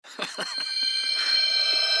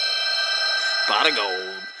Pot of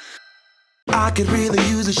gold. I could really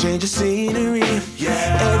use a change of scenery.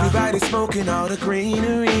 Yeah. Everybody smoking all the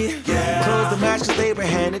greenery. Yeah. Close the match 'cause they were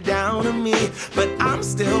handed down to me. But I'm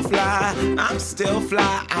still fly,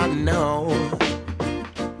 I know.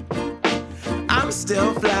 I'm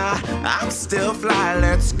still fly,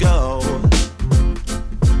 let's go.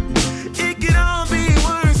 It could all be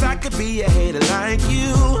worse, I could be a hater like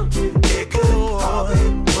you. It could all be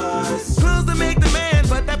worse. Pills to make the man,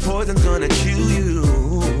 but that poison's gonna chew you.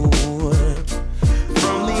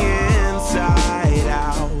 From the inside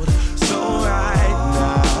out. So right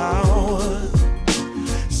now,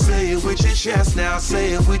 say it with your chest now,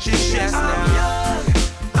 say it with your chest now. I'm young,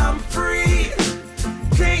 I'm free,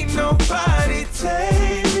 can't nobody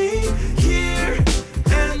take me here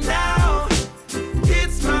and now.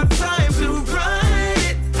 It's my time to run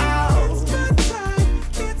it out.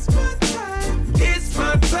 It's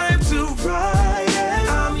my time to ride it.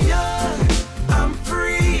 I'm young, I'm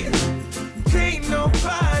free, can't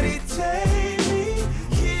nobody take me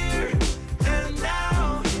here and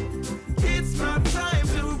now. It's my time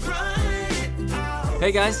to run it out.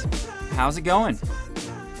 Hey guys, how's it going?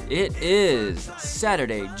 It is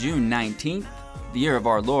Saturday, June 19th, the year of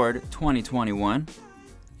our Lord, 2021,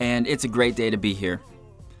 and it's a great day to be here.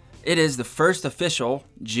 It is the first official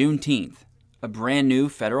Juneteenth, a brand new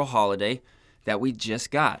federal holiday that we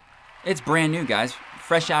just got. It's brand new, guys,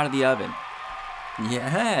 fresh out of the oven.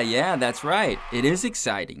 Yeah, that's right. It is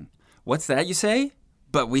exciting. What's that, you say?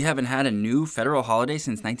 But we haven't had a new federal holiday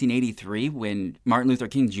since 1983 when Martin Luther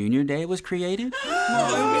King Jr. Day was created?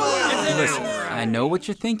 Listen, I know what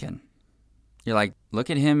you're thinking. You're like, look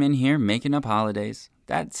at him in here making up holidays.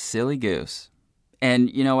 That's silly goose.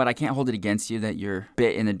 And you know what? I can't hold it against you that you're a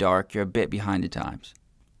bit in the dark. You're a bit behind the times.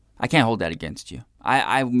 I can't hold that against you.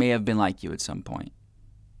 I may have been like you at some point.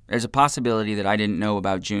 There's a possibility that I didn't know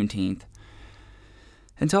about Juneteenth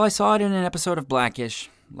until I saw it in an episode of Blackish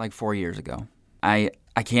like 4 years ago. I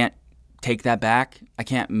can't take that back. I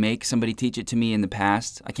can't make somebody teach it to me in the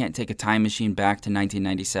past. I can't take a time machine back to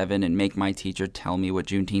 1997 and make my teacher tell me what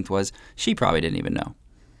Juneteenth was. She probably didn't even know.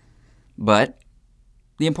 But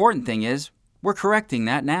the important thing is we're correcting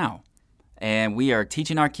that now. And we are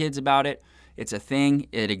teaching our kids about it. It's a thing.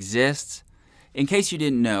 It exists. In case you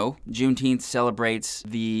didn't know, Juneteenth celebrates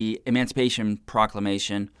the Emancipation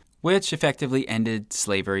Proclamation, which effectively ended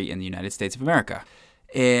slavery in the United States of America.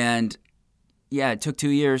 And yeah, it took 2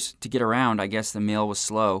 years to get around. I guess the mail was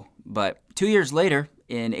slow. But 2 years later,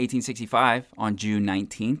 in 1865, on June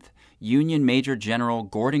 19th, Union Major General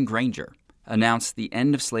Gordon Granger announced the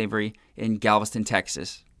end of slavery in Galveston,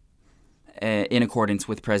 Texas, in accordance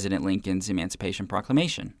with President Lincoln's Emancipation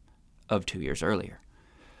Proclamation of 2 years earlier.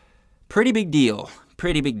 Pretty big deal.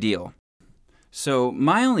 So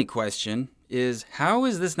my only question is, how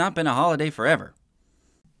has this not been a holiday forever?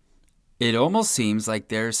 It almost seems like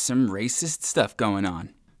there's some racist stuff going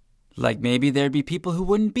on. Like maybe there'd be people who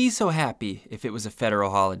wouldn't be so happy if it was a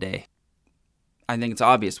federal holiday. I think it's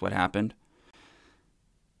obvious what happened.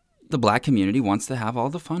 The black community wants to have all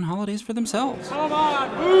the fun holidays for themselves. Come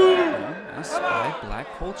on, boo! Us by black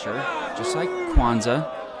culture, just like Kwanzaa.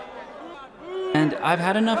 And I've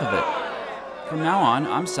had enough of it. From now on,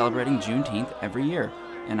 I'm celebrating Juneteenth every year,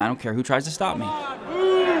 and I don't care who tries to stop me.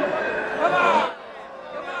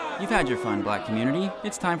 You've had your fun, black community.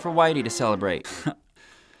 It's time for Whitey to celebrate.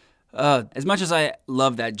 As much as I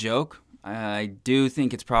love that joke, I do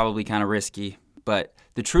think it's probably kind of risky. But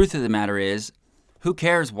the truth of the matter is, who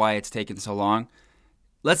cares why it's taken so long?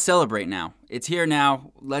 Let's celebrate now. It's here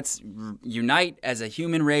now. Let's unite as a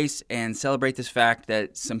human race and celebrate this fact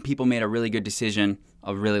that some people made a really good decision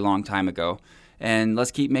a really long time ago. And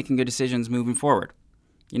let's keep making good decisions moving forward.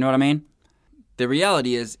 You know what I mean? The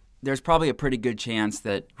reality is, there's probably a pretty good chance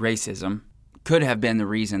that racism could have been the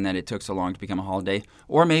reason that it took so long to become a holiday.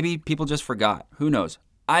 Or maybe people just forgot. Who knows?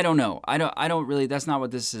 I don't know. I don't really, that's not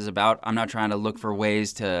what this is about. I'm not trying to look for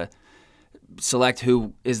ways to select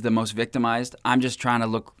who is the most victimized. I'm just trying to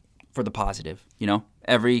look for the positive, you know?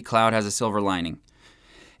 Every cloud has a silver lining.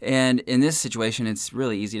 And in this situation, it's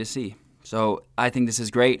really easy to see. So I think this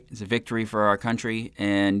is great. It's a victory for our country,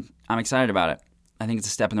 and I'm excited about it. I think it's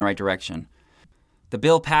a step in the right direction. The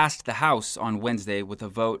bill passed the House on Wednesday with a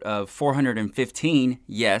vote of 415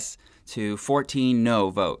 yes to 14 no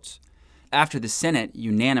votes, after the Senate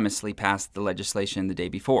unanimously passed the legislation the day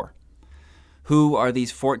before. Who are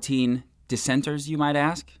these 14 dissenters, you might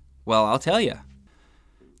ask? Well, I'll tell you.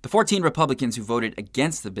 The 14 Republicans who voted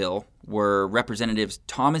against the bill were Representatives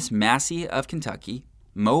Thomas Massie of Kentucky,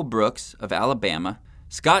 Mo Brooks of Alabama,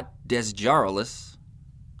 Scott Desjarlais,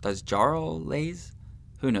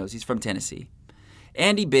 Who knows? He's from Tennessee.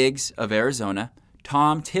 Andy Biggs of Arizona.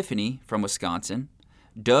 Tom Tiffany from Wisconsin.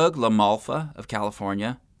 Doug LaMalfa of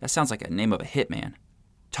California. That sounds like a name of a hitman.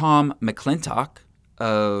 Tom McClintock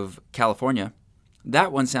of California.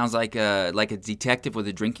 That one sounds like a detective with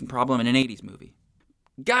a drinking problem in an 80s movie.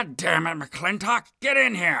 God damn it, McClintock, get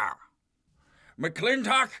in here!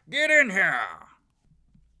 McClintock, get in here!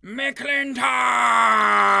 McClintock!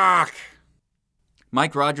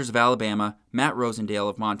 Mike Rogers of Alabama, Matt Rosendale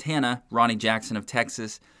of Montana, Ronnie Jackson of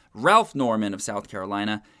Texas, Ralph Norman of South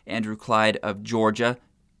Carolina, Andrew Clyde of Georgia,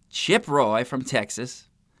 Chip Roy from Texas.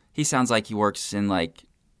 He sounds like he works in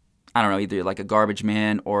either like a garbage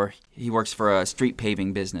man or he works for a street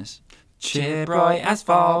paving business. Chip Roy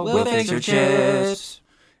Asphalt will fix your chips.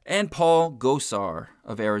 And Paul Gosar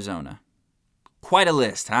of Arizona. Quite a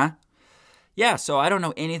list, huh? Yeah, so I don't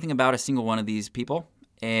know anything about a single one of these people,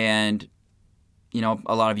 and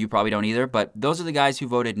a lot of you probably don't either, but those are the guys who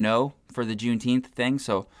voted no for the Juneteenth thing,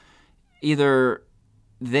 so either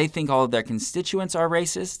they think all of their constituents are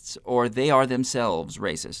racists or they are themselves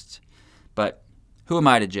racists. But who am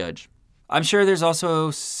I to judge? I'm sure there's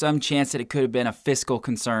also some chance that it could have been a fiscal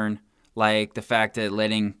concern, like the fact that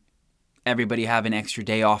letting everybody have an extra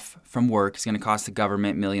day off from work is going to cost the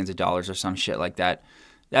government millions of dollars or some shit like that.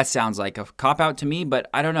 That sounds like a cop-out to me, but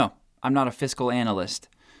I don't know. I'm not a fiscal analyst.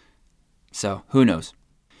 So, who knows?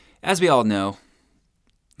 As we all know,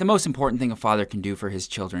 the most important thing a father can do for his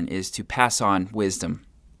children is to pass on wisdom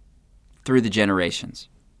through the generations.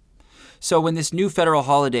 So when this new federal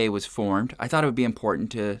holiday was formed, I thought it would be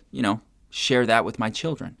important to, share that with my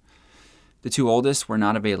children. The two oldest were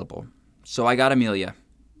not available. So I got Amelia.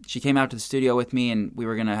 She came out to the studio with me, and we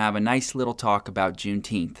were going to have a nice little talk about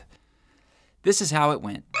Juneteenth. This is how it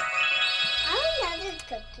went. Another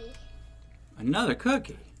cookie. Another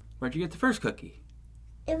cookie? Where'd you get the first cookie?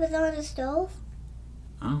 It was on the stove.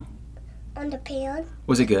 Oh. On the pan.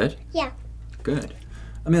 Was it good? Yeah. Good.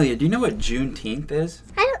 Amelia, do you know what Juneteenth is?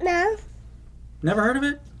 I don't know. Never heard of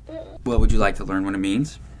it? Well, would you like to learn what it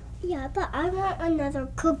means? Yeah, but I want another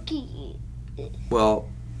cookie. Well,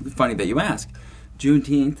 funny that you ask.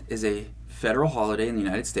 Juneteenth is a federal holiday in the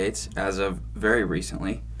United States as of very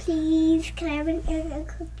recently. Please, can I have another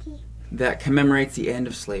cookie? That commemorates the end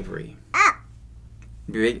of slavery. Ah!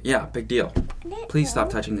 Big deal. Please stop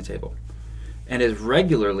touching the table. And is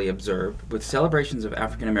regularly observed with celebrations of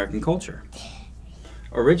African American culture.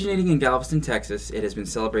 Originating in Galveston, Texas, it has been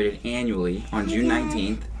celebrated annually on June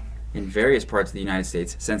 19th in various parts of the United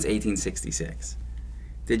States since 1866.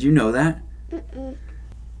 Did you know that? Mm-mm.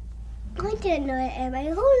 I didn't know it in my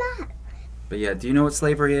whole life. But yeah, do you know what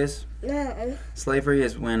slavery is? No. Slavery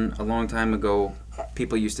is when, a long time ago,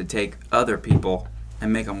 people used to take other people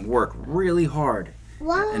and make them work really hard.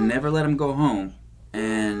 What? And never let them go home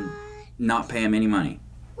and not pay them any money.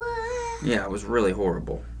 What? Yeah, it was really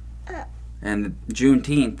horrible. And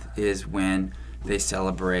Juneteenth is when they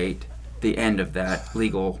celebrate the end of that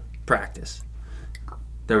legal practice.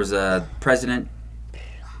 There was a president,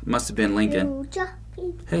 must have been Lincoln.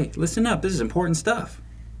 Hey, listen up, this is important stuff.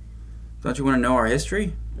 Don't you want to know our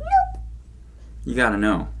history? Nope. You gotta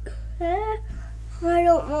know. I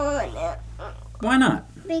don't want it. Why not?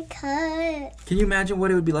 Because. Can you imagine what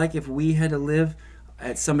it would be like if we had to live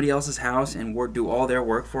at somebody else's house and do all their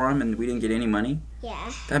work for them and we didn't get any money?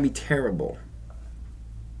 Yeah. That'd be terrible.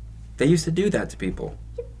 They used to do that to people.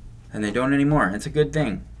 And they don't anymore. It's a good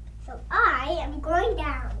thing. So I am going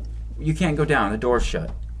down. You can't go down. The door's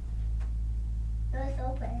shut. It's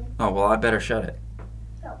open. Oh, well, I better shut it.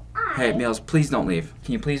 So I. Hey, Mills, please don't leave.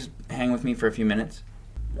 Can you please hang with me for a few minutes?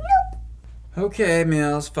 Nope. Okay,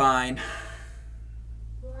 Mills, fine.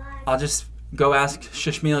 What? I'll just go ask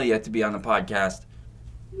Shishmelia to be on the podcast.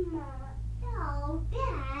 No,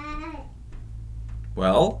 Dad.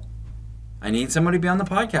 Well, I need somebody to be on the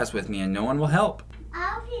podcast with me, and no one will help.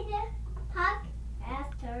 I'll be the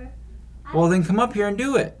podcaster. Well, then come up here and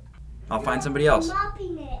do it. I'll find somebody else. I'm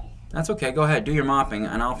mopping it. That's okay. Go ahead. Do your mopping,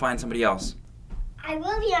 and I'll find somebody else. I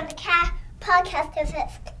will be on the podcast if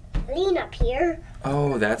it's clean up here.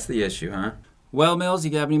 Oh, that's the issue, huh? Well, Mills,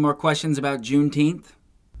 you have any more questions about Juneteenth?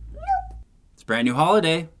 Nope. It's a brand new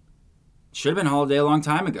holiday. Should have been a holiday a long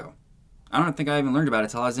time ago. I don't think I even learned about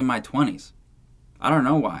it till I was in my 20s. I don't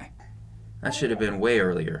know why. That should have been way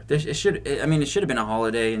earlier. It should have been a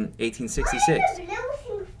holiday in 1866. What's the blue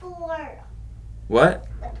thing for? What?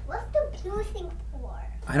 What's the blue thing for?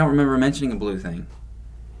 I don't remember mentioning a blue thing.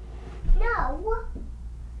 No.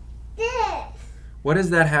 This. What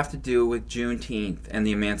does that have to do with Juneteenth and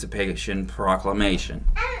the Emancipation Proclamation?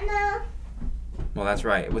 I don't know. Well, that's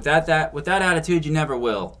right. With that attitude, you never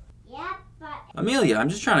will. Yeah, but Amelia, I'm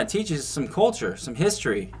just trying to teach you some culture, some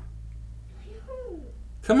history.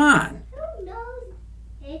 Come on. Who knows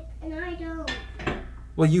it and I don't?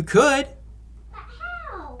 Well, you could. But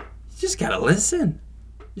how? You just gotta listen.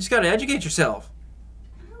 You just gotta educate yourself.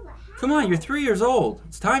 Oh, but how? Come on, you're 3 years old.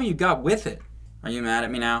 It's time you got with it. Are you mad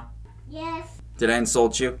at me now? Yes. Did I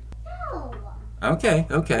insult you? No. Okay.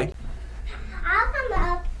 I'll come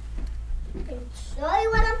up and show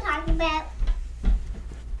you what I'm talking about.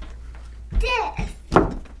 This.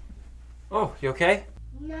 Oh, you okay?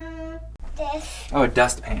 No. This. Oh, a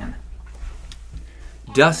dustpan.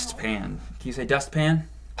 Dustpan. Can you say dustpan?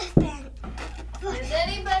 Is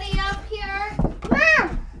anybody up here?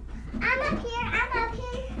 Mom! I'm up here.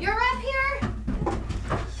 You're up here?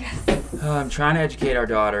 Yes. I'm trying to educate our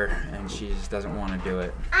daughter, and she just doesn't want to do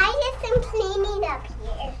it. I did some cleaning up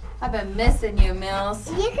here. I've been missing you, Mills.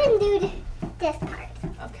 You can do this part.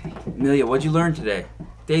 Okay. Amelia, what'd you learn today?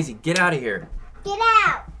 Daisy, get out of here. Get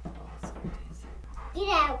out. Get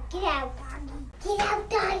out, doggy. Get out,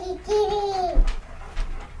 doggy. Get in.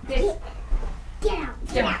 This. Get out.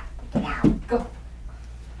 Get out. Get out. Go.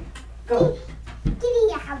 Go.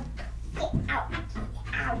 Get out. Get out. Get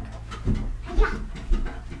out. Yeah.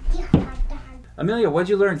 Get out, dog. Amelia, what'd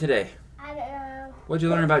you learn today? I don't know. What'd you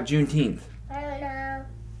learn about Juneteenth? I don't know.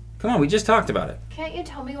 Come on, we just talked about it. Can't you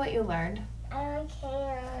tell me what you learned? I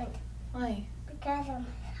can't. Why? Because I'm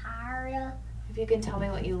tired. If you can tell me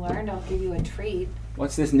what you learned, I'll give you a treat.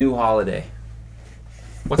 What's this new holiday?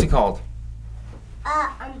 What's it called?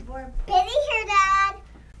 We're busy here, Dad.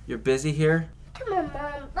 You're busy here? Come on,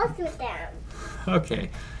 Mom. Let's sit down. Okay.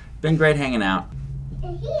 Been great hanging out.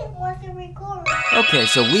 And he wants to record. Okay,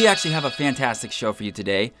 so we actually have a fantastic show for you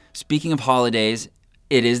today. Speaking of holidays,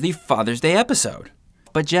 it is the Father's Day episode.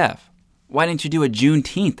 But Jeff, why didn't you do a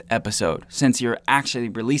Juneteenth episode since you're actually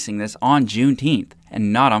releasing this on Juneteenth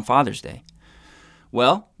and not on Father's Day?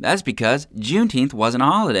 Well, that's because Juneteenth wasn't a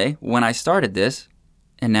holiday when I started this,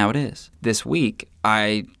 and now it is. This week,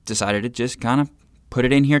 I decided to just kind of put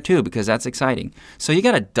it in here too because that's exciting. So you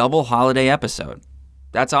got a double holiday episode.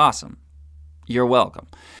 That's awesome. You're welcome.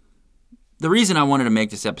 The reason I wanted to make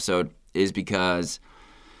this episode is because,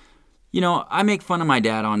 I make fun of my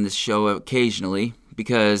dad on this show occasionally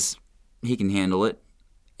because he can handle it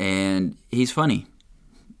and he's funny.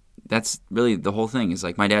 That's really the whole thing. Is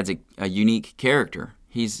like my dad's a unique character.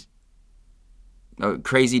 He's a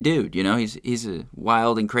crazy dude, He's a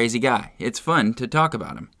wild and crazy guy. It's fun to talk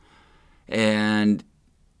about him. And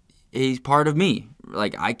he's part of me.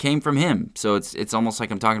 Like I came from him. So it's almost like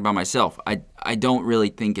I'm talking about myself. I don't really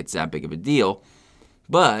think it's that big of a deal,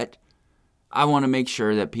 but I want to make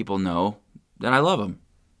sure that people know that I love him.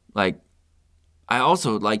 Like I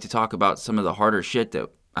also like to talk about some of the harder shit that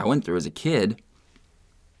I went through as a kid.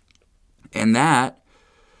 And that,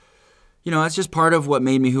 that's just part of what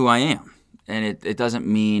made me who I am. And it doesn't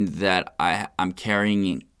mean that I'm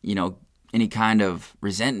carrying, any kind of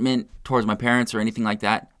resentment towards my parents or anything like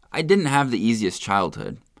that. I didn't have the easiest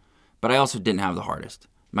childhood, but I also didn't have the hardest.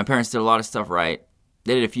 My parents did a lot of stuff right.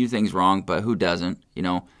 They did a few things wrong, but who doesn't,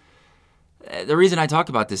 The reason I talk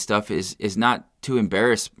about this stuff is not to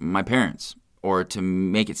embarrass my parents or to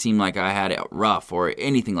make it seem like I had it rough or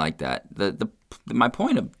anything like that. My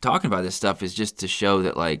point of talking about this stuff is just to show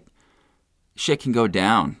that, like, shit can go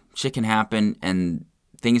down, shit can happen, and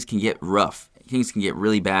things can get rough. Things can get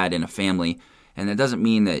really bad in a family, and that doesn't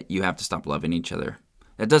mean that you have to stop loving each other.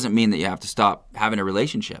 That doesn't mean that you have to stop having a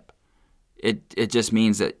relationship. It just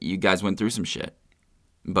means that you guys went through some shit.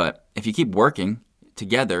 But if you keep working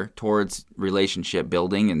together towards relationship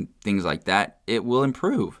building and things like that, it will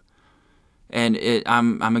improve. And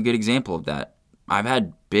I'm a good example of that. I've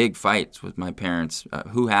had big fights with my parents.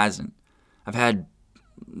 Who hasn't? I've had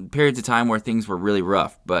periods of time where things were really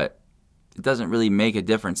rough, but it doesn't really make a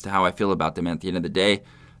difference to how I feel about them at the end of the day.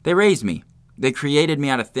 They raised me. They created me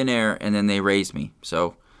out of thin air, and then they raised me.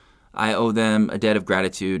 So I owe them a debt of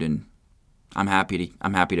gratitude, and I'm happy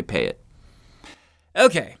to pay it.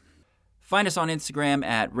 Okay. Find us on Instagram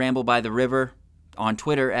at Ramble by the River, on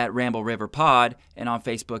Twitter at Ramble River Pod, and on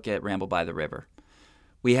Facebook at Ramble by the River.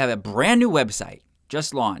 We have a brand new website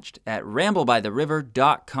just launched at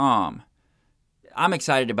ramblebytheriver.com. I'm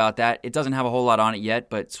excited about that. It doesn't have a whole lot on it yet,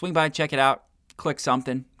 but swing by, check it out, click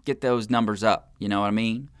something, get those numbers up, you know what I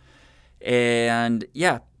mean? And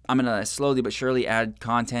yeah, I'm going to slowly but surely add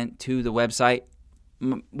content to the website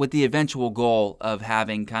with the eventual goal of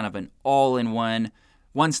having kind of an all-in-one,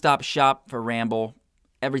 one-stop shop for Ramble.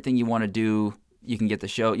 Everything you want to do, you can get the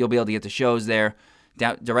show. You'll be able to get the shows there,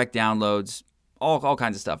 direct downloads, all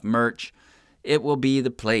kinds of stuff, merch. It will be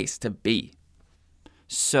the place to be.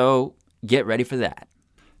 So get ready for that.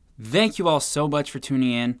 Thank you all so much for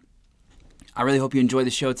tuning in. I really hope you enjoy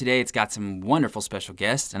the show today. It's got some wonderful special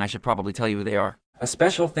guests, and I should probably tell you who they are. A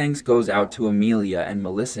special thanks goes out to Amelia and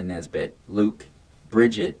Melissa Nesbitt, Luke,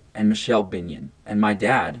 Bridget, and Michelle Binion, and my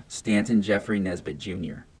dad, Stanton Jeffrey Nesbitt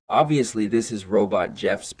Jr. Obviously, this is Robot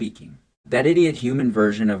Jeff speaking. That idiot human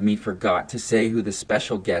version of me forgot to say who the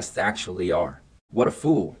special guests actually are. What a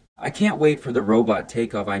fool. I can't wait for the robot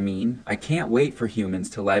takeoff, I can't wait for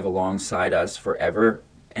humans to live alongside us forever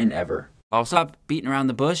and ever. I'll stop beating around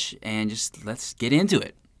the bush and just let's get into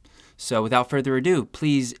it. So without further ado,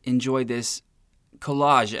 please enjoy this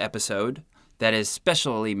collage episode that is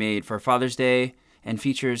specially made for Father's Day and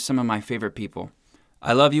features some of my favorite people.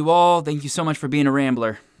 I love you all. Thank you so much for being a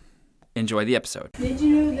rambler. Enjoy the episode. Did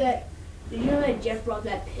you know that Jeff brought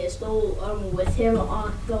that pistol with him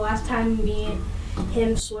on the last time me and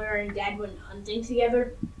him, Sawyer, and Dad went hunting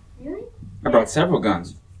together? Really? I brought several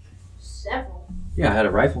guns. Several? Yeah, I had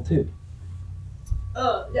a rifle too.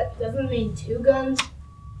 Oh, that doesn't mean 2 guns?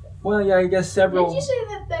 Well, yeah, I guess several. Did you say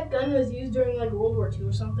that that gun was used during like World War II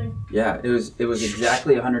or something? Yeah, it was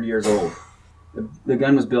exactly 100 years old. The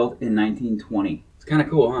gun was built in 1920. It's kind of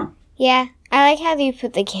cool, huh? Yeah, I like how you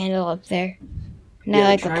put the candle up there. And I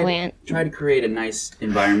like the plant. Try to create a nice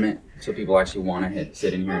environment so people actually want to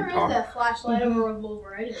sit in here and Where is talk. that flashlight of a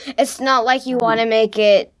revolver anyway? It's not like you want to make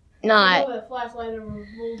it I not. know a flashlight of a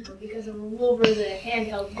revolver because a revolver is a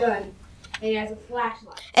handheld gun and it has a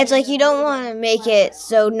flashlight. It's like you don't want to make it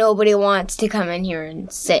so nobody wants to come in here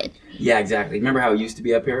and sit. Yeah, exactly. Remember how it used to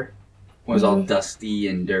be up here? It was all dusty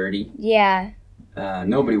and dirty. Yeah.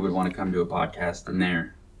 Nobody would want to come to a podcast in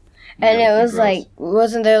there. And It would it be was gross. like,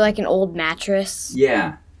 wasn't there like an old mattress?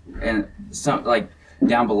 Yeah, and some like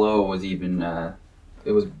down below was even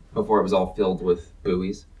it was before it was all filled with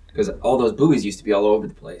buoys, because all those buoys used to be all over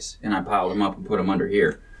the place, and I piled them up and put them under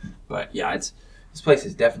here. But yeah, this place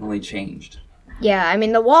has definitely changed. Yeah, I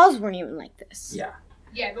mean the walls weren't even like this. Yeah.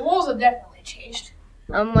 Yeah, the walls have definitely changed.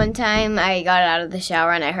 One time I got out of the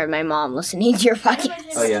shower and I heard my mom listening to your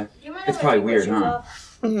podcast. Oh yeah. It's probably weird, huh?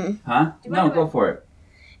 Huh? No, go for it.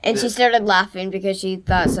 And she started laughing because she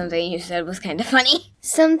thought something you said was kind of funny.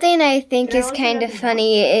 Something I think is kind of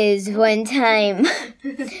funny is one time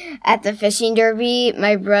at the fishing derby,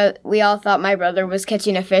 we all thought my brother was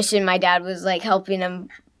catching a fish and my dad was like helping him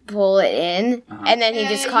pull it in. And then he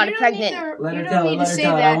just caught a pregnant. Let her tell it.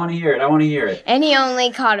 I want to hear it. And he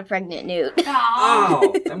only caught a pregnant newt.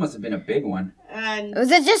 Oh, that must have been a big one. And Was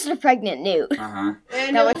it just a pregnant newt? Uh-huh.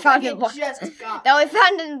 That we found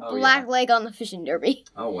in Black yeah. Lake on the fishing derby.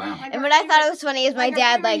 Oh, wow. And what I thought it was funny is my Like our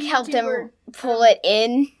dad favorite like helped him YouTuber, pull it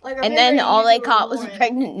in, like our and then favorite all they YouTuber, caught was a Lauren.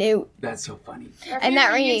 pregnant newt. That's so funny. Our And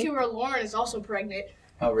that favorite YouTuber Lauren is also pregnant.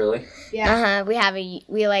 Oh, really? Yeah.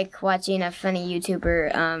 We like watching a funny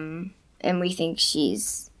YouTuber, and we think she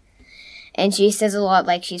says a lot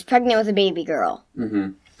like she's pregnant with a baby girl.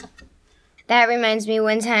 Mm-hmm. That reminds me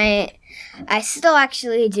one time, I still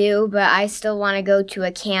actually do, but I still want to go to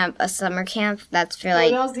a summer camp that's for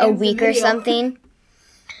like that was the a end of the week or video. something.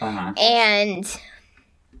 Uh-huh. And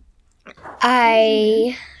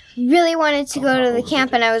I really wanted to go to the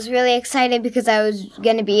camp, and I was really excited because I was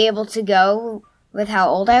going to be able to go with how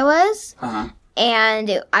old I was. Uh-huh.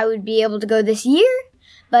 And I would be able to go this year.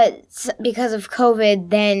 But because of COVID,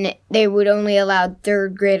 then they would only allow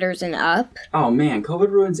 3rd graders and up. Oh, man, COVID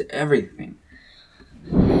ruins everything.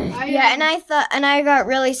 Yeah, and I got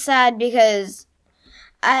really sad because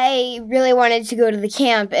I really wanted to go to the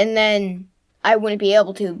camp, and then I wouldn't be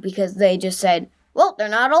able to because they just said, well, they're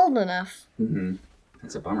not old enough. Mm-hmm.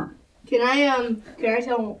 That's a bummer. Can I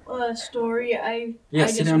tell a story? I sit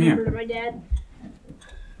just down here. remembered my dad.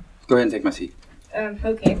 Go ahead and take my seat.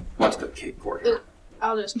 Okay. Watch the cake cord.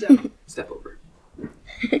 I'll just Step over.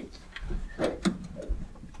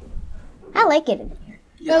 I like it in here.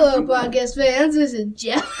 Yeah, Hello, I'm glad. podcast fans. This is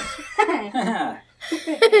Jeff.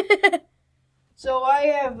 So I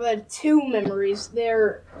have 2 memories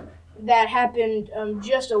there that happened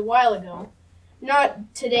just a while ago.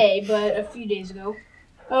 Not today, but a few days ago.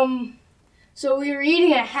 So we were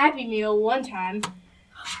eating a Happy Meal one time,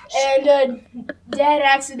 and Dad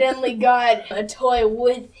accidentally got a toy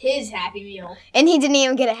with his Happy Meal. And he didn't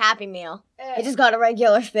even get a Happy Meal. He just got a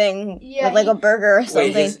regular thing Yeah, with like a burger or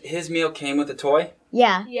something. Wait, his meal came with a toy?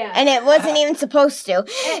 Yeah. Yeah. And it wasn't even supposed to.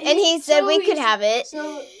 And he said we could have it.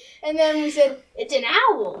 So, and then we said, it's an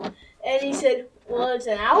owl. And he said, well, it's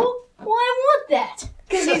an owl? Well, I want that.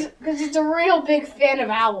 Because he's a real big fan of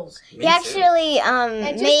owls. He actually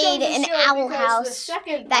And just made goes to an show owl because the house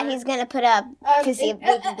second that part, he's going to put up to see if we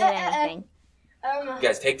can get anything. You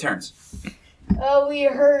guys, take turns. We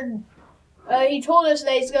heard He told us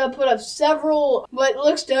that he's gonna put up several, what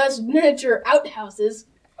looks to us, miniature outhouses,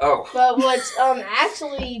 Oh. but what's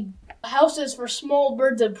actually houses for small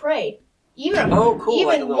birds of prey. Even Oh, cool. even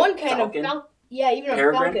Like a little one kind falcon? of yeah, even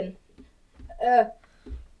Peregrine? a falcon.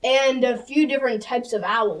 And a few different types of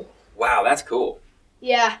owl. Wow, that's cool.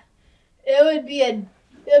 Yeah, it would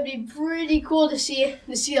be pretty cool to see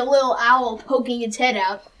a little owl poking its head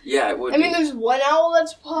out. Yeah, it would I mean, be. there's one owl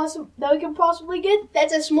that we can possibly get.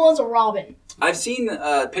 That's as small as a robin. I've seen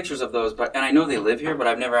pictures of those, and I know they live here, but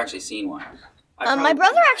I've never actually seen one. My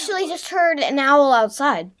brother actually just heard an owl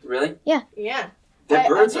outside. Really? Yeah. The I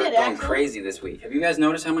birds are did, going actually. crazy this week. Have you guys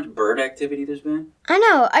noticed how much bird activity there's been? I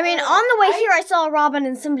know. I mean, on the way here, I saw a robin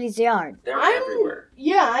in somebody's yard. They're I'm- everywhere.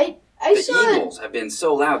 Yeah, I The saw eagles have been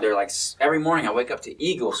so loud. They're like every morning I wake up to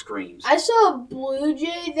eagle screams. I saw a blue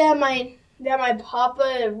jay that my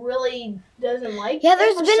papa really doesn't like. Yeah, And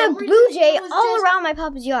there's for been a some blue reason, jay it was all just- around my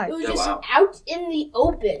papa's It yard. was Yeah, just wow. out in the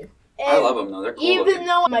open. And I love them though. They're cool even looking.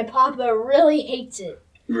 though my papa really hates it.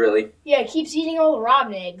 Really? Yeah, keeps eating all the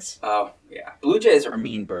robin eggs. Oh, yeah. Blue jays are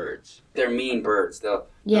mean birds. They're mean birds. They'll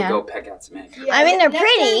Yeah. go peck out some eggs. Yeah, I mean, they're next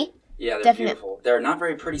pretty. Yeah, they're Definite. beautiful. They're not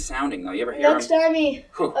very pretty sounding though. You ever Time, hear next them?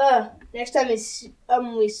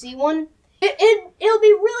 time we see one, it'll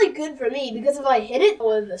be really good for me because if I hit it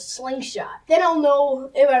with a slingshot, then I'll know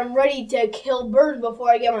if I'm ready to kill birds before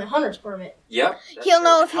I get my hunter's permit. Yep. that's He'll true.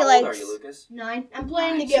 know if he How old likes- are you, Lucas? 9. I'm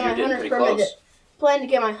planning to Nice. get You're my getting hunter's pretty permit. close. Planning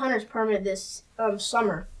to get my hunter's permit this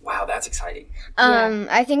summer. Wow, that's exciting.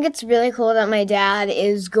 I think it's really cool that my dad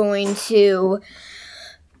is going to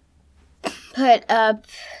put up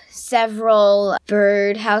several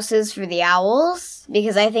bird houses for the owls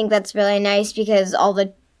because I think that's really nice because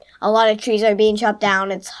a lot of trees are being chopped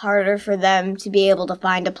down. It's harder for them to be able to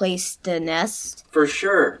find a place to nest. For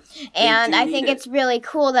sure. And do I need think it. it's really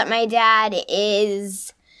cool that my dad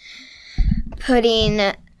is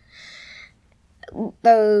putting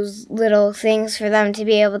those little things for them to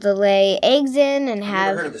be able to lay eggs in and Have you ever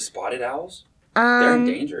heard have of the spotted owls? They're um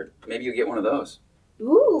endangered. Maybe you get one of those.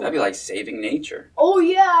 Ooh. That'd be like saving nature. Oh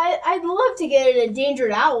yeah, I'd love to get an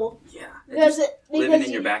endangered owl Yeah. because Just living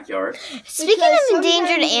in your backyard. speaking because of endangered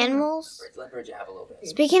sometimes- animals. Let Bridget have a little bit.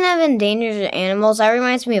 Speaking of endangered animals, that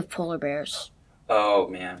reminds me of polar bears. Oh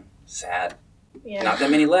man, sad. Yeah. Not that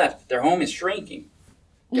many left. Their home is shrinking.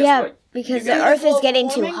 Guess Yeah, what? because You the guys- earth is getting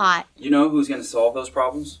too Warming? hot. You know who's going to solve those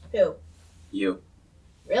problems? Who? You.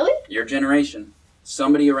 Really? Your generation.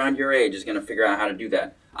 Somebody around your age is going to figure out how to do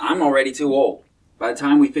that. I'm already too old. By the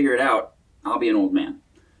time we figure it out, I'll be an old man.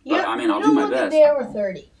 But, I mean, I'll do my look best. a day over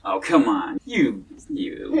 30. Oh, come on. You.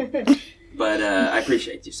 But I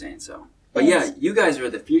appreciate you saying so. But yeah, you guys are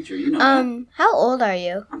the future. You know that. How old are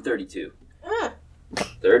you? I'm 32. Ah.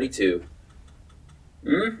 32.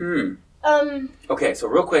 Mm-hmm. Okay, so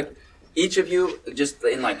real quick, each of you, just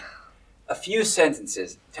in like a few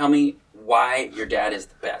sentences, tell me why your dad is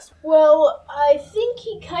the best. Well, I think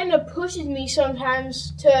he kind of pushes me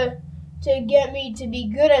sometimes to get me to be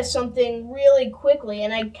good at something really quickly,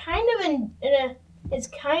 and I kind of it's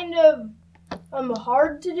kind of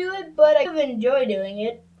hard to do it, but I kind of enjoy doing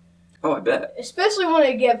it, Oh, I bet. especially when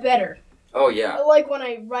I get better. Oh, yeah. I like when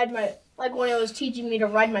I when he was teaching me to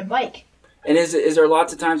ride my bike. And is there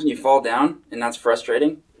lots of times when you fall down and that's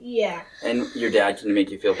frustrating? Yeah, And your dad can make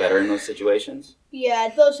you feel better in those situations? yeah.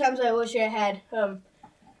 At those times, I wish I had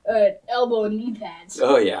elbow and knee pads.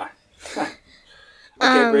 Oh, yeah.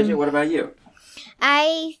 Okay, Bridget, what about you?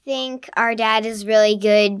 I think our dad is really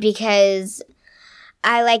good because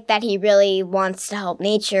I like that he really wants to help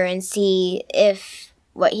nature and see if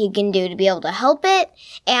what he can do to be able to help it.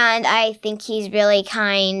 And I think he's really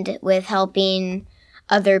kind with helping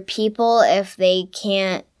other people if they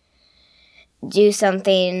can't do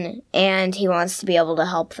something and he wants to be able to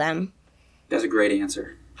help them. That's a great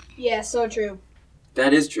answer. Yeah, so true.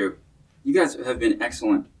 That is true. You guys have been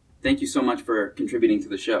excellent. Thank you so much for contributing to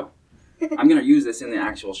the show. I'm going to use this in the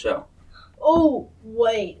actual show. Oh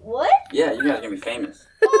wait, what? Yeah, you guys are going to be famous.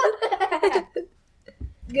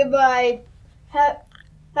 Goodbye.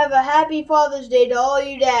 Have a happy Father's Day to all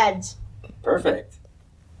you dads. Perfect.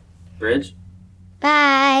 Bridge,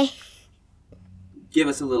 Bye. give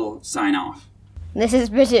us a little sign off. This is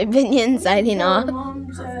Bridget Binion signing off. You want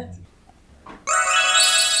a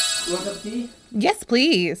cup of tea? Yes,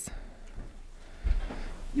 please.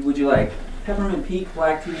 Would you like peppermint peak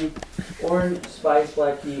black tea, orange spice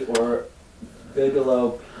black tea, or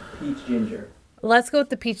Bigelow peach ginger? Let's go with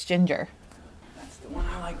the peach ginger. That's the one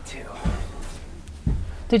I like too.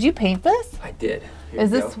 Did you paint this? I did. Here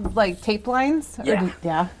Is you this go. like tape lines? Or Yeah.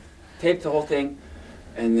 yeah. Taped the whole thing,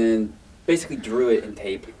 and then basically drew it in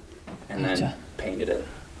tape, and then Gotcha. painted it.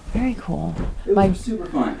 Very cool. It My- was super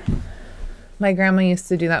fun. My grandma used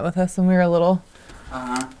to do that with us when we were little.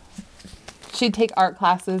 Uh-huh. She'd take art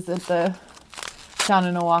classes at the down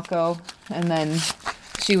in Owaco, and then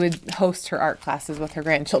she would host her art classes with her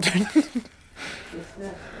grandchildren.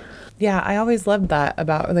 Yeah, I always loved that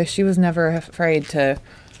about, like, she was never afraid to,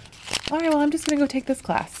 all right, well, I'm just going to go take this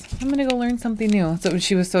class. I'm going to go learn something new. So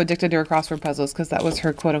she was so addicted to her crossword puzzles because that was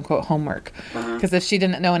her quote unquote homework. Because if she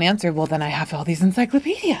didn't know an answer, well, then I have all these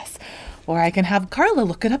encyclopedias. Or I can have Carla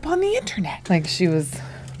look it up on the internet. Like, she was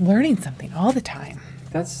learning something all the time.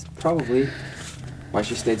 That's probably why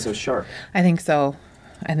she stayed so sharp. I think so.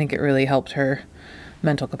 I think it really helped her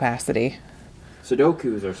mental capacity.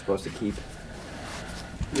 Sudokus are supposed to keep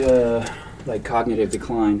like cognitive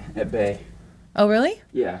decline at bay. Oh, really?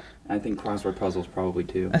 Yeah, I think crossword puzzles probably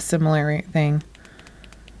too. A similar thing.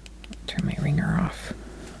 Turn my ringer off.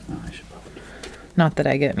 Oh, I should probably do that. Not that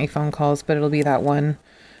I get any phone calls, but it'll be that one.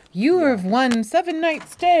 You have won 7-night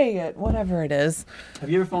stay at whatever it is. Have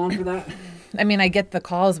you ever fallen for that? I mean, I get the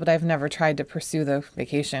calls, but I've never tried to pursue the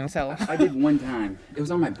vacation. So I did one time. It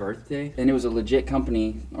was on my birthday, and it was a legit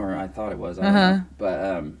company, or I thought it was. I don't know.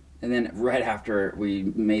 But and then right after we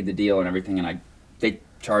made the deal and everything, and they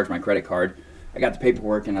charged my credit card. I got the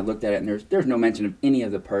paperwork and I looked at it, and there's no mention of any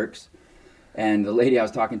of the perks. And the lady I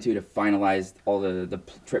was talking to finalize all the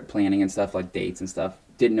trip planning and stuff, like dates and stuff,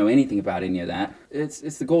 didn't know anything about any of that. It's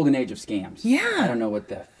the golden age of scams. Yeah. I don't know what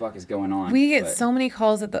the fuck is going on. we get but- so many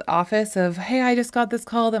calls at the office of, hey, I just got this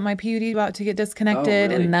call that my PUD is about to get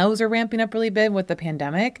disconnected. Oh, really? And those are ramping up really big with the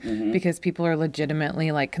pandemic Mm-hmm. because people are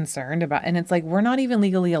legitimately like concerned about, and it's like, we're not even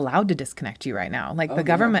legally allowed to disconnect you right now. Like Oh, the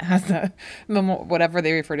government has the, whatever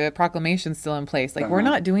they refer to, proclamation still in place. Like we're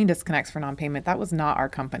not doing disconnects for non-payment. That was not our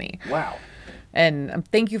company. Wow. And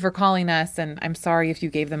thank you for calling us. And I'm sorry if you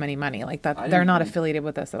gave them any money like that. I They're didn't not even- affiliated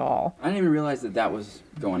with us at all. I didn't even realize that was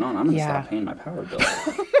going on. I'm gonna Yeah. stop paying my power bill.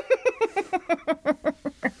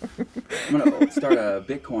 I'm gonna start a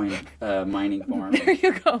Bitcoin mining farm. There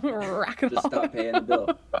you go. Rack it Just all. stop paying the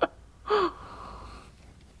bill.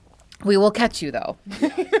 We will catch you though.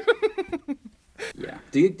 Yeah.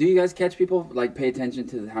 Do you guys catch people, like, pay attention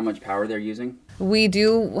to how much power they're using? We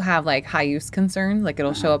do have like high use concerns, like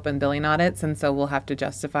it'll show up in billing audits, and so we'll have to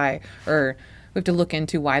justify, or we have to look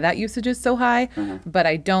into why that usage is so high. But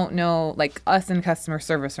I don't know, like us in customer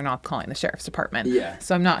service are not calling the sheriff's department. Yeah.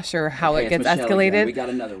 So I'm not sure how Hey, it it's gets Michelle again. escalated. We got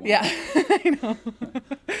another one. Yeah, I know.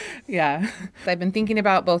 Yeah. I've been thinking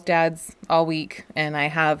about both dads all week, and I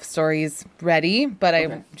have stories ready, but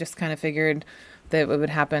Okay. I just kind of figured that it would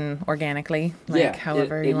happen organically, like Yeah,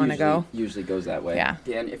 however it you want to go. Usually goes that way. Yeah.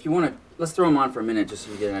 And if you want to, let's throw them on for a minute just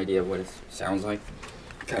so you get an idea of what it sounds like.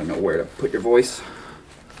 Kind of know where to put your voice.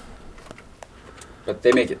 But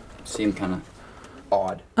they make it seem kind of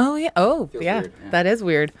odd. Oh yeah. Oh Feels yeah. weird, yeah. That is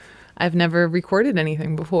weird. I've never recorded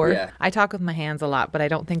anything before. Yeah. I talk with my hands a lot, but I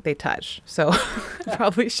don't think they touch. So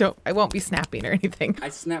I won't be snapping or anything. I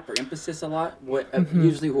snap for emphasis a lot.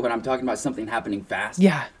 Usually when I'm talking about something happening fast,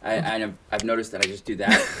 Yeah. I've noticed that I just do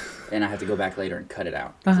that, and I have to go back later and cut it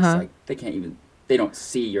out. 'Cause It's like they don't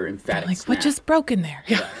see your emphatic Like, snap. what just broke in there?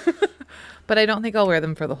 Yeah. But I don't think I'll wear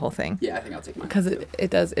them for the whole thing. Yeah, I think I'll take mine. Because too.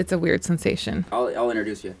 it's a weird sensation. I'll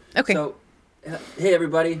introduce you. Okay. So, hey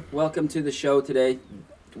everybody, welcome to the show today.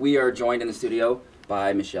 We are joined in the studio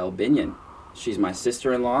by Michelle Binion. She's my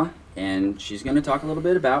sister-in-law, and she's going to talk a little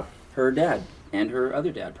bit about her dad and her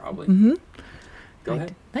other dad, probably. Mm-hmm. Go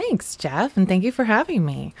ahead. Thanks, Jeff, and thank you for having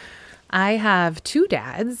me. I have two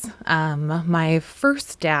dads. My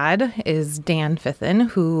first dad is Dan Fithen,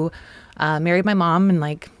 who married my mom in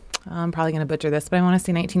I'm probably going to butcher this, but I want to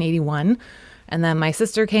say 1981. And then my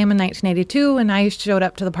sister came in 1982, and I showed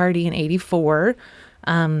up to the party in 84.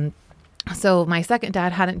 So my second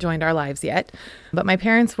dad hadn't joined our lives yet, but my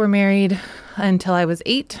parents were married until I was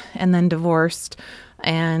 8 and then divorced.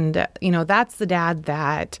 And, that's the dad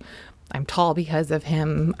that I'm tall because of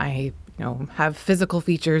him. I, have physical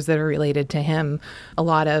features that are related to him. A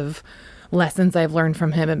lot of lessons I've learned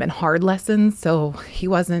from him have been hard lessons. So he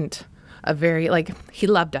wasn't he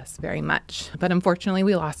loved us very much. But unfortunately,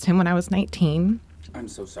 we lost him when I was 19. I'm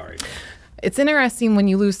so sorry. It's interesting when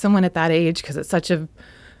you lose someone at that age because it's such a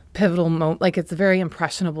pivotal moment. Like, it's a very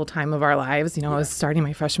impressionable time of our lives. I was starting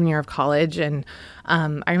my freshman year of college, and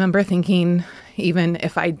I remember thinking, even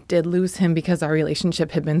if I did lose him because our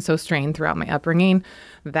relationship had been so strained throughout my upbringing,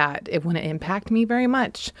 that it wouldn't impact me very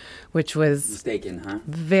much, which was Mistaken, huh?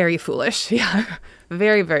 very foolish. Yeah,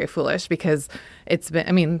 very, very foolish, because it's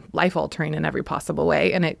been, life altering in every possible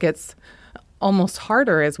way. And it gets almost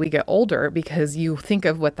harder as we get older because you think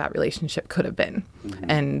of what that relationship could have been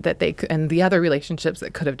and that and the other relationships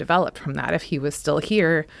that could have developed from that. If he was still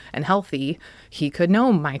here and healthy, he could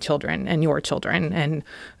know my children and your children and,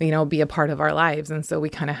 be a part of our lives. And so we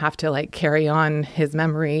kind of have to like carry on his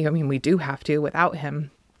memory. I mean, we do have to without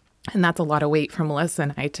him. And that's a lot of weight for Melissa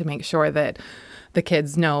and I to make sure that the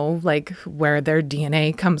kids know like where their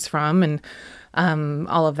DNA comes from and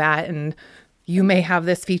all of that. And you may have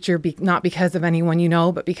this feature not because of anyone you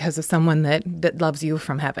know, but because of someone that loves you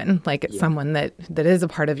from heaven. Like it's someone that is a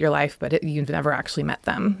part of your life, but you've never actually met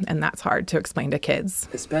them. And that's hard to explain to kids.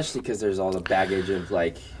 Especially because there's all the baggage of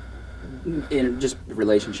like in just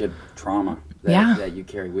relationship trauma that you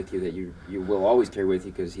carry with you, that you will always carry with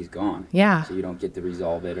you because he's gone. Yeah. So you don't get to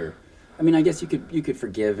resolve it, or I mean, I guess you could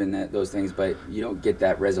forgive and those things, but you don't get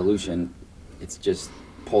that resolution. It's just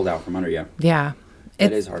pulled out from under you. Yeah.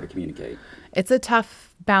 It is hard to communicate. It's a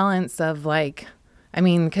tough balance of like, I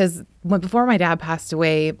mean, because before my dad passed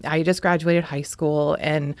away, I just graduated high school.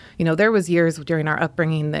 And, there was years during our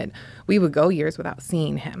upbringing that we would go years without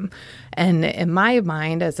seeing him. And in my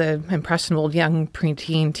mind, as an impressionable young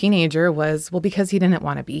preteen teenager was, well, because he didn't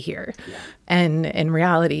want to be here. Yeah. And in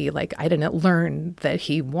reality, like I didn't learn that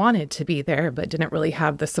he wanted to be there, but didn't really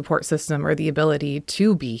have the support system or the ability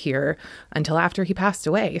to be here until after he passed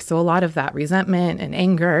away. So a lot of that resentment and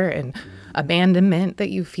anger and abandonment that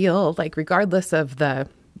you feel, like regardless of the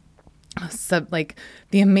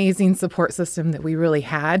amazing support system that we really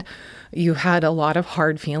had, you had a lot of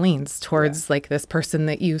hard feelings towards like this person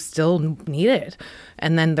that you still needed,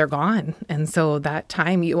 and then they're gone. And so that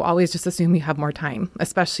time, you always just assume you have more time,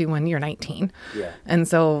 especially when you're 19. Yeah. And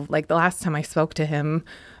so like the last time I spoke to him,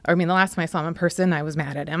 the last time I saw him in person, I was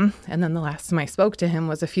mad at him. And then the last time I spoke to him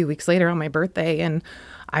was a few weeks later on my birthday, and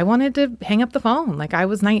I wanted to hang up the phone. Like I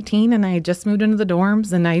was 19 and I had just moved into the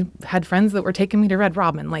dorms and I had friends that were taking me to Red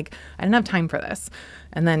Robin. Like I didn't have time for this.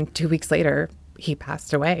 And then 2 weeks later, he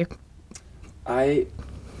passed away.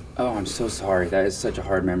 I'm so sorry. That is such a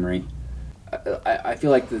hard memory. I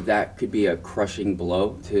feel like that could be a crushing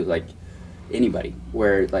blow to like anybody,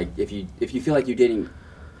 where like if you feel like you didn't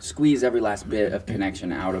squeeze every last bit of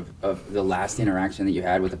connection out of the last interaction that you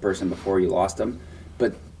had with the person before you lost them,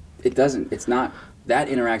 but it's not. That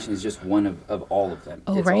interaction is just one of all of them.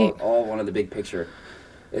 Oh, it's right. all one of the big picture.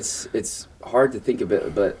 It's hard to think of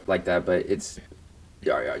it but like that, but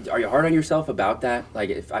are you hard on yourself about that? Like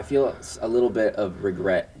if I feel a little bit of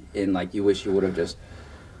regret in like you wish you would have just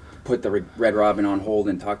put the Red Robin on hold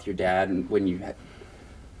and talked to your dad, and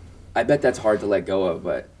I bet that's hard to let go of,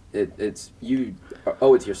 but it's you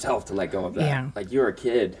owe it to yourself to let go of that. Yeah. Like you're a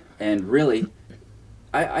kid, and really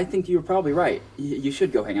I think you were probably right. You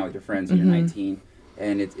should go hang out with your friends when you're 19.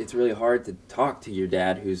 And it's really hard to talk to your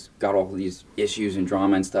dad who's got all these issues and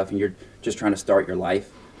drama and stuff, and you're just trying to start your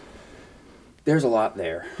life. There's a lot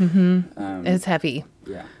there. It's heavy.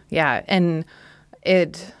 Yeah. Yeah. And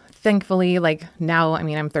it thankfully, like now,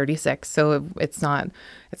 I'm 36, so it's not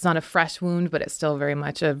a fresh wound, but it's still very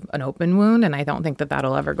much an open wound. And I don't think that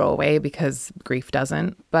that'll ever go away because grief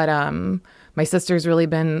doesn't. But my sister's really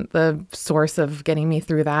been the source of getting me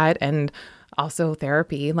through that. And also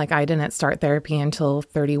therapy. Like I didn't start therapy until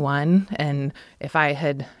 31. And if I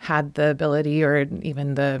had had the ability or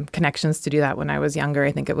even the connections to do that when I was younger,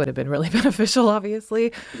 I think it would have been really beneficial,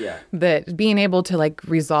 obviously. Yeah. But being able to like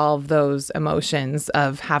resolve those emotions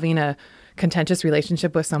of having a contentious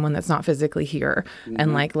relationship with someone that's not physically here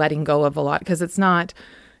and like letting go of a lot, because it's not,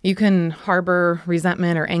 you can harbor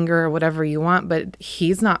resentment or anger or whatever you want, but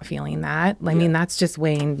he's not feeling that. I mean, that's just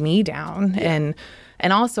weighing me down.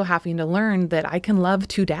 And also having to learn that I can love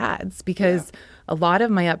two dads, because a lot of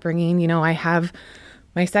my upbringing, I have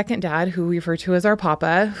my second dad, who we refer to as our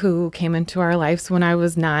papa, who came into our lives when I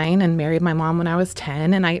was 9 and married my mom when I was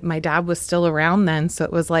 10. And my dad was still around then. So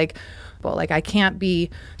it was like, well, like I can't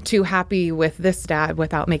be too happy with this dad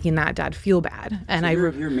without making that dad feel bad. And so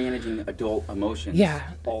you're managing adult emotions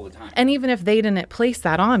all the time. And even if they didn't place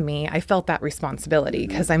that on me, I felt that responsibility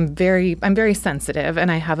because I'm very sensitive,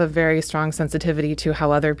 and I have a very strong sensitivity to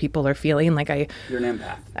how other people are feeling. Like you're an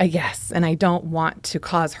empath. Yes, and I don't want to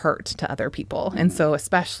cause hurt to other people, and so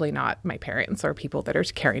especially not my parents or people that are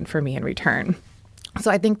caring for me in return.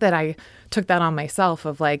 So I think that I took that on myself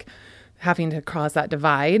of like having to cross that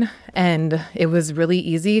divide. And it was really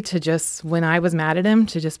easy to just, when I was mad at him,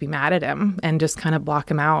 to just be mad at him and just kind of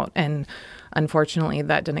block him out. And unfortunately,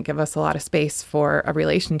 that didn't give us a lot of space for a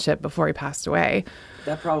relationship before he passed away.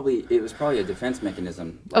 It was probably a defense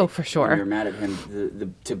mechanism. Oh, for sure. When you're mad at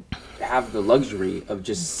him, to have the luxury of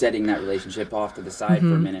just setting that relationship off to the side for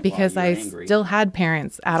a minute Because while I you're angry. still had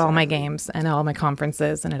parents at all my games and all my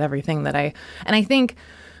conferences and at everything and I think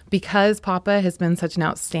because Papa has been such an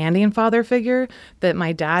outstanding father figure that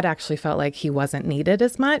my dad actually felt like he wasn't needed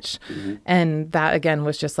as much. And that again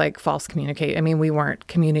was just like false communicate. I mean, we weren't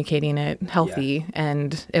communicating it healthy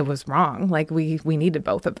and it was wrong. Like we needed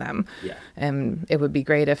both of them. Yeah. And it would be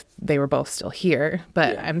great if they were both still here.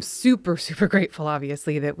 But I'm super, super grateful,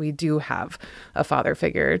 obviously, that we do have a father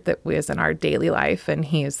figure that is in our daily life. And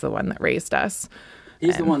he is the one that raised us.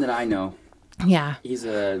 He's the one that I know. Yeah. He's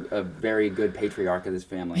a very good patriarch of this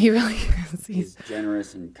family. He really is. He's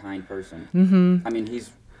generous and kind person. I mean,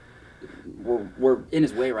 we're in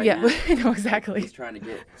his way right now. Yeah, I know exactly. He's trying to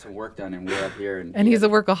get some work done, and we're up here. And he's a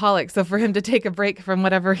workaholic, so for him to take a break from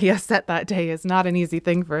whatever he has set that day is not an easy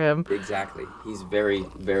thing for him. Exactly. He's very,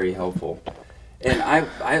 very helpful. And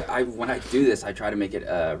I when I do this, I try to make it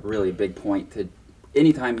a really big point to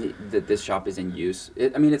anytime that this shop is in use.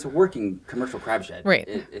 It's a working commercial crab shed. Right.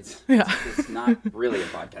 It's not really a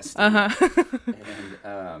podcast studio.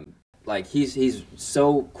 And he's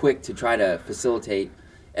so quick to try to facilitate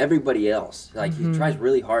everybody else. Like he tries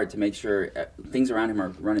really hard to make sure things around him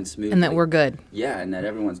are running smoothly. And that we're good. Yeah, and that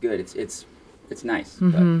everyone's good. It's nice.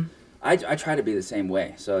 But I try to be the same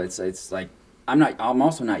way. So it's like I'm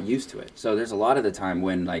also not used to it. So there's a lot of the time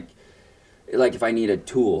when like if I need a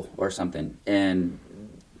tool or something and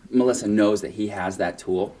Melissa knows that he has that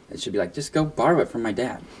tool, it should be like, just go borrow it from my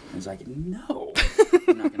dad. And it's like, no,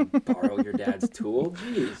 I'm not going to borrow your dad's tool.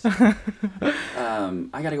 Jeez.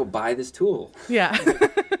 I got to go buy this tool. Yeah.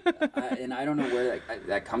 And I don't know where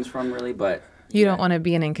that comes from really, but You don't want to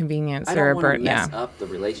be an inconvenience I or a don't want to burden. mess Yeah. up the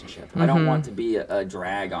relationship. I don't want to be a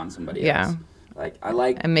drag on somebody else. Like I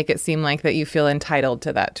like And make it seem like that you feel entitled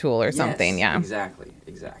to that tool or something. Yeah. Exactly.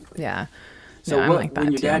 Yeah. So I'm like that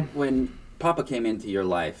when your too. dad, when Papa came into your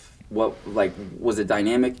life, was the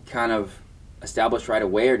dynamic kind of established right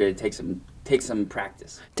away, or did it take some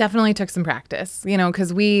practice? Definitely took some practice,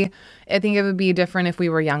 because I think it would be different if we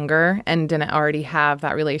were younger and didn't already have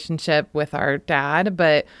that relationship with our dad,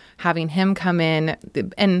 but having him come in,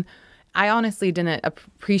 and I honestly didn't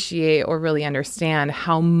appreciate or really understand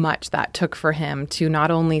how much that took for him to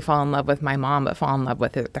not only fall in love with my mom, but fall in love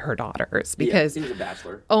with her daughters. Because he was a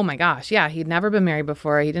bachelor. oh my gosh, yeah, he'd never been married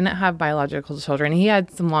before. He didn't have biological children. He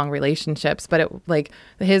had some long relationships, but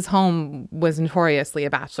his home was notoriously a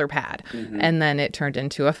bachelor pad, and then it turned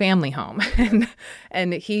into a family home.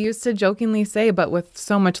 and he used to jokingly say, but with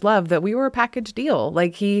so much love, that we were a package deal.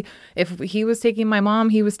 Like if he was taking my mom,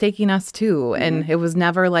 he was taking us too, and it was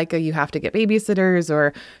never like you have to get babysitters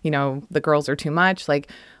or the girls are too much. Like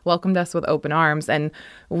welcomed us with open arms, and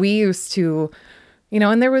we used to.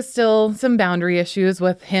 And there was still some boundary issues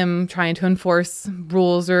with him trying to enforce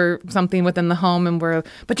rules or something within the home. And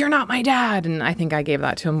but you're not my dad. And I think I gave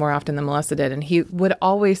that to him more often than Melissa did. And he would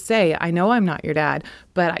always say, I know I'm not your dad,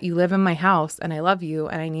 but you live in my house and I love you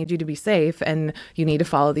and I need you to be safe and you need to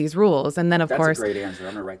follow these rules. And then of course, that's a great answer.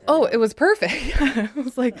 I'm gonna write that. Oh, down. it was perfect. It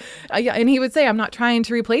was like, yeah. And he would say, I'm not trying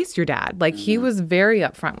to replace your dad. Like he was very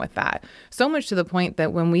upfront with that. So much to the point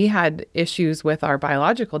that when we had issues with our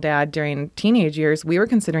biological dad during teenage years, we were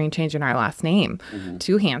considering changing our last name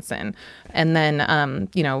to Hansen. And then,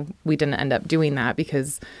 we didn't end up doing that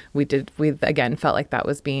because we again felt like that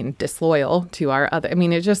was being disloyal to our other. I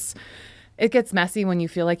mean, it gets messy when you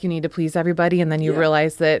feel like you need to please everybody and then you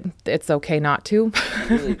realize that it's okay not to.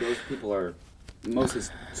 Really, those people are mostly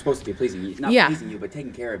supposed to be pleasing you. Not pleasing you, but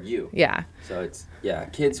taking care of you. Yeah. So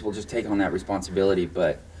kids will just take on that responsibility,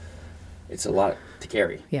 but it's a lot to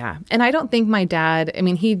carry. Yeah. And I don't think my dad,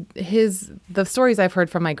 the stories I've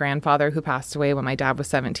heard from my grandfather who passed away when my dad was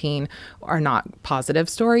 17 are not positive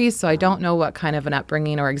stories. So I don't know what kind of an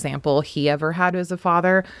upbringing or example he ever had as a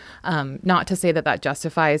father. Not to say that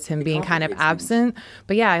justifies him being kind of absent,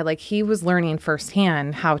 but yeah, like he was learning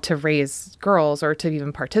firsthand how to raise girls or to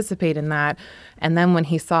even participate in that. And then when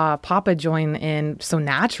he saw Papa join in so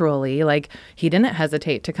naturally, like he didn't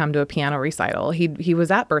hesitate to come to a piano recital. He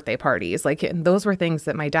was at birthday parties. Like those were things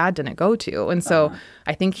that my dad didn't go to. And so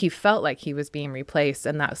I think he felt like he was being replaced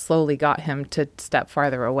and that slowly got him to step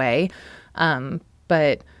farther away.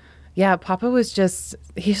 But yeah, Papa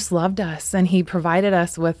he just loved us and he provided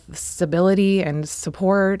us with stability and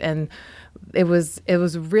support. And it was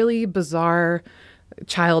really bizarre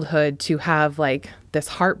childhood to have like this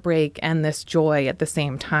heartbreak and this joy at the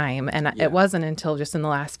same time. And it wasn't until just in the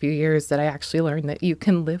last few years that I actually learned that you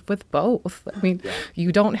can live with both. I mean,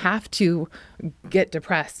 you don't have to get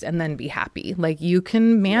depressed and then be happy. Like you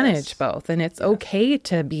can manage both, and it's okay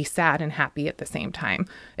to be sad and happy at the same time.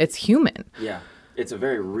 It's human. Yeah. It's a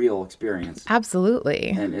very real experience. Absolutely.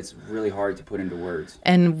 And it's really hard to put into words.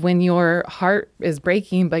 And when your heart is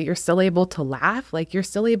breaking, but you're still able to laugh, like you're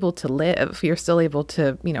still able to live, you're still able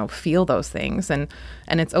to, feel those things. And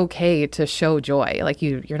it's okay to show joy. Like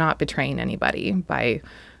you're not betraying anybody by,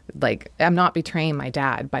 like, I'm not betraying my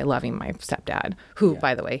dad by loving my stepdad, who,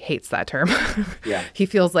 by the way, hates that term. He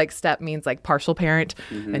feels like step means like partial parent.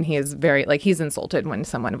 And he is very, like, he's insulted when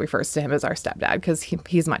someone refers to him as our stepdad, because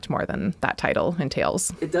he's much more than that title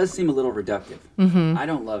entails. It does seem a little reductive. I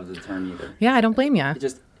don't love the term either. Yeah, I don't blame you.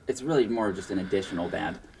 It's really more just an additional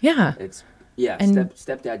dad. Yeah.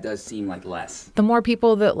 Stepdad does seem like less. The more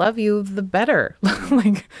people that love you, the better.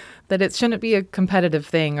 Like that it shouldn't be a competitive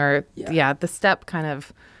thing, or the step kind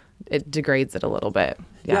of, it degrades it a little bit.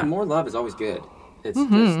 Yeah, more love is always good. It's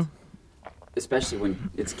just, especially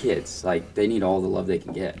when it's kids, like they need all the love they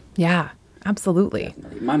can get. Yeah, absolutely.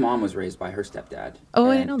 Definitely. My mom was raised by her stepdad.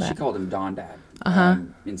 Oh, I didn't know that. She called him Don Dad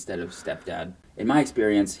instead of stepdad. In my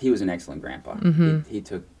experience, he was an excellent grandpa. He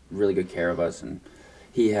took really good care of us, and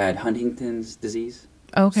he had Huntington's disease.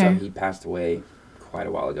 Okay. So he passed away quite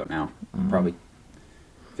a while ago now, probably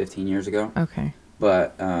 15 years ago. Okay.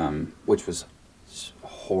 But, which was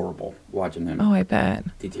horrible watching him I bet.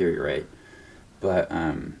 deteriorate. But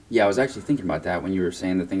I was actually thinking about that when you were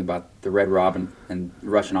saying the thing about the Red Robin and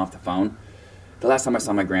rushing off the phone. The last time I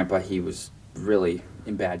saw my grandpa, he was really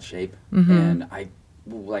in bad shape, and I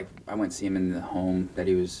went to see him in the home that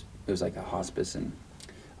it was like a hospice, and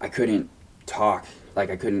I couldn't talk, like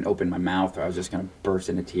I couldn't open my mouth, or I was just gonna burst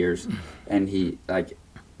into tears, and he like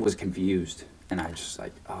was confused, and I just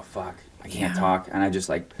like, oh fuck, I can't talk, and I just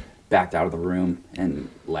like backed out of the room and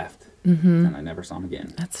left, and I never saw him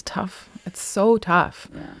again. That's tough. It's so tough.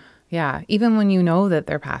 Yeah. Yeah, even when you know that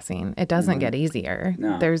they're passing, it doesn't get easier.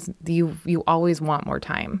 No. There's you always want more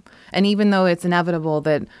time. And even though it's inevitable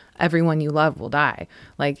that everyone you love will die,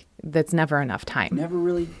 like that's never enough time. Never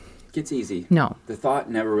really gets easy. No. The thought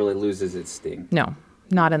never really loses its sting. No.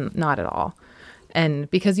 Not at all. And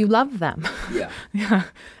because you love them. Yeah. Yeah.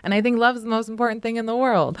 And I think love's the most important thing in the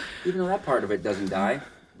world. Even though that part of it doesn't die.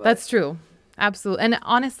 But That's true. Absolutely. And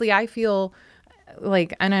honestly, I feel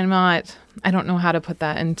like, and I don't know how to put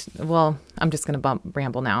that into, well, I'm just going to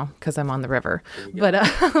ramble now because I'm on the river. But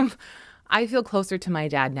I feel closer to my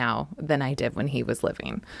dad now than I did when he was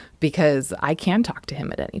living, because I can talk to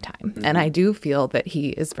him at any time. And I do feel that he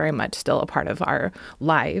is very much still a part of our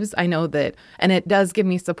lives. I know that, and it does give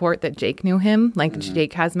me support that Jake knew him. Like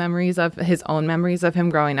Jake has memories of his own memories of him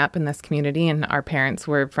growing up in this community, and our parents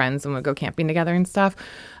were friends and would go camping together and stuff.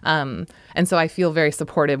 And so I feel very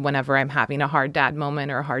supportive whenever I'm having a hard dad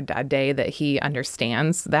moment or a hard dad day, that he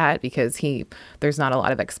understands that, because there's not a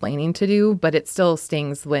lot of explaining to do, but it still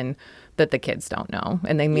stings when that the kids don't know.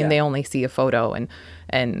 And they only see a photo,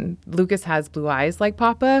 and Lucas has blue eyes like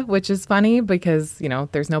Papa, which is funny because,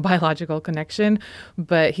 there's no biological connection,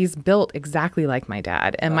 but he's built exactly like my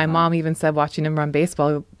dad. And my mom even said, watching him run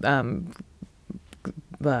baseball,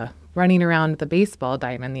 running around the baseball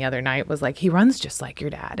diamond the other night, was like, he runs just like your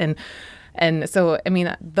dad. And so, I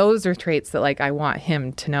mean, those are traits that like I want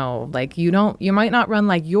him to know. Like you might not run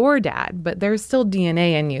like your dad, but there's still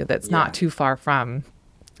DNA in you that's not too far from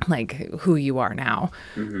like who you are now,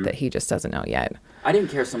 that he just doesn't know yet. I didn't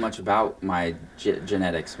care so much about my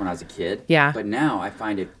genetics when I was a kid. Yeah. But now I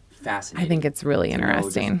find it fascinating. I think it's really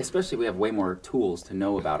interesting. Especially we have way more tools to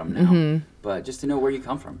know about them now. But just to know where you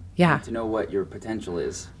come from. Yeah. And to know what your potential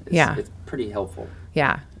is. It's pretty helpful.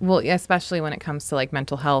 Yeah. Well, especially when it comes to like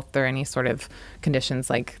mental health or any sort of conditions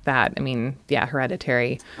like that. I mean,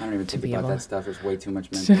 hereditary. I don't even think about that stuff. There's way too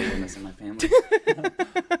much mental illness in my family.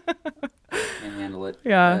 Can't handle it.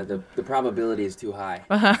 Yeah. The probability is too high.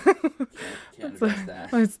 Can't address that.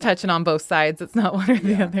 It's touching on both sides. It's not one or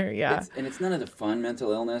the other. Yeah. It's none of the fun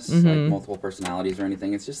mental illness, like multiple personalities or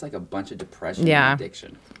anything. It's just like a bunch of depression and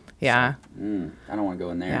addiction. Yeah. So, I don't want to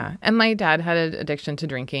go in there. Yeah. And my dad had an addiction to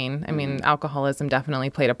drinking. I mean, alcoholism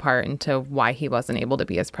definitely played a part into why he wasn't able to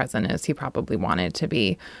be as present as he probably wanted to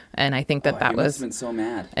be. And I think that He must was have been so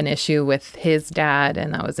mad. an issue with his dad,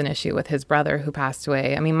 and that was an issue with his brother who passed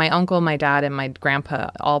away. I mean, my uncle, my dad, and my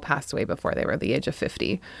grandpa all passed away before they were the age of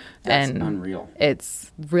 50. That's and unreal.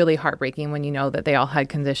 It's really heartbreaking when you know that they all had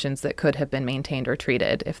conditions that could have been maintained or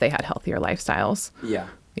treated if they had healthier lifestyles. Yeah.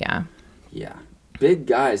 Yeah. Yeah. Big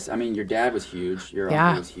guys. I mean, your dad was huge. Your Yeah.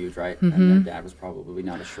 uncle was huge, right? And your dad was probably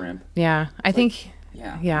not a shrimp. Yeah. I think,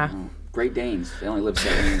 Yeah. Yeah. I don't know. Great Danes. They only live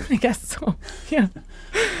 7 years. I guess so. Yeah.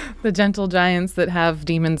 The gentle giants that have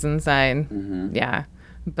demons inside. Yeah.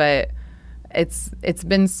 But it's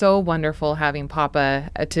been so wonderful having Papa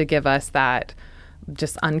to give us that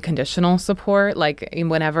just unconditional support. Like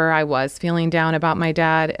whenever I was feeling down about my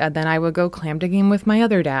dad, then I would go clam digging with my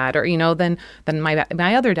other dad, or then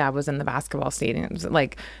my other dad was in the basketball stadiums.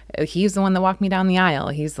 Like he's the one that walked me down the aisle.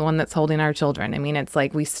 He's the one that's holding our children. I mean, it's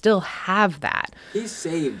like we still have that. He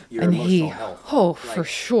saved your And emotional health. oh, for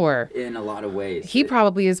sure. In a lot of ways. He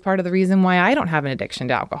probably is part of the reason why I don't have an addiction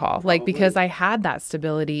to alcohol. Like, because I had that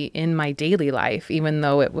stability in my daily life, even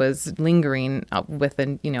though it was lingering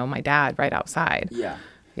within, my dad right outside. Yeah.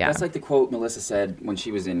 Yeah. That's like the quote Melissa said when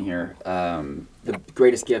she was in here. The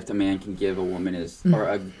greatest gift a man can give a woman is,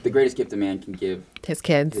 the greatest gift a man can give His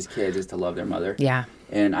kids. his kids is to love their mother. Yeah.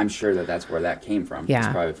 And I'm sure that that's where that came from. Yeah. It's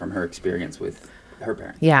probably from her experience with her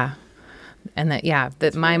parents. Yeah. And that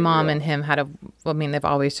my very mom real. and him they've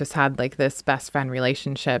always just had like this best friend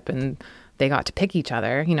relationship, and they got to pick each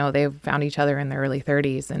other. They found each other in their early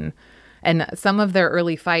 30s, and some of their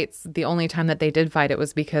early fights, the only time that they did fight, it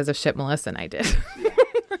was because of shit Melissa and I did.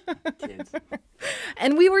 Kids.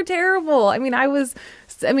 And we were terrible. I mean,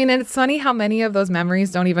 and it's funny how many of those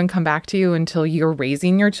memories don't even come back to you until you're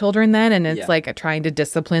raising your children then. And it's Yeah. like trying to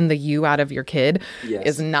discipline the you out of your kid Yes.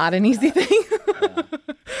 is not an easy thing.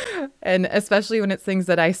 And especially when it's things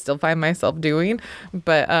that I still find myself doing.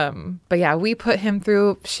 But yeah, we put him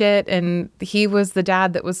through shit, and he was the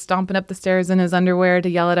dad that was stomping up the stairs in his underwear to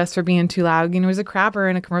yell at us for being too loud. He was a crabber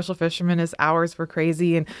and a commercial fisherman. His hours were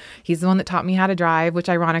crazy, and he's the one that taught me how to drive, which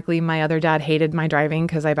ironically my other dad hated my driving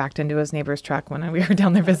because I backed into his neighbor's truck when we were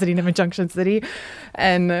down there visiting him in Junction City.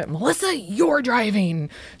 And Melissa, you're driving.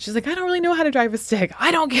 She's like, I don't really know how to drive a stick.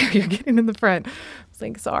 I don't care. You're getting in the front.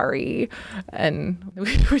 Like, sorry. And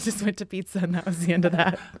we just went to pizza, and that was the end of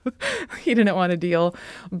that. He didn't want to deal.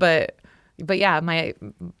 But yeah, my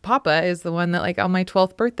Papa is the one that, like, on my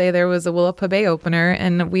 12th birthday, there was a Willapa Bay opener,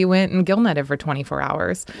 and we went and gill netted for 24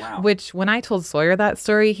 hours. Wow. Which, when I told Sawyer that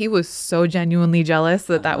story, he was so genuinely jealous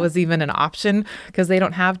that that was even an option, because they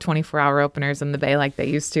don't have 24-hour openers in the Bay like they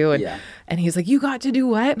used to. And, Yeah. and he's like, you got to do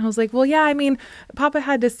what? And I was like, well, yeah, I mean, Papa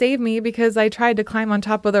had to save me because I tried to climb on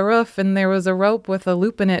top of the roof, and there was a rope with a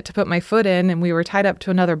loop in it to put my foot in, and we were tied up to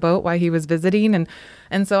another boat while he was visiting.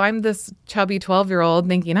 And so I'm this chubby 12-year-old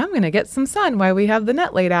thinking, I'm going to get some sun while we have the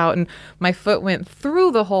net laid out. And my foot went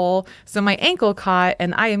through the hole, so my ankle caught,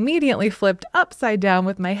 and I immediately flipped upside down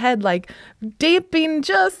with my head like dipping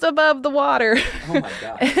just above the water. Oh my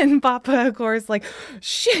God. And Papa, of course, like,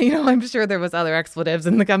 shit, I'm sure there was other expletives,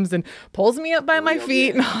 and comes and pulls me up by my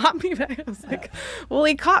feet and hopped me back. I was like, well,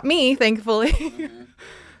 he caught me, thankfully.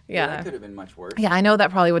 Yeah, Yeah. that could have been much worse. Yeah, I know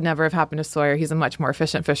that probably would never have happened to Sawyer. He's a much more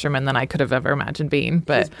efficient fisherman than I could have ever imagined being.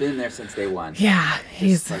 But He's been there since day one. yeah,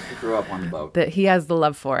 he's Just like he grew up on the boat. that he has the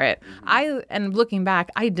love for it. And looking back,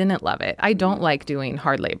 I didn't love it. I don't like doing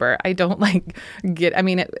hard labor. I don't like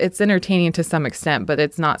it's entertaining to some extent, but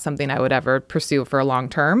it's not something I would ever pursue for a long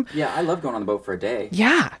term. Yeah, I love going on the boat for a day.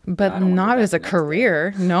 Yeah, but I don't wanna not go back as a the next day.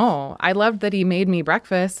 career. No, I loved that he made me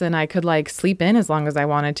breakfast and I could like sleep in as long as I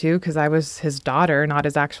wanted to because I was his daughter, not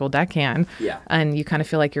his actual deckhand. Yeah. And you kind of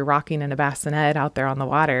feel like you're rocking in a bassinet out there on the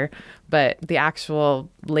water. But the actual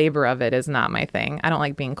labor of it is not my thing. I don't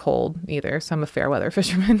like being cold either. So I'm a fair weather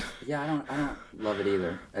fisherman. Yeah, I don't love it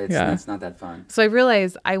either. Yeah. It's not that fun. So I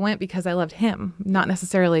realized I went because I loved him, not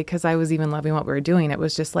necessarily because I was even loving what we were doing. It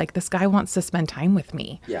was just like, this guy wants to spend time with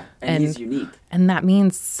me. Yeah, and he's unique. And that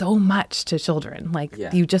means so much to children. Like,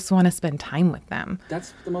 Yeah. you just want to spend time with them.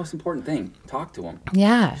 That's the most important thing. Talk to them.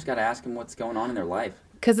 Yeah. Just got to ask them what's going on in their life.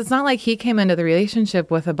 Because it's not like he came into the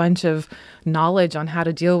relationship with a bunch of knowledge on how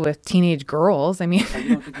to deal with teenage girls. I mean, Oh, you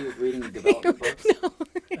don't think he was reading development books?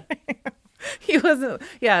 he wasn't,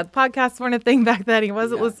 podcasts weren't a thing back then. He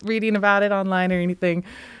wasn't reading about it online or anything.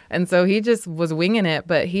 And so he just was winging it,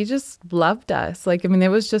 but he just loved us. Like, I mean, it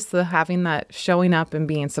was just the having that showing up and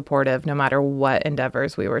being supportive no matter what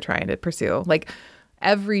endeavors we were trying to pursue. Like,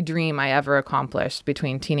 every dream I ever accomplished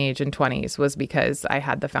between teenage and 20s was because I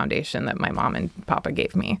had the foundation that my mom and papa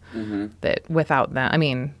gave me. Mm-hmm. That without them, I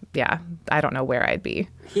mean, I don't know where I'd be.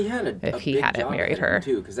 He had a If he big hadn't job married ahead of him, her.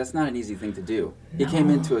 too, because that's not an easy thing to do. He came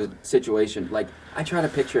into a situation like I try to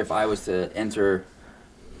picture if I was to enter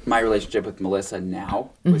my relationship with Melissa now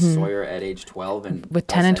with Sawyer at age 12 and With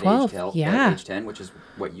us 10 and at 12, at yeah. age 10, which is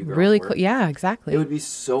what you girls Really were. cool. Yeah, exactly. It would be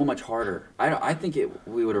so much harder. I think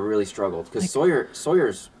we would have really struggled because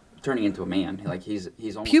Sawyer's turning into a man. Like he's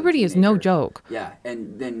almost Puberty a is no teenager. joke. Yeah,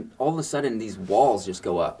 and then all of a sudden these walls just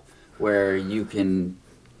go up where you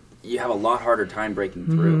have a lot harder time breaking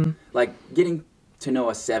through. Mm-hmm. Like getting to know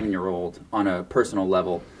a 7-year-old on a personal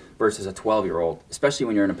level versus a 12-year-old, especially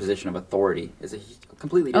when you're in a position of authority, is a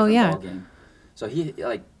completely different yeah. ballgame. So he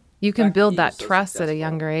like You can fact build he that was so trust at a successful.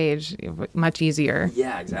 younger age much easier.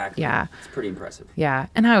 Yeah, exactly. Yeah. It's pretty impressive. Yeah.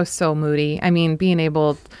 And I was so moody. I mean, being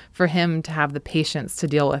able for him to have the patience to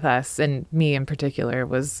deal with us and me in particular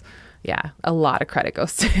was, a lot of credit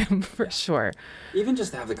goes to him for sure. Even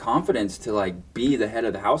just to have the confidence to like be the head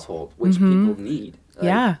of the household, which people need. Like,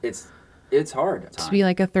 Yeah. It's hard at times. To be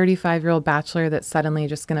like a 35-year-old bachelor that's suddenly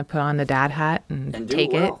just going to put on the dad hat and and do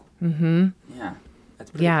take it well. Mm-hmm. Yeah.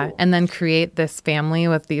 That's pretty Yeah, cool. and then create this family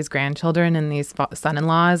with these grandchildren and these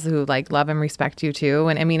son-in-laws who like love and respect you too.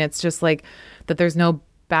 And I mean, it's just like that there's no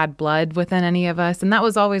bad blood within any of us. And that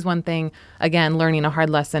was always one thing, again, learning a hard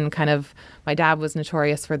lesson. Kind of, my dad was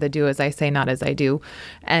notorious for the do as I say, not as I do.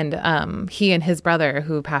 And he and his brother,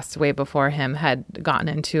 who passed away before him, had gotten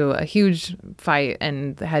into a huge fight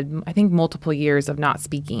and had, I think, multiple years of not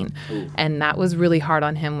speaking. And that was really hard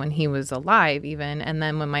on him when he was alive even. And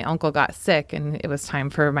then when my uncle got sick and it was time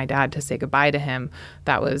for my dad to say goodbye to him,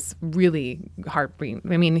 that was really heartbreaking.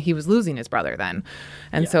 I mean, he was losing his brother then.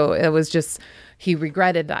 And so it was just, he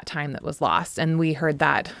regretted that time that was lost. And we heard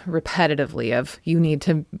that repetitively of, you need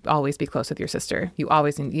to always be close with your sister. You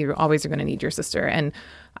always are going to need your sister. And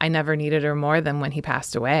I never needed her more than when he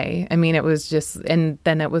passed away. I mean, it was just, and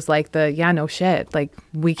then it was like no shit. Like,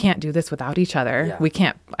 we can't do this without each other. Yeah. We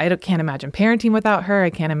can't, can't imagine parenting without her. I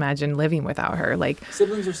can't imagine living without her. Like,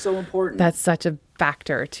 Siblings are so important. that's such a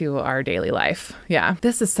factor to our daily life. Yeah.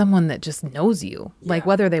 This is someone that just knows you, like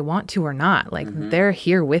whether they want to or not. Like they're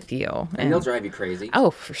here with you. and they'll drive you crazy.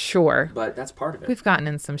 Oh, for sure. But that's part of it. We've gotten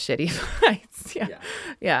in some shitty fights.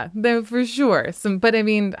 Yeah, they're for sure. But I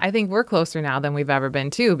mean, I think we're closer now than we've ever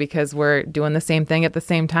been too, because we're doing the same thing at the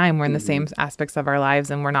same time. We're in the same aspects of our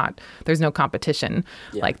lives, and there's no competition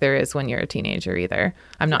like there is when you're a teenager either.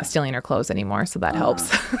 I'm not stealing her clothes anymore, so that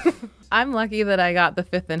helps. I'm lucky that I got the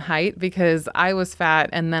 5th in height because I was fat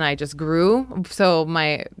and then I just grew. So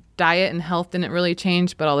my diet and health didn't really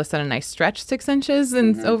change, but all of a sudden I stretched 6 inches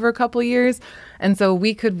in over a couple years. And so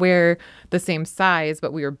we could wear the same size,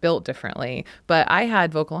 but we were built differently. But I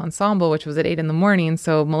had vocal ensemble, which was at 8 a.m.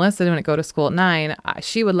 So Melissa didn't go to school at 9.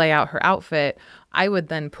 She would lay out her outfit. I would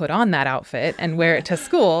then put on that outfit and wear it to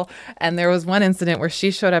school. And there was one incident where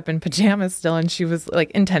she showed up in pajamas still, and she was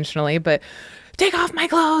like intentionally, but take off my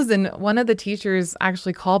clothes. And one of the teachers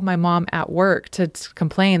actually called my mom at work to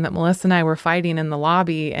complain that Melissa and I were fighting in the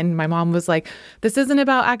lobby. And my mom was like, this isn't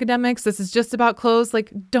about academics. This is just about clothes.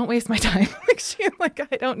 Like, don't waste my time.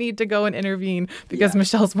 I don't need to go and intervene because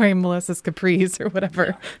Michelle's wearing Melissa's capris or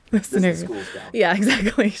whatever. This is school style. Yeah,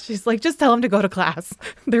 exactly. She's like, just tell them to go to class.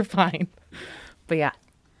 They're fine. But yeah,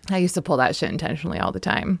 I used to pull that shit intentionally all the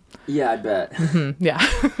time. Yeah, I bet. Yeah.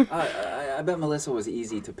 I bet Melissa was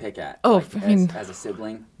easy to pick at. Oh, like, I mean, as a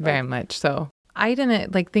sibling. Very much so. I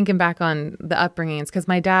didn't, like, thinking back on the upbringings, because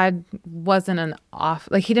my dad wasn't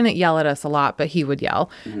he didn't yell at us a lot, but he would yell.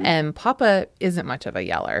 And Papa isn't much of a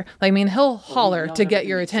yeller. Like, I mean, he'll holler knows to get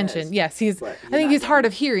your everything he attention. says, Yes, but I think not he's hard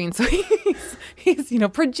yelling. of hearing, so he's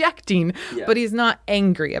projecting, Yeah. but he's not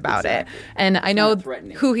angry about Exactly. it. And I know not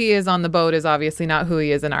threatening. who he is on the boat is obviously not who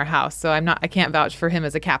he is in our house. So I can't vouch for him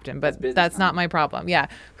as a captain, but business that's not my problem. Yeah.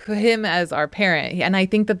 Him as our parent. And I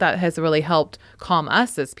think that has really helped calm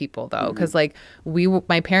us as people, though, because like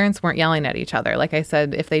my parents weren't yelling at each other. Like I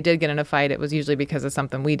said, if they did get in a fight, it was usually because of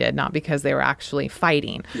something we did, not because they were actually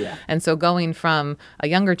fighting. Yeah. And so going from a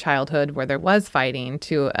younger childhood where there was fighting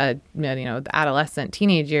to the adolescent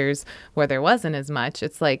teenage years where there wasn't as much,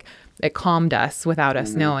 it's like it calmed us without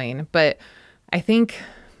us knowing. But I think,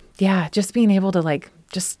 just being able to like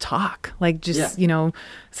just talk, like just,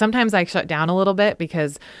 sometimes I shut down a little bit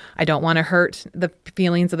because I don't want to hurt the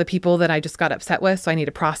feelings of the people that I just got upset with. So I need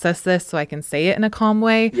to process this so I can say it in a calm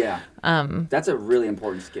way. Yeah. That's a really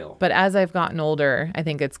important skill. But as I've gotten older, I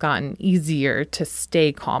think it's gotten easier to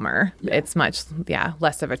stay calmer. Yeah. It's much,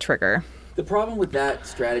 less of a trigger The problem with that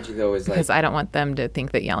strategy, though, is like... because I don't want them to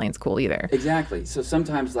think that yelling's cool either. Exactly. So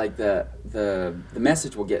sometimes like the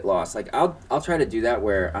message will get lost. Like I'll try to do that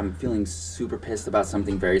where I'm feeling super pissed about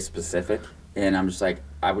something very specific, and I'm just like,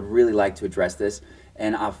 I would really like to address this,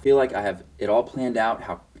 and I'll feel like I have it all planned out,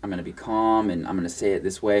 how I'm going to be calm and I'm going to say it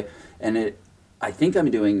this way, and I think I'm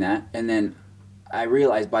doing that, and then I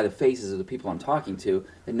realize by the faces of the people I'm talking to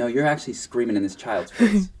that no, you're actually screaming in this child's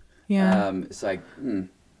face. It's like,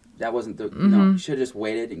 that wasn't the no. You should have just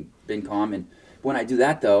waited and been calm. And when I do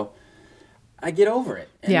that, though, I get over it.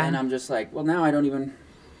 And Yeah. then I'm just like, well, now I don't even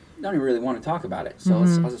really want to talk about it. So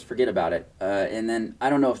I'll just forget about it. And then I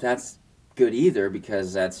don't know if that's good either,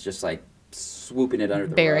 because that's just like swooping it under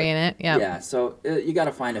the Burying rug. it, yeah. Yeah, so you got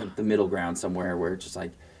to find the middle ground somewhere where it's just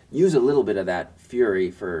like use a little bit of that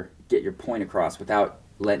fury for get your point across without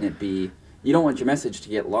letting it be. You don't want your message to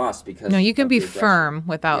get lost because No, you can of be the aggression. firm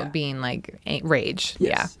without Yeah. being like rage.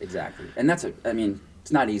 Yes, exactly. And that's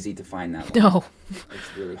it's not easy to find that Yeah. line. No.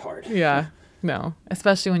 It's really hard. Yeah. No.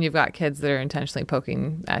 Especially when you've got kids that are intentionally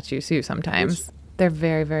poking at you too sometimes. They're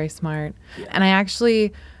very, very smart. Yeah. And I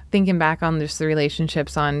actually, thinking back on just the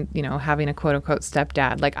relationships on, having a quote unquote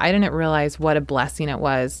stepdad, like I didn't realize what a blessing it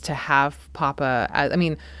was to have Papa.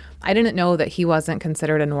 I didn't know that he wasn't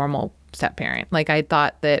considered a normal step parent. Like I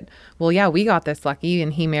thought that, well, yeah, we got this lucky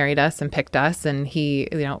and he married us and picked us and he,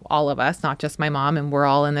 all of us, not just my mom, and we're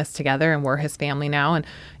all in this together and we're his family now. And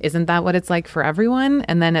isn't that what it's like for everyone?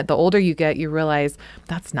 And then the older you get, you realize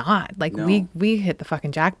that's not like No. we hit the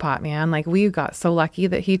fucking jackpot, man. Like we got so lucky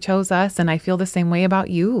that he chose us. And I feel the same way about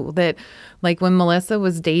you, that like when Melissa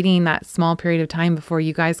was dating that small period of time before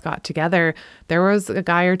you guys got together, there was a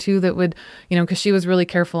guy or two that would, because she was really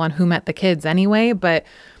careful on who met the kids anyway, but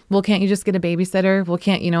well, can't you just get a babysitter? Well,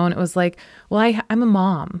 can't, and it was like, well, I'm a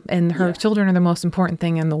mom and her children are the most important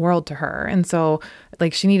thing in the world to her. And so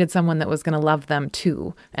like she needed someone that was going to love them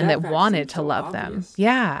too and That that fact wanted seems to so love them. obvious.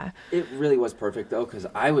 Yeah. It really was perfect though, because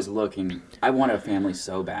I wanted a family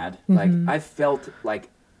so bad. Mm-hmm. Like I felt like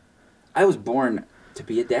I was born to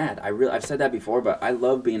be a dad. I've said that before, but I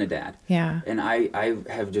love being a dad. Yeah. And I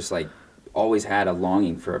have just like always had a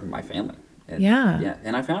longing for my family. And, Yeah.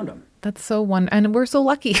 And I found them. That's so wonderful. And we're so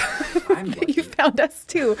lucky I'm that lucky. you found us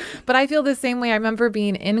too. But I feel the same way. I remember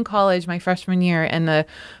being in college my freshman year and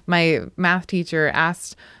my math teacher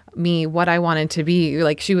asked me what I wanted to be.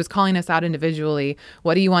 Like she was calling us out individually.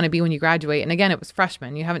 What do you want to be when you graduate? And again, it was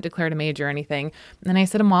freshman. You haven't declared a major or anything. And I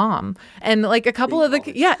said a mom. And like a couple of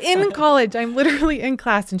in college, I'm literally in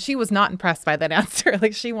class and she was not impressed by that answer.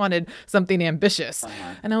 Like she wanted something ambitious.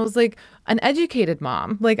 And I was like, an educated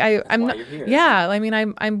mom. Like I'm why not, you're here. yeah. I mean,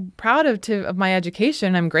 I'm proud of my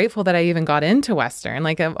education. I'm grateful that I even got into Western.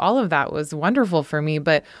 Like all of that was wonderful for me.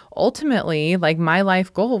 But ultimately, like my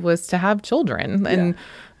life goal was to have children. And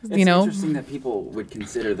It's interesting that people would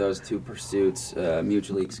consider those two pursuits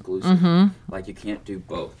mutually exclusive. Mm-hmm. Like you can't do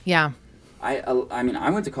both. yeah. I mean,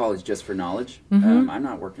 I went to college just for knowledge. I'm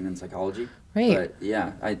not working in psychology. Mm-hmm. Right.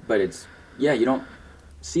 But yeah, you don't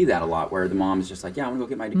see that a lot where the mom's just like, yeah, I'm gonna go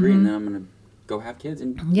get my degree and then I'm gonna go have kids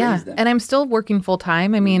and Yeah. raise them. And I'm still working full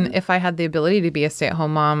time. I mean, if I had the ability to be a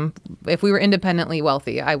stay-at-home mom, if we were independently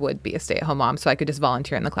wealthy, I would be a stay-at-home mom so I could just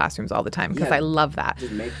volunteer in the classrooms all the time because Yeah. I love that.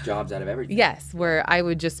 Just make jobs out of everything. Yes, where I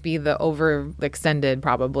would just be the overextended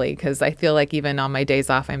probably because I feel like even on my days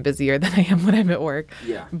off, I'm busier than I am when I'm at work.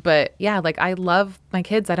 Yeah. But yeah, like I love my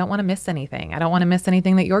kids. I don't want to miss anything. I don't want to miss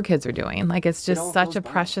anything that your kids are doing. Like it's all just such goes a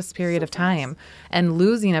by precious period so of time. And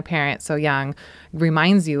losing a parent so young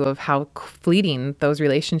reminds you of how fleeting those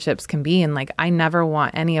relationships can be. And like I never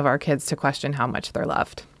want any of our kids to question how much they're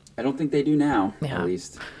loved. I don't think they do now, Yeah. at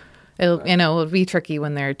least. It'll be tricky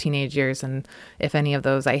when they're teenage years, and if any of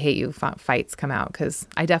those "I hate you" fights come out, because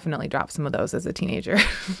I definitely dropped some of those as a teenager.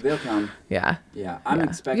 They'll come. Yeah, Yeah. I'm yeah.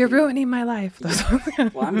 expecting. You're ruining my life.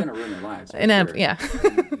 Well, I'm gonna ruin their lives. for sure. Yeah.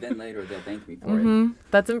 And then later they'll thank me for it.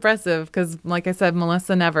 That's impressive because, like I said,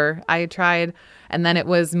 Melissa never. I tried, and then it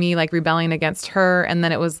was me like rebelling against her, and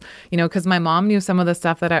then it was, because my mom knew some of the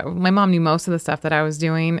stuff my mom knew most of the stuff that I was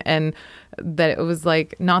doing, and that it was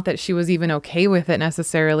like not that she was even okay with it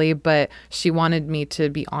necessarily, but she wanted me to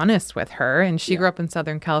be honest with her. And she grew up in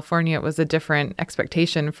Southern California. It was a different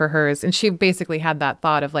expectation for hers, and she basically had that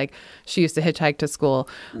thought of like she used to hitchhike to school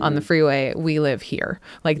on the freeway. We live here,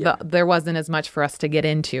 like there wasn't as much for us to get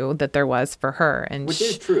into that there was for her, and Which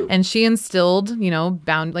is true. And she instilled,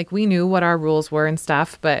 bound, like we knew what our rules were and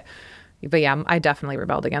stuff, but yeah, I definitely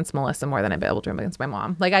rebelled against Melissa more than I've been able to rebel against my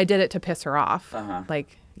mom. Like I did it to piss her off.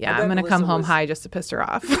 Like, yeah, I bet I'm gonna come Melissa home was- high just to piss her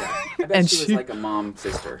off. I bet And she was like a mom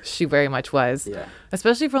sister. She very much was. Yeah.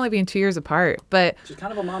 Especially for only being 2 years apart. But She's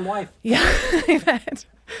kind of a mom wife. yeah, I bet.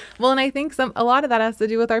 Well, and I think a lot of that has to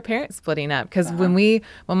do with our parents splitting up, because when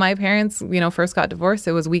my parents, first got divorced,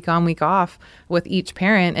 it was week on, week off with each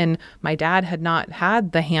parent, and my dad had not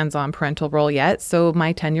had the hands-on parental role yet, so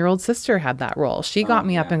my 10-year-old sister had that role. She got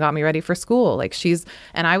me up and got me ready for school. Like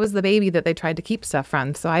and I was the baby that they tried to keep stuff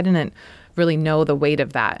from, so I didn't really know the weight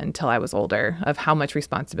of that until I was older, of how much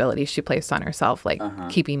responsibility she placed on herself, like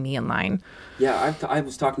keeping me in line. Yeah, I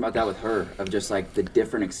was talking about that with her, of just like the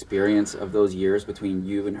different experience of those years between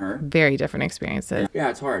you and her. Very different experiences. Yeah,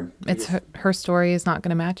 it's hard. It's her story is not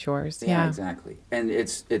going to match yours. Yeah, exactly. And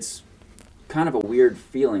it's kind of a weird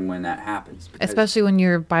feeling when that happens. Especially when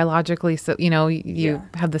you're biologically, so you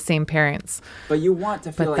have the same parents. But you want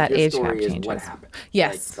to feel But like that your age story gap is changes. what happened.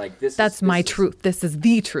 Yes, Like that's my truth. This is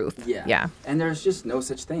the truth. Yeah. And there's just no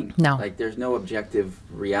such thing. No. Like there's no objective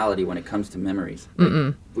reality when it comes to memories.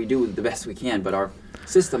 We do the best we can, but our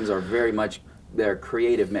systems are very much they're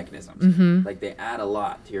creative mechanisms. Like they add a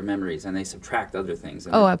lot to your memories and they subtract other things.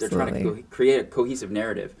 And they're trying to create a cohesive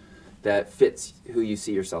narrative that fits who you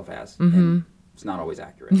see yourself as. And it's not always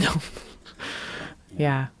accurate. No.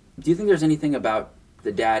 Yeah. Do you think there's anything about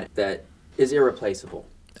the dad that is irreplaceable?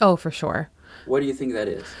 Oh, for sure. What do you think that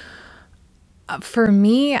is? For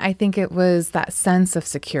me, I think it was that sense of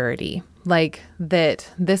security, like that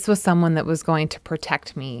this was someone that was going to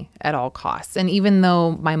protect me at all costs. And even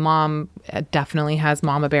though my mom definitely has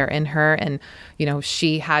mama bear in her, and,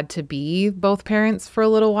 she had to be both parents for a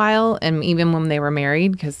little while, and even when they were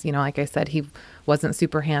married, because, like I said, he wasn't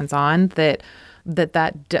super hands-on, but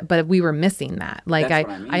we were missing that. Like That's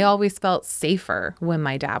what I mean. I always felt safer when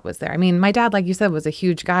my dad was there. I mean, my dad, like you said, was a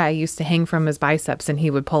huge guy. I used to hang from his biceps and he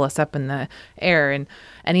would pull us up in the air. And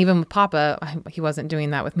even with Papa, he wasn't doing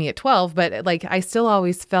that with me at 12, but like I still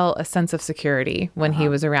always felt a sense of security when he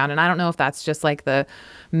was around. And I don't know if that's just like the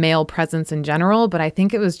male presence in general, but I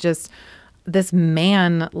think it was just this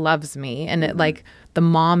man loves me, and it like the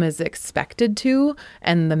mom is expected to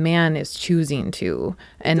and the man is choosing to,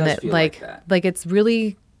 and does that feel like it's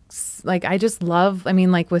really like I just love, I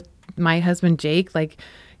mean, like with my husband Jake, like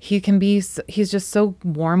he's just so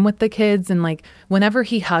warm with the kids, and like whenever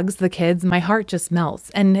he hugs the kids my heart just melts,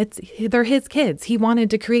 and they're his kids. He wanted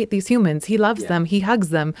to create these humans. He loves them. He hugs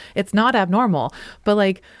them. It's not abnormal, but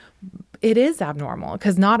like it is abnormal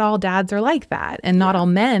because not all dads are like that, and not all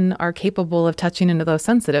men are capable of touching into those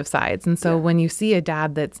sensitive sides. And so when you see a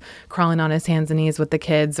dad that's crawling on his hands and knees with the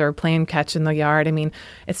kids or playing catch in the yard, I mean,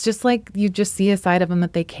 it's just like you just see a side of them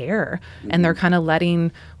that they care, and they're kind of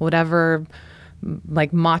letting whatever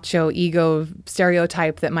like macho ego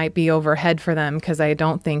stereotype that might be overhead for them, because I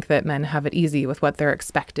don't think that men have it easy with what they're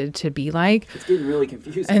expected to be like. It's getting really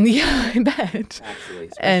confusing. And I bet. Actually,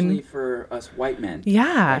 especially for us white men.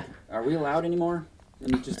 Yeah. Like, are we allowed anymore?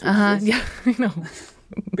 Just Yeah, I know.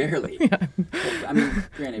 Barely. Yeah. I mean,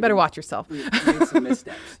 granted, Better watch yourself. We made some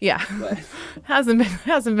missteps. Yeah. But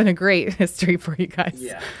hasn't been a great history for you guys.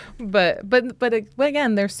 Yeah. But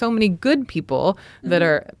again, there's so many good people that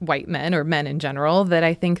are white men or men in general that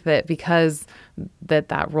I think that because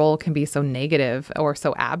that role can be so negative or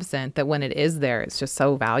so absent, that when it is there, it's just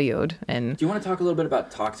so valued. And do you want to talk a little bit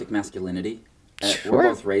about toxic masculinity? Sure. We're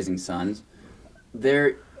both raising sons.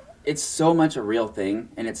 It's so much a real thing,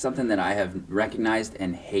 and it's something that I have recognized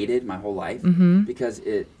and hated my whole life because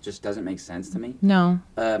it just doesn't make sense to me. No.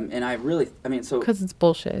 And because it's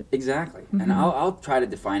bullshit. Exactly. And I'll try to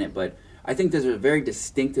define it, but I think there's a very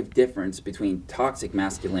distinctive difference between toxic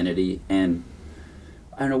masculinity and,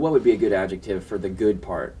 I don't know, what would be a good adjective for the good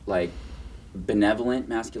part, like benevolent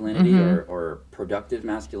masculinity or productive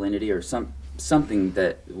masculinity, or something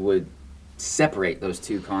that would separate those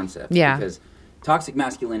two concepts. Yeah. Because toxic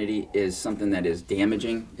masculinity is something that is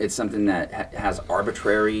damaging. It's something that has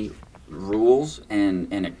arbitrary rules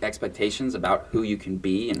and expectations about who you can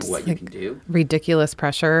be and what you can do. Ridiculous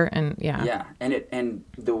pressure and yeah. Yeah, and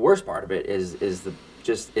the worst part of it is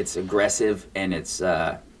it's aggressive, and it's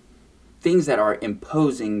things that are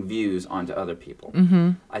imposing views onto other people.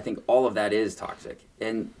 I think all of that is toxic,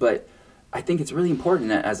 but I think it's really important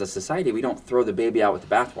that as a society we don't throw the baby out with the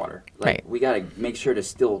bathwater. Like we got to make sure to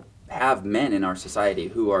still have men in our society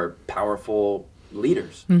who are powerful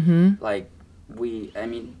leaders. And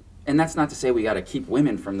that's not to say we got to keep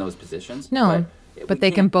women from those positions. No, but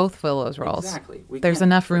they can both fill those roles. Exactly. There's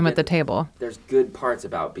enough room at the table. There's good parts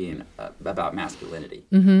about being about masculinity.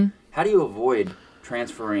 How do you avoid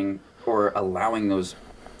transferring or allowing those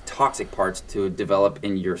toxic parts to develop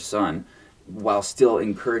in your son while still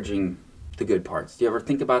encouraging the good parts? Do you ever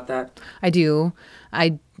think about that? I do.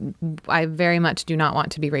 I very much do not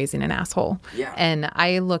want to be raising an asshole. Yeah. And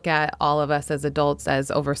I look at all of us as adults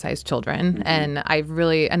as oversized children. And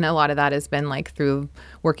and a lot of that has been like through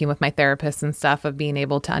working with my therapist and stuff, of being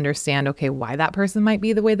able to understand, okay, why that person might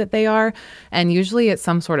be the way that they are. And usually it's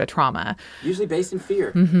some sort of trauma. Usually based in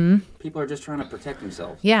fear. People are just trying to protect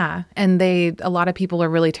themselves. Yeah. And a lot of people are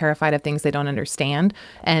really terrified of things they don't understand.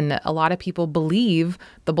 And a lot of people believe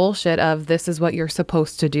the bullshit of this is what you're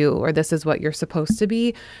supposed to do, or this is what you're supposed to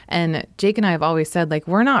be. And Jake and I have always said, like,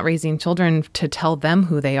 we're not raising children to tell them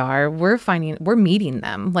who they are. We're meeting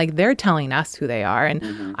them. Like, they're telling us who they are.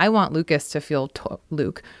 And I want Lucas to feel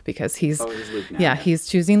Luke, because he's Luke now. Yeah, he's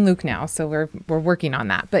choosing Luke now. So we're working on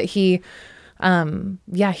that. But he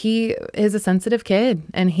is a sensitive kid,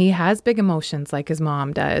 and he has big emotions like his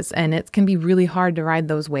mom does. And it can be really hard to ride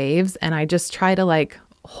those waves. And I just try to like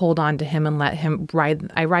hold on to him and let him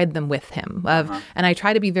ride them with him. And I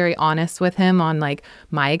try to be very honest with him on like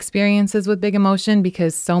my experiences with big emotion,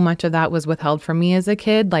 because so much of that was withheld from me as a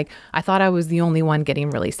kid. Like, I thought I was the only one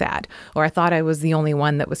getting really sad, or I thought I was the only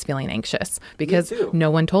one that was feeling anxious, because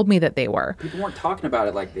no one told me that they were. People weren't talking about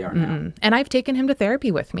it like they are now. And I've taken him to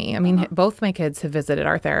therapy with me. I mean, both my kids have visited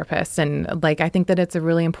our therapist, and like, I think that it's a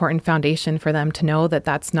really important foundation for them to know that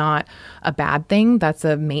that's not a bad thing. That's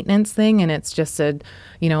a maintenance thing. And it's just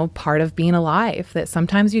part of being alive, that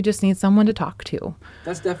sometimes you just need someone to talk to.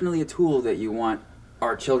 That's definitely a tool that you want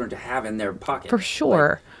our children to have in their pocket. For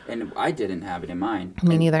sure. And I didn't have it in mine.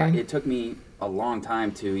 Me neither. It took me a long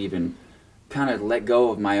time to even kind of let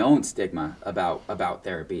go of my own stigma about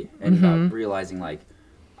therapy, and about realizing like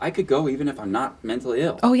I could go even if I'm not mentally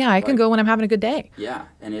ill. Oh yeah, I can go when I'm having a good day. Yeah,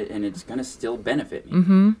 and it's gonna still benefit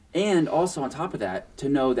me. And also on top of that, to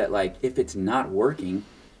know that like if it's not working,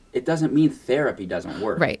 it doesn't mean therapy doesn't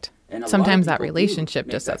work. Right. And sometimes that relationship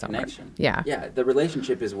just doesn't work. Yeah. Yeah, the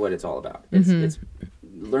relationship is what it's all about. It's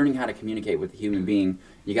learning how to communicate with a human being.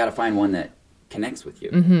 You got to find one that connects with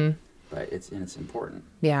you. But it's important.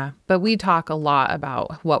 Yeah, but we talk a lot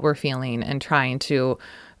about what we're feeling and trying to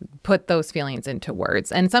put those feelings into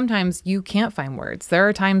words. And sometimes you can't find words. There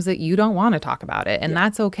are times that you don't want to talk about it, and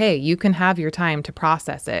that's okay. You can have your time to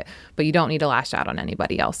process it, but you don't need to lash out on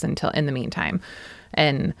anybody else in the meantime.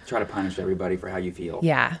 And try to punish everybody for how you feel.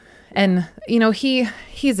 Yeah. And,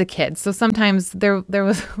 he's a kid. So sometimes there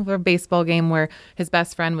was a baseball game where his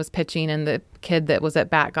best friend was pitching, and the kid that was at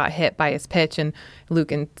bat got hit by his pitch, and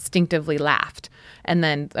Luke instinctively laughed. And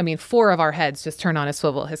then, 4 of our heads just turned on a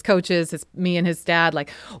swivel. His coaches, me and his dad,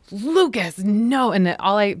 like, Lucas, no.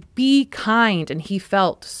 And be kind. And he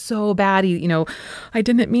felt so bad. I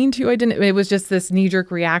didn't mean to. It was just this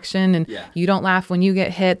knee-jerk reaction. And you don't laugh when you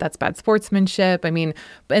get hit. That's bad sportsmanship.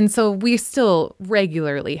 And so we still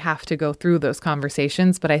regularly have to go through those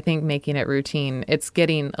conversations. But I think making it routine, it's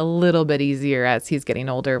getting a little bit easier as he's getting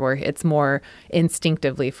older, where it's more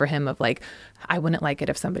instinctively for him of like, I wouldn't like it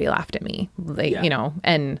if somebody laughed at me,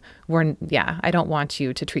 and I don't want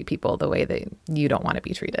you to treat people the way that you don't want to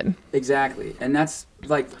be treated. Exactly. And that's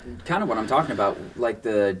like kind of what I'm talking about, like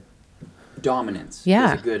the dominance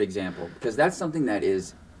is a good example, because that's something that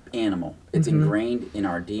is animal. It's ingrained in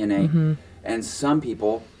our DNA. And some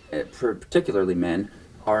people, particularly men,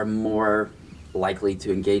 are more likely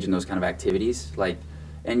to engage in those kind of activities.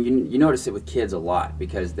 And you notice it with kids a lot,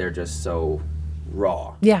 because they're just so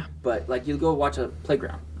raw. Yeah. But like, you go watch a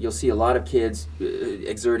playground, you'll see a lot of kids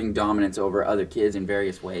exerting dominance over other kids in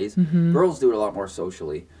various ways. Girls do it a lot more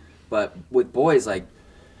socially, but with boys, like,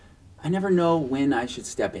 I never know when I should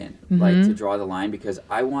step in, like, to draw the line, because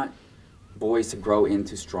I want boys to grow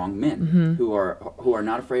into strong men who are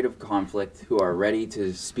not afraid of conflict, who are ready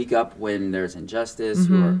to speak up when there's injustice,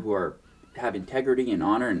 who are have integrity and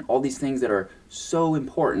honor and all these things that are so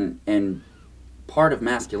important and part of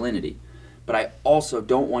masculinity. But I also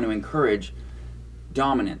don't want to encourage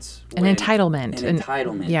dominance and entitlement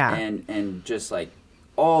and just like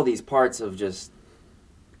all these parts of just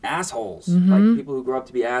assholes, like people who grow up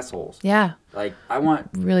to be assholes. Yeah. Like, I want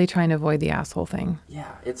really trying to avoid the asshole thing.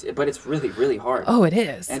 Yeah, but it's really, really hard. Oh, it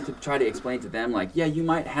is. And to try to explain to them, like, yeah, you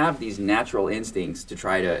might have these natural instincts to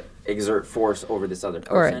try to exert force over this other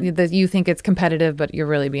person. Or that you think it's competitive, but you're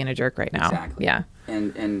really being a jerk right now. Exactly. Yeah.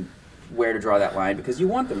 And where to draw that line, because you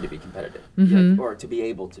want them to be competitive or to be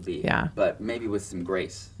able to be. Yeah. But maybe with some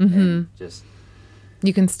grace and just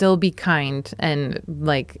You can still be kind and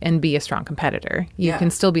be a strong competitor. You Yeah. can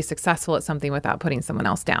still be successful at something without putting someone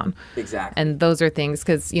else down. Exactly. And those are things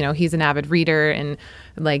because, he's an avid reader, and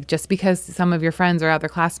just because some of your friends or other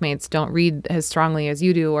classmates don't read as strongly as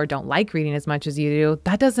you do or don't like reading as much as you do,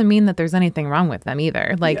 that doesn't mean that there's anything wrong with them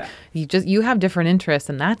either. Yeah. You have different interests,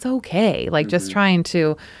 and that's okay. Just trying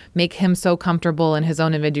to make him so comfortable in his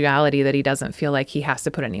own individuality that he doesn't feel like he has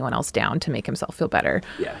to put anyone else down to make himself feel better.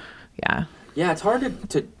 Yeah. Yeah. Yeah, it's hard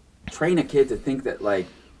to train a kid to think that,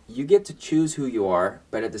 you get to choose who you are,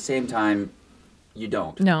 but at the same time, you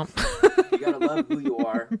don't. No. You gotta love who you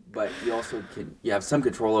are, but you also you have some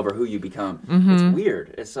control over who you become. Mm-hmm. It's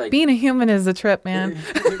weird. It's like Being a human is a trip, man.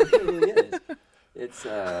 it really is. It's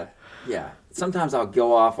yeah. Sometimes I'll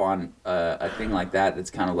go off on a thing like that.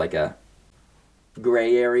 That's kind of like a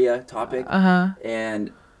gray area topic,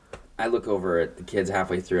 and I look over at the kids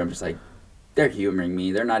halfway through. I'm just like, they're humoring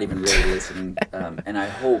me. They're not even really listening. And I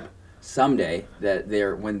hope someday that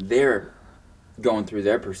when they're going through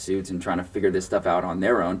their pursuits and trying to figure this stuff out on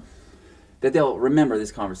their own, that they'll remember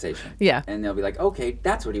this conversation. Yeah. And they'll be like, okay,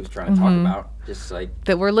 that's what he was trying to talk about. Just like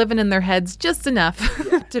That we're living in their heads just enough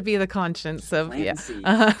Yeah. to be the conscience of, planting yeah.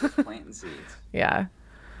 seeds. Planting seeds. Yeah.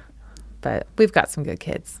 But we've got some good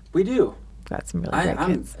kids. We do. We've got some really great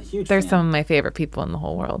I'm kids. a huge They're fan. some of my favorite people in the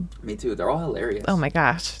whole world. Me too. They're all hilarious. Oh my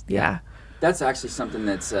gosh. Yeah. That's actually something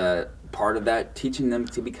that's part of that, teaching them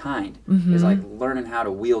to be kind, is like learning how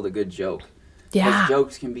to wield a good joke. Yeah. Because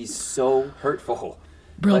jokes can be so hurtful.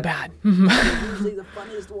 Real But bad. they're usually the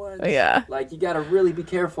funniest ones. Yeah. Like, you got to really be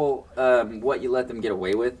careful what you let them get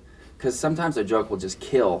away with, because sometimes a joke will just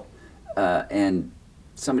kill, and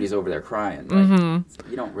somebody's over there crying. Like,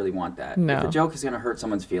 you don't really want that. No. If a joke is going to hurt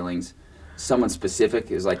someone's feelings, someone specific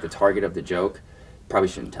is like the target of the joke, probably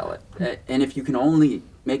shouldn't tell it. And if you can only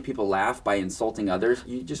make people laugh by insulting others,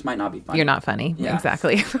 you just might not be funny. You're not funny. Yeah.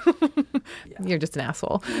 Exactly. Yeah. You're just an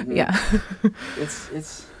asshole. Mhm. Yeah.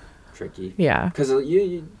 It's tricky. Yeah. Because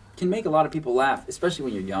you can make a lot of people laugh, especially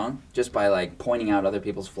when you're young, just by like pointing out other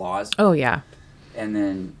people's flaws. Oh, yeah. And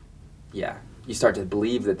then, yeah, you start to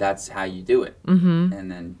believe that that's how you do it. Mm-hmm.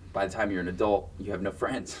 And then by the time you're an adult, you have no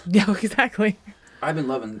friends. Yeah, exactly. I've been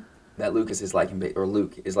loving that Luke is liking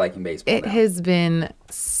baseball It now. has been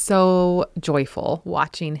so joyful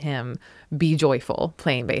watching him be joyful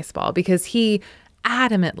playing baseball because he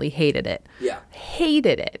adamantly hated it. Yeah.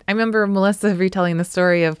 Hated it. I remember Melissa retelling the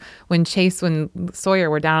story of when Sawyer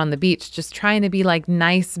were down on the beach just trying to be like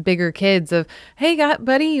nice, bigger kids of, hey,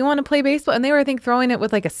 buddy, you want to play baseball? And they were, I think, throwing it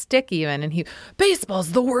with like a stick even. And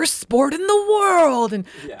baseball's the worst sport in the world. And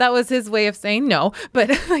that was his way of saying no. But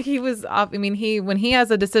like he was off. I mean, when he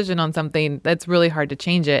has a decision on something, that's really hard to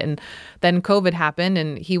change it. And then COVID happened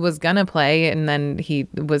and he was going to play. And then he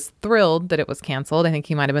was thrilled that it was canceled. I think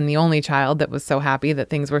he might have been the only child that was so happy that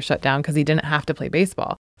things were shut down because he didn't have to play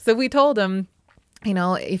baseball. So we told him,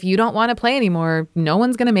 if you don't want to play anymore, no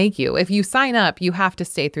one's going to make you. If you sign up, you have to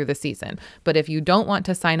stay through the season. But if you don't want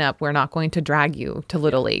to sign up, we're not going to drag you to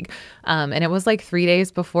Little League. And it was like 3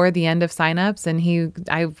 days before the end of signups. And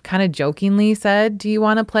I kind of jokingly said, do you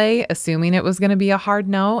want to play? Assuming it was going to be a hard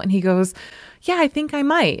no. And he goes, yeah, I think I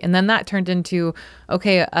might. And then that turned into,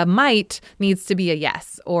 okay, a might needs to be a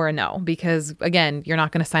yes or a no, because again, you're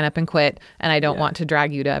not going to sign up and quit. And I don't want to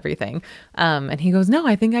drag you to everything. And he goes, no,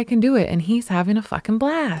 I think I can do it. And he's having a fucking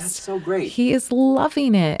blast. That's so great. He is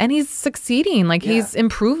loving it. And he's succeeding. Like he's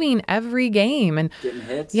improving every game and Getting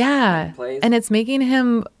hits. yeah. Making plays. And it's making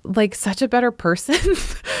him like such a better person,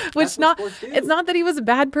 which That's what sports do. it's not that he was a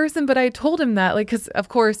bad person, but I told him that cause of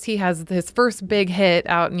course he has his first big hit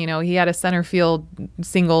out and, he had a center field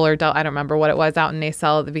single or I don't remember what it was out in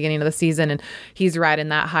Nacelle at the beginning of the season. And he's riding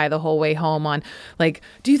that high the whole way home on like,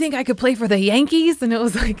 do you think I could play for the Yankees? And it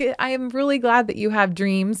was like, I am really glad that you have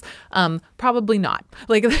dreams. Probably not.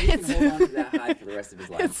 Like He can hold on to that high for the rest of his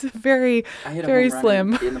life. it's a very, I hit a very home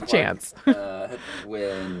slim run in the park, chance.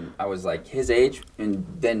 when I was like his age, and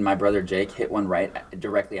then my brother Jake hit one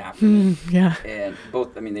directly after me. Yeah. And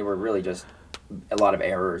both, they were really just a lot of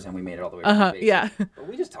errors, and we made it all the way to the base. Yeah. But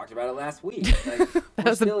we just talked about it last week. Like, we're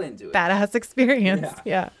was a still into it. Badass experience.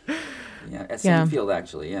 Yeah. Yeah, at Yeah. Citi Field,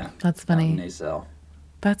 actually, yeah. That's Out funny. in Nacelle.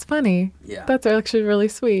 That's funny. Yeah. That's actually really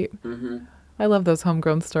sweet. Mm-hmm. I love those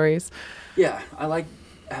homegrown stories. Yeah, I like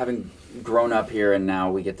having grown up here, and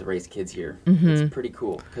now we get to raise kids here. Mm-hmm. It's pretty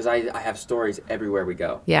cool, because I have stories everywhere we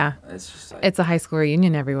go. Yeah. It's just like It's a high school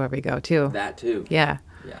reunion everywhere we go, too. that, too. Yeah.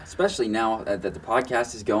 Yeah, especially now that the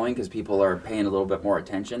podcast is going, because people are paying a little bit more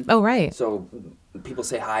attention. Oh, right. So people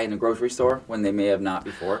say hi in the grocery store when they may have not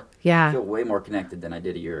before. I Yeah. feel way more connected than I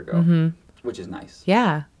did a year ago. which is nice.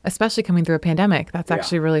 Yeah, especially coming through a pandemic. That's Yeah.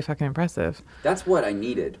 actually really fucking impressive. That's what I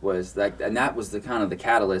needed was like, and that was the kind of the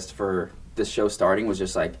catalyst for this show starting was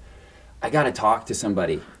just like, I got to talk to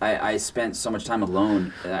somebody. I spent so much time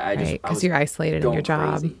alone. I Right, I 'cause was you're isolated in going your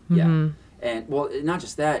job. crazy. Mhm. Yeah. And well, not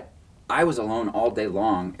just that, I was alone all day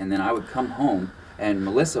long, and then I would come home, and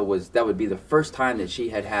Melissa that would be the first time that she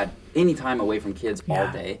had any time away from kids all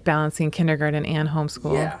day. Balancing kindergarten and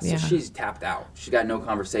homeschool. Yeah, so she's tapped out. She's got no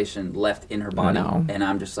conversation left in her body, No. and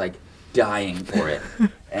I'm just like dying for it.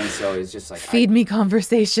 And so it's just like Feed me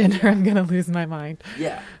conversation or I'm going to lose my mind.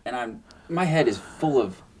 Yeah, and my head is full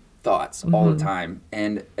of thoughts all the time,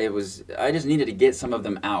 and I just needed to get some of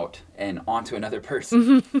them out and onto another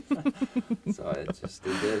person. So I just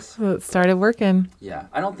did this. So it started working. Yeah,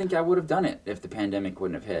 I don't think I would have done it if the pandemic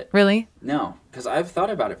wouldn't have hit. Really? No, because I've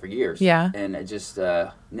thought about it for years. Yeah. And it just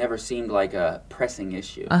never seemed like a pressing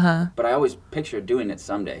issue. Uh-huh. But I always pictured doing it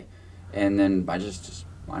someday, and then I just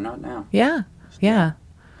why not now? Yeah. Yeah.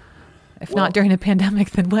 If Well- not during a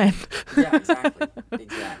pandemic, then when? Yeah, exactly,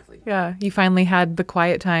 exactly. Yeah, you finally had the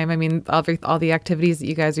quiet time. I mean, all the activities that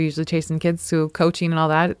you guys are usually chasing kids to, coaching and all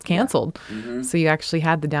that, it's canceled. So you actually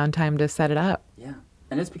had the downtime to set it up. Yeah,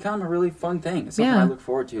 and it's become a really fun thing. It's something Yeah. I look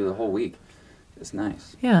forward to the whole week. It's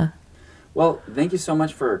nice. Yeah. Well, thank you so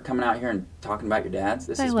much for coming out here and talking about your dads.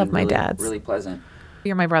 This I has love been my really, dads. really pleasant.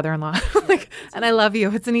 You're my brother-in-law. And I love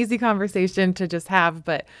you. It's an easy conversation to just have,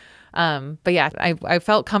 but yeah, I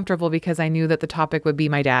felt comfortable because I knew that the topic would be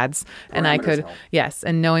my dad's and I Parameters could, help. yes,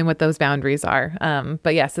 and knowing what those boundaries are.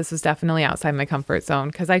 But yes, this was definitely outside my comfort zone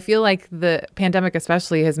because I feel like the pandemic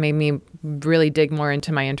especially has made me really dig more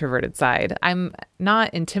into my introverted side. I'm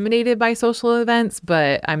not intimidated by social events,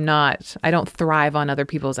 but I don't thrive on other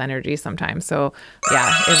people's energy sometimes. So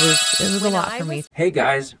yeah, it was a lot for me. Hey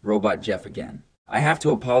guys, Robot Jeff again. I have to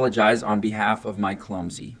apologize on behalf of my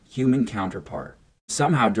clumsy human counterpart.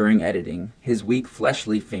 Somehow during editing, his weak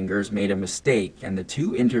fleshly fingers made a mistake and the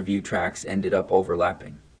two interview tracks ended up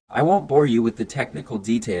overlapping. I won't bore you with the technical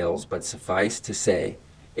details, but suffice to say,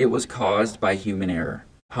 it was caused by human error.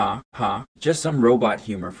 Ha, ha, just some robot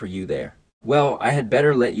humor for you there. Well, I had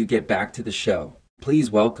better let you get back to the show.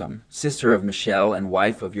 Please welcome, sister of Michelle and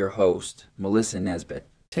wife of your host, Melissa Nesbitt.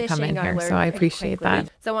 To come in Fishing, I here, learned so I pretty appreciate quickly.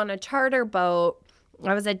 that. So on a charter boat,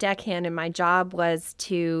 I was a deckhand and my job was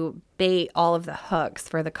to bait all of the hooks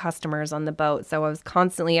for the customers on the boat. So I was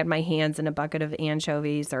constantly had my hands in a bucket of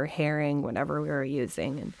anchovies or herring, whatever we were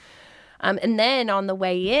using. And then on the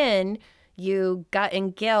way in, you gut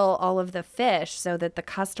and gill all of the fish so that the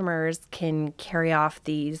customers can carry off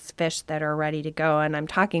these fish that are ready to go. And I'm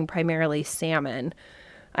talking primarily salmon.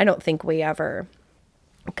 I don't think we ever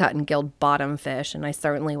gut and gilled bottom fish, and I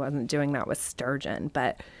certainly wasn't doing that with sturgeon.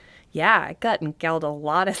 But yeah, I gut and gilled a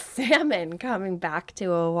lot of salmon coming back to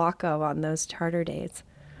Owako on those charter days.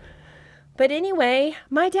 But anyway,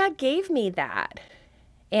 my dad gave me that.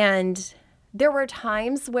 And there were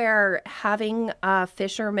times where having a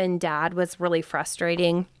fisherman dad was really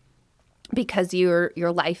frustrating because your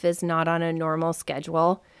life is not on a normal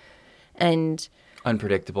schedule. And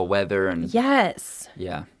Unpredictable weather and yes,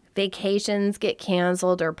 yeah. vacations get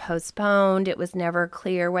canceled or postponed. It was never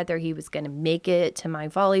clear whether he was going to make it to my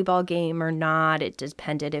volleyball game or not. It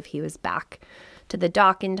depended if he was back to the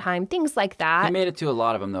dock in time, things like that. He made it to a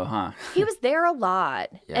lot of them though, huh? He was there a lot.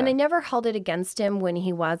 Yeah. And I never held it against him when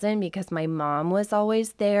he wasn't because my mom was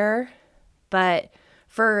always there. But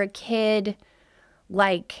for a kid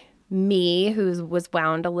like me who was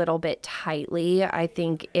wound a little bit tightly, I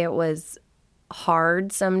think it was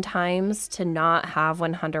hard sometimes to not have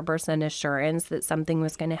 100% assurance that something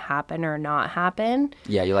was going to happen or not happen.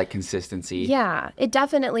 Yeah, you like consistency. Yeah, it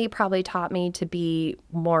definitely probably taught me to be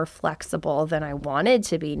more flexible than I wanted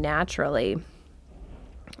to be naturally.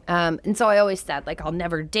 And so I always said, like, I'll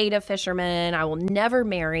never date a fisherman. I will never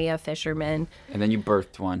marry a fisherman. And then you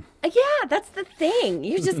birthed one. Yeah, that's the thing.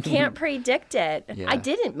 You just can't predict it. Yeah. I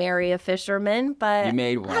didn't marry a fisherman, but You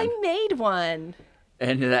made one. I made one.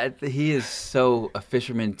 And he is so a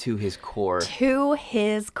fisherman to his core. To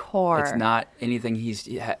his core. It's not anything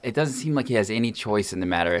it doesn't seem like he has any choice in the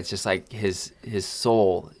matter. It's just like his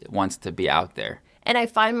soul wants to be out there. And I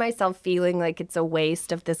find myself feeling like it's a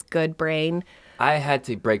waste of this good brain. I had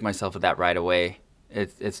to break myself of that right away.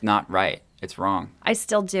 It's not right. It's wrong. I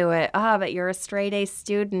still do it. But you're a straight A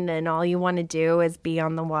student and all you want to do is be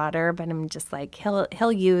on the water. But I'm just like,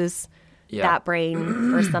 he'll use that brain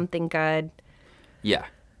for something good. Yeah.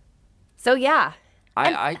 So, yeah.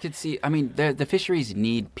 I could see, I mean, the fisheries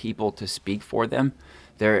need people to speak for them.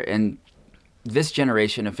 And this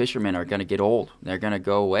generation of fishermen are going to get old. They're going to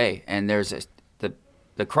go away. And there's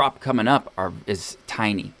the crop coming up is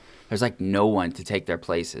tiny. There's like no one to take their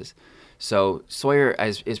places. So Sawyer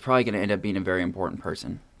is probably going to end up being a very important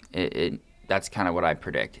person. That's kind of what I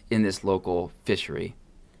predict in this local fishery.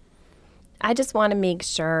 I just want to make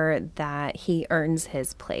sure that he earns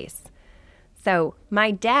his place. So my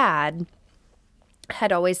dad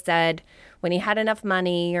had always said when he had enough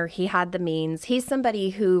money or he had the means, he's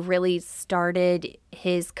somebody who really started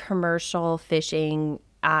his commercial fishing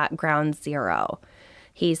at ground zero.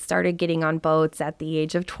 He started getting on boats at the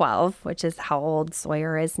age of 12, which is how old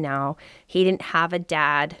Sawyer is now. He didn't have a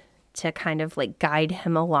dad to kind of like guide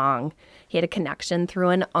him along. He had a connection through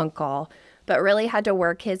an uncle, but really had to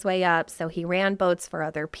work his way up. So he ran boats for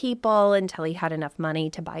other people until he had enough money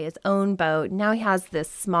to buy his own boat. Now he has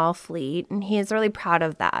this small fleet, and he is really proud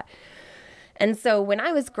of that. And so when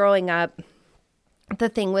I was growing up, the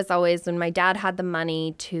thing was always when my dad had the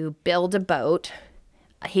money to build a boat,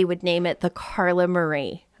 he would name it the Carla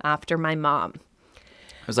Marie after my mom.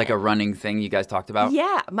 It was like a running thing you guys talked about?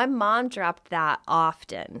 Yeah, my mom dropped that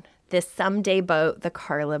often. This someday boat, the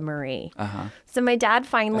Carla Marie. Uh-huh. So my dad That's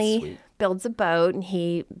finally sweet. builds a boat, and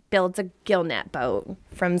he builds a gillnet boat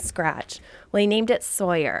from scratch. Well, he named it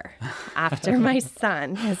Sawyer after my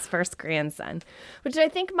son, his first grandson, which I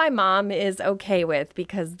think my mom is okay with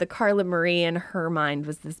because the Carla Marie in her mind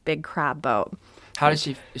was this big crab boat. How does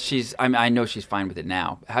I know she's fine with it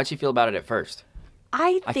now. How'd she feel about it at first?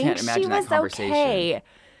 I think can't she imagine that was conversation. okay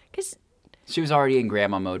because She was already in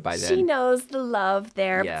grandma mode by then. she knows the love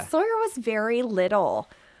there. Yeah. Sawyer was very little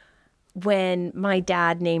when my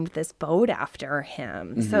dad named this boat after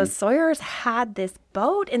him. Mm-hmm. So Sawyer's had this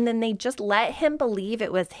boat, and then they just let him believe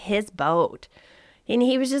it was his boat. And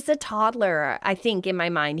he was just a toddler. I think in my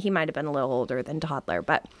mind, he might have been a little older than toddler,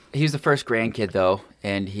 but He was the first grandkid, though,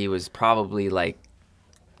 and he was probably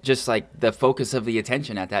just like the focus of the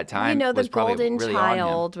attention at that time. you know, the was probably golden really on him.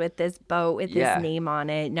 child with this boat with Yeah. his name on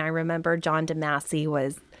it. And I remember John DeMassey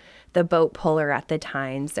was the boat puller at the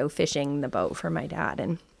time, so fishing the boat for my dad.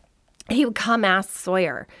 And he would come ask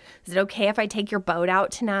Sawyer, is it okay if I take your boat out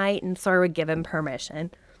tonight? And Sawyer would give him permission.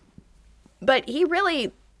 But he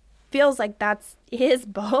really feels like that's his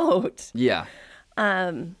boat. Yeah. So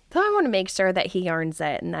I want to make sure that he earns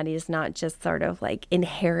it and that he's not just sort of like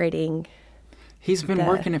inheriting. He's been the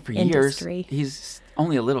working it for industry. years. He's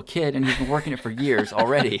only a little kid, and he's been working it for years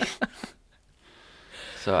already.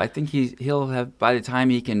 So I think he'll have, by the time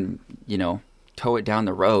he can, tow it down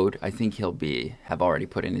the road, I think he'll have already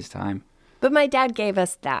put in his time. But my dad gave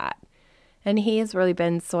us that. And he has really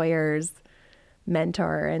been Sawyer's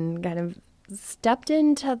mentor and kind of stepped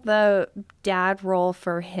into the dad role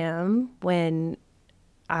for him when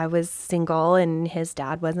I was single and his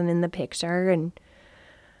dad wasn't in the picture. And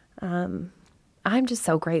I'm just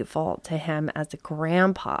so grateful to him as a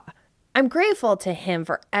grandpa. I'm grateful to him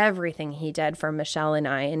for everything he did for Michelle and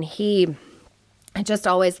I. And he just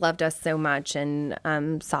always loved us so much and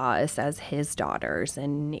saw us as his daughters.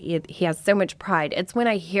 And he has so much pride. It's when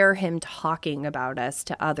I hear him talking about us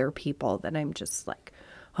to other people that I'm just like,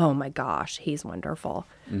 oh my gosh, he's wonderful.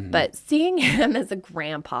 Mm-hmm. But seeing him as a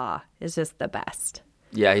grandpa is just the best.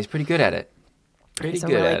 Yeah, he's pretty good at it. He's a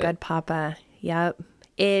really good papa. Yep.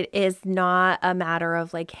 It is not a matter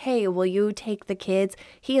of like, hey, will you take the kids?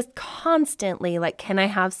 He is constantly like, can I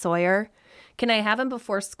have Sawyer? Can I have him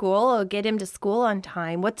before school? I'll get him to school on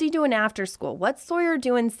time. What's he doing after school? What's Sawyer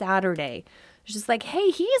doing Saturday? It's just like,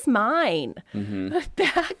 hey, he's mine. Mm-hmm.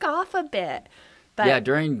 Back off a bit. But yeah,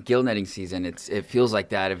 during gill netting season, it feels like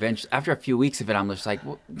that. Eventually, after a few weeks of it, I'm just like,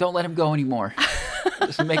 well, don't let him go anymore.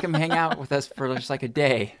 Just make him hang out with us for just like a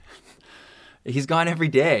day. He's gone every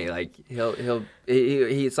day. Like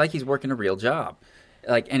it's like he's working a real job.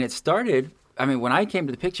 And it started. I mean, when I came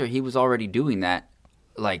to the picture, he was already doing that,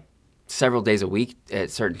 like several days a week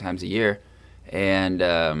at certain times a year, and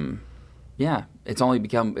yeah, it's only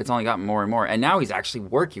gotten more and more. And now he's actually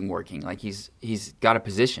working. Like he's got a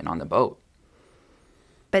position on the boat.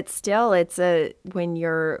 But still, when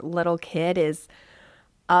your little kid is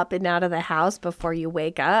up and out of the house before you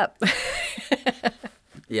wake up.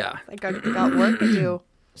 Yeah. Like I got work to do.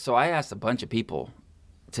 So I asked a bunch of people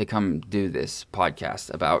to come do this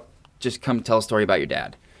podcast about just come tell a story about your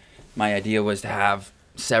dad. My idea was to have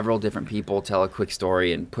several different people tell a quick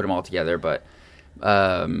story and put them all together, but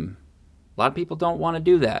a lot of people don't want to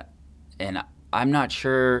do that. And I'm not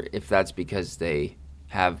sure if that's because they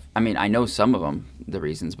have, I know some of them, the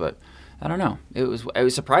reasons, but I don't know.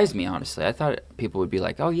 It surprised me, honestly. I thought people would be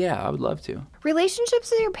like, oh yeah, I would love to.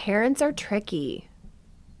 Relationships with your parents are tricky.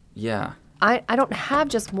 Yeah. I don't have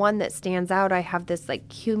just one that stands out. I have this like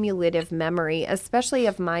cumulative memory, especially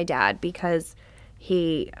of my dad, because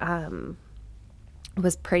he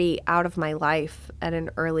was pretty out of my life at an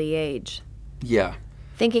early age. Yeah.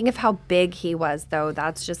 Thinking of how big he was, though,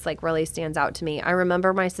 that's just like really stands out to me. I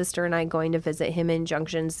remember my sister and I going to visit him in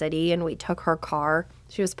Junction City, and we took her car.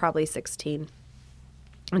 She was probably 16.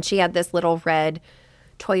 And she had this little red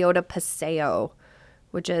Toyota Paseo,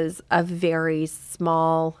 which is a very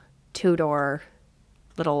small two-door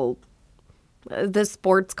little, the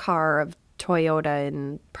sports car of Toyota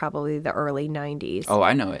in probably the early 90s. Oh,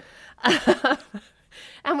 I know it.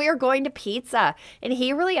 And we were going to pizza, and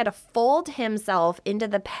he really had to fold himself into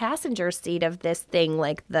the passenger seat of this thing.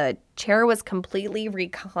 Like, the chair was completely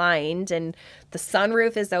reclined, and the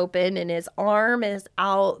sunroof is open, and his arm is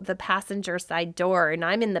out the passenger side door, and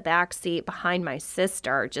I'm in the back seat behind my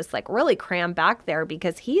sister, just like really crammed back there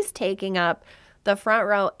because he's taking up the front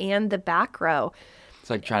row and the back row.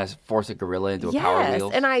 It's like trying to force a gorilla into a Power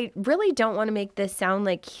Wheels. And I really don't want to make this sound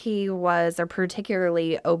like he was a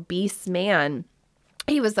particularly obese man.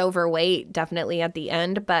 He was overweight, definitely at the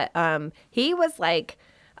end, but he was like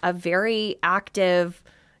a very active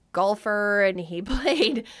golfer, and he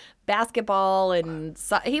played basketball, and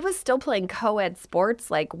he was still playing co-ed sports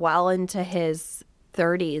like well into his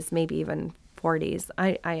 30s, maybe even 40s.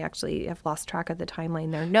 I actually have lost track of the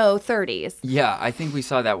timeline there. No, 30s. Yeah, I think we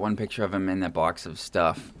saw that one picture of him in that box of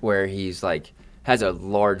stuff where he's like has a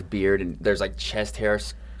large beard and there's like chest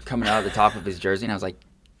hairs coming out of the top of his jersey, and I was like,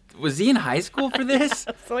 was he in high school for this?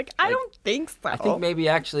 So I don't think so. I think maybe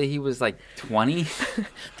actually he was like 20. The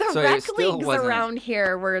so rec leagues around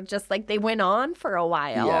here were just like, they went on for a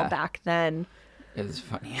while back then. It was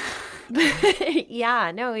funny.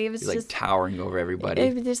 Yeah, no, he was He's just like towering over everybody.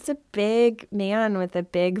 He was just a big man with a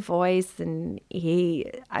big voice, and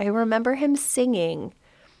I remember him singing.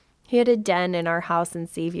 He had a den in our house in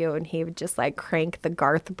Seaview, and he would just like crank the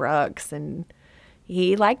Garth Brooks, and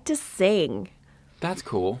he liked to sing. That's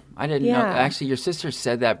cool. I didn't know. Actually, your sister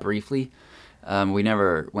said that briefly. We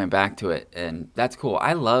never went back to it, and that's cool.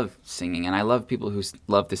 I love singing, and I love people who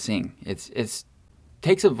love to sing. It's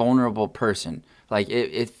takes a vulnerable person. Like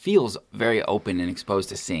it feels very open and exposed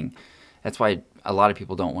to sing. That's why a lot of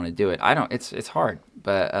people don't want to do it. I don't. It's hard.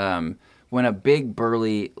 But when a big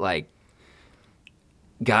burly like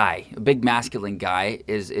guy, a big masculine guy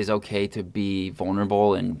is okay to be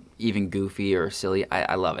vulnerable and even goofy or silly,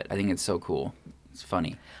 I love it. I think it's so cool. It's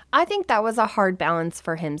funny. I think that was a hard balance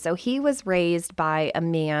for him. So he was raised by a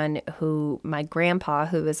man who, my grandpa,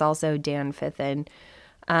 who is also Dan Fithen,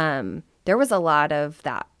 there was a lot of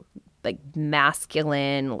that like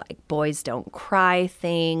masculine, like boys don't cry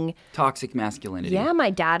thing. Toxic masculinity. Yeah, my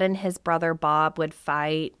dad and his brother Bob would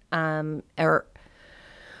fight, of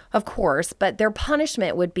course, but their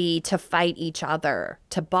punishment would be to fight each other,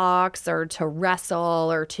 to box or to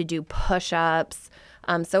wrestle or to do push-ups.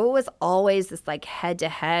 So it was always this like head to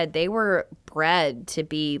head. They were bred to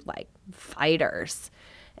be like fighters.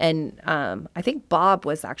 And I think Bob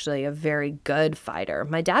was actually a very good fighter.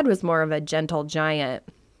 My dad was more of a gentle giant.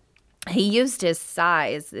 He used his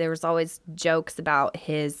size. There was always jokes about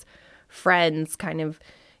his friends kind of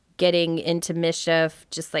getting into mischief,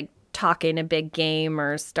 just like talking a big game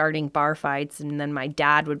or starting bar fights. And then my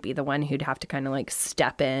dad would be the one who'd have to kind of like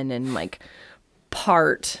step in and like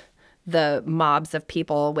part the mobs of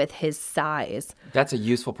people with his size. That's a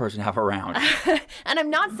useful person to have around. And I'm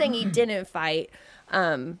not saying he didn't fight,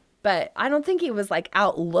 but I don't think he was like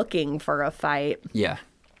out looking for a fight. Yeah.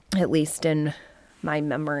 At least in my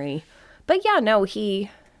memory. But yeah, no, he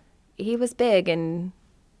was big, and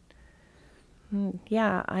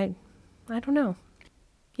yeah, I don't know.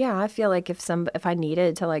 Yeah, I feel like if I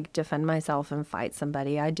needed to like defend myself and fight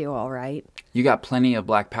somebody, I'd do all right. You got plenty of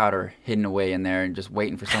black powder hidden away in there and just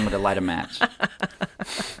waiting for someone to light a match.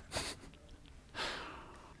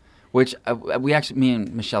 Which me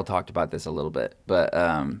and Michelle talked about this a little bit, but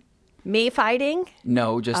me fighting?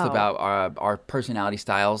 No, just about our personality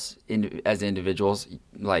styles as individuals,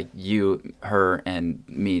 like you, her, and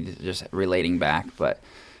me, just relating back. But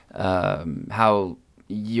how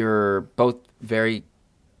you're both very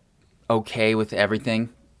okay with everything.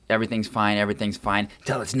 Everything's fine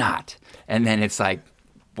till it's not, and then it's like,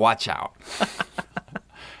 watch out.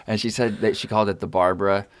 And she said that she called it the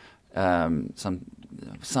Barbara,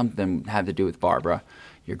 something had to do with Barbara,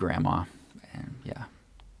 your grandma, and yeah.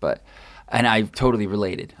 And I totally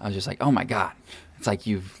related. I was just like, oh my God. It's like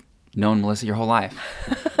you've known Melissa your whole life.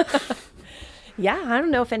 Yeah, I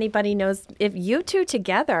don't know if anybody knows. If you two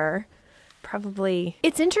together, probably.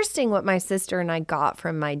 It's interesting what my sister and I got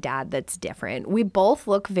from my dad that's different. We both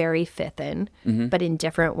look very Fithen, but in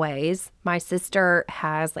different ways. My sister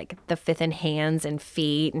has like the Fithen hands and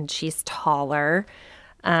feet, and she's taller.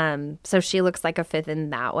 So she looks like a fifth in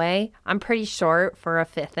that way. I'm pretty short for a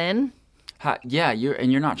fifth in. Yeah,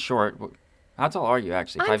 you're not short. How tall are you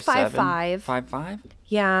actually? I'm 5'7"? 5'5". 5'5"?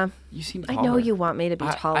 Yeah. You seem I taller. know you want me to be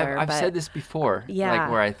taller, I've but said this before. Yeah.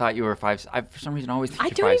 Like where I thought you were 5'. I for some reason always think I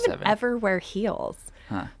you're don't 5'7". even ever wear heels.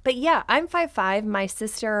 Huh. But yeah, I'm 5'5". My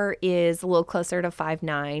sister is a little closer to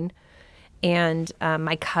 5'9". And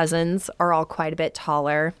my cousins are all quite a bit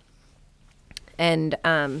taller. And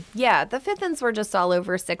yeah, the fifth-ins were just all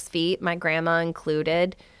over 6 feet, my grandma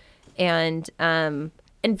included. And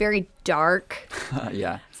very dark.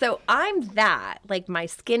 Yeah. So I'm that. Like, my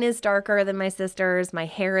skin is darker than my sister's. My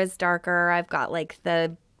hair is darker. I've got, like,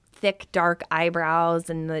 the thick, dark eyebrows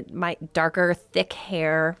and my darker, thick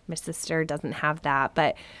hair. My sister doesn't have that.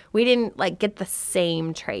 But we didn't, like, get the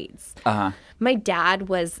same traits. Uh-huh. My dad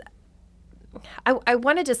was... I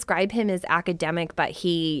want to describe him as academic, but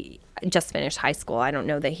he just finished high school. I don't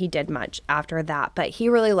know that he did much after that. But he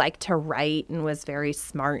really liked to write and was very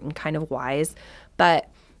smart and kind of wise. But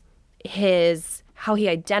how he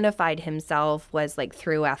identified himself was like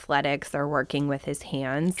through athletics or working with his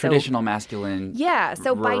hands. Traditional masculine. Yeah.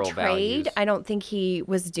 So by rural trade, values. I don't think he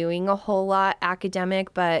was doing a whole lot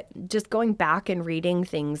academic, but just going back and reading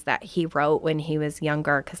things that he wrote when he was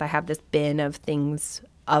younger, because I have this bin of things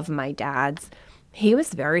of my dad's. He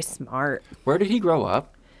was very smart. Where did he grow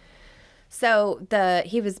up? So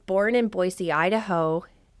he was born in Boise, Idaho,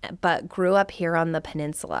 but grew up here on the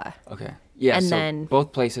peninsula. Okay. Yeah, And so then-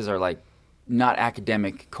 both places are like not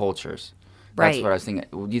academic cultures. That's Right. what I was thinking.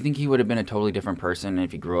 Do you think he would have been a totally different person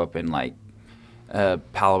if he grew up in like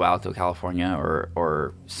Palo Alto, California,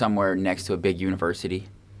 or somewhere next to a big university?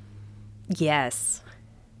 Yes.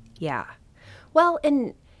 Yeah. Well,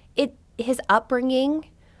 and his upbringing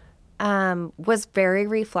was very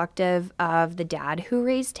reflective of the dad who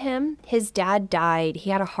raised him. His dad died. He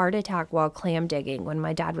had a heart attack while clam digging when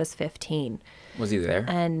my dad was 15. Was he there?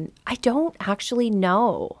 And I don't actually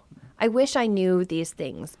know. I wish I knew these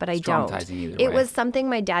things, but I It's don't. traumatizing either It way. was something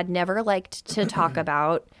my dad never liked to talk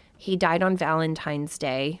about. He died on Valentine's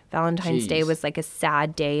Day. Valentine's Day Jeez. was like a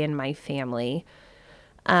sad day in my family.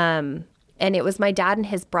 And it was my dad and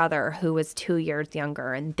his brother who was 2 years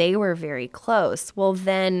younger, and they were very close. Well,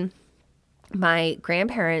 then my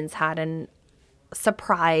grandparents had a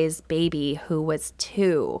surprise baby who was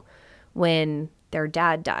 2 when their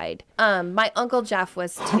dad died. My Uncle Jeff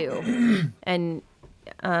was 2. And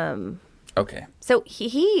Okay. so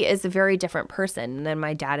he is a very different person than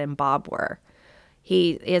my dad and Bob were.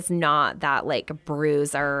 He is not that like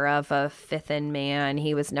bruiser of a fifth-in man.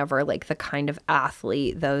 He was never like the kind of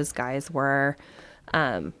athlete those guys were.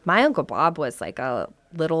 My Uncle Bob was like a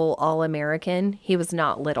little All-American. He was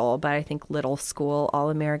not little, but I think little school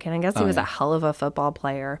All-American. I guess he was a hell of a football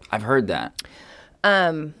player. I've heard that.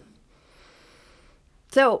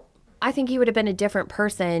 So I think he would have been a different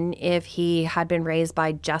person if he had been raised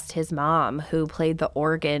by just his mom, who played the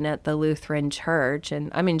organ at the Lutheran church. And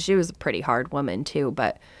I mean, she was a pretty hard woman too,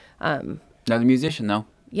 but Another musician, though.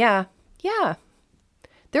 yeah.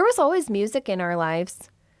 There was always music in our lives.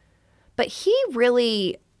 But he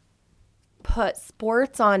really put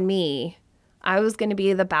sports on me. I was going to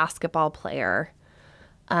be the basketball player.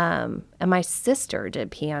 And my sister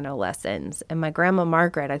did piano lessons. And my grandma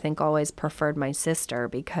Margaret, I think, always preferred my sister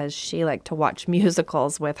because she liked to watch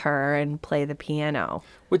musicals with her and play the piano.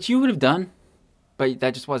 Which you would have done, but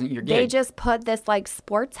that just wasn't your gig. They just put this like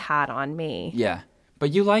sports hat on me. Yeah.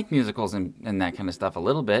 But you like musicals and that kind of stuff a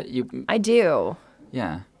little bit. I do.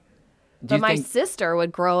 Yeah. Do But you my think- sister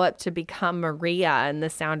would grow up to become Maria in The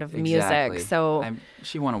Sound of Exactly. Music. So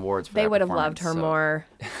she won awards for they that would have loved her performance,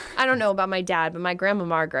 so- more. I don't know about my dad, but my grandma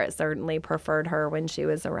Margaret certainly preferred her when she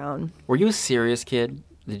was around. Were you a serious kid?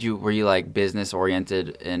 Were you like business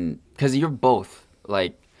oriented? And because you're both,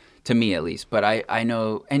 like, to me at least, but I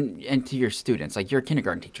know, and to your students, like you're a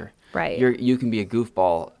kindergarten teacher. Right. You can be a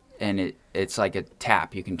goofball and it's like a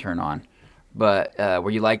tap you can turn on. But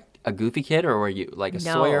were you like a goofy kid, or were you like a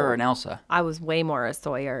Sawyer or an Elsa? I was way more a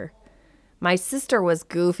Sawyer. My sister was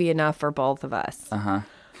goofy enough for both of us. Uh-huh.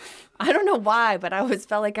 I don't know why, but I always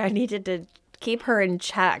felt like I needed to keep her in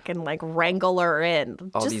check and like wrangle her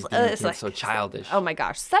in. All these different kids, so childish. Oh my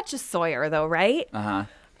gosh, such a Sawyer though, right?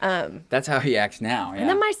 Uh-huh. That's how he acts now, yeah. And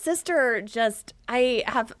then my sister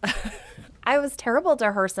I was terrible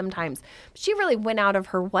to her sometimes. She really went out of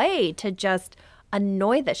her way to just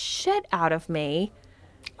annoy the shit out of me.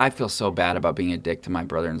 I feel so bad about being a dick to my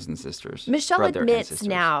brothers and sisters. Michelle brother and admits sisters.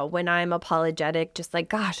 now when I'm apologetic, just like,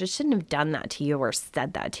 gosh, I shouldn't have done that to you or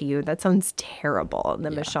said that to you. That sounds terrible. And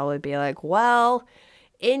then Michelle would be like, well,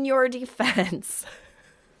 in your defense.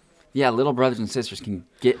 Yeah, little brothers and sisters can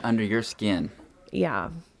get under your skin. Yeah.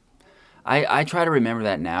 I try to remember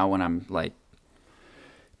that now when I'm like,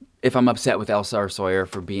 if I'm upset with Elsa or Sawyer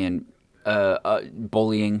for being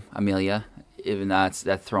bullying Amelia, even though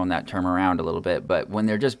that's throwing that term around a little bit, but when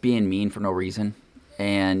they're just being mean for no reason,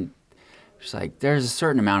 and just like there's a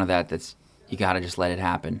certain amount of that's you got to just let it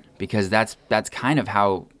happen, because that's kind of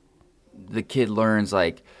how the kid learns.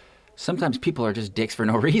 Like sometimes people are just dicks for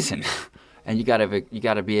no reason, and you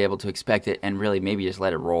gotta be able to expect it and really maybe just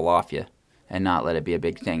let it roll off you and not let it be a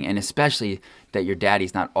big thing. And especially that your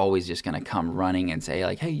daddy's not always just gonna come running and say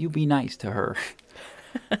like, hey, you be nice to her,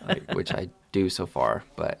 which I do so far,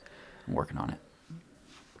 but I'm working on it.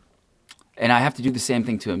 And I have to do the same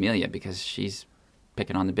thing to Amelia because she's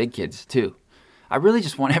picking on the big kids too. I really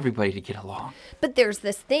just want everybody to get along. But there's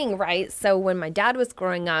this thing, right? So when my dad was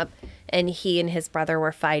growing up and he and his brother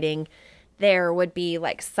were fighting, there would be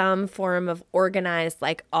like some form of organized,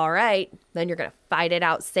 like, all right, then you're going to fight it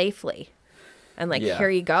out safely. And like, here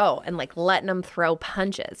you go. And like letting them throw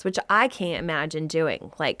punches, which I can't imagine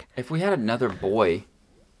doing. Like, if we had another boy,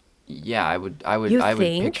 yeah, I would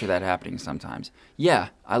picture that happening sometimes. Yeah,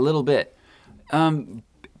 a little bit.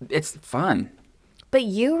 It's fun. But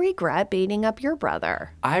you regret beating up your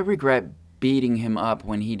brother. I regret beating him up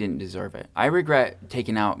when he didn't deserve it. I regret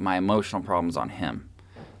taking out my emotional problems on him.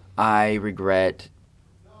 I regret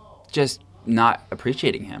just not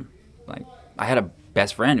appreciating him. Like, I had a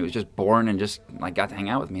best friend who was just born and just like got to hang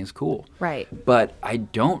out with me. It was cool. Right. But I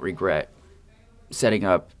don't regret setting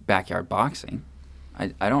up backyard boxing.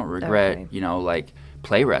 I don't regret, like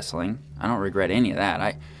play wrestling. I don't regret any of that.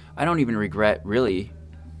 I don't even regret really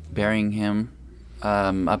burying him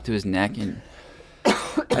up to his neck, and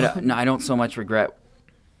I don't so much regret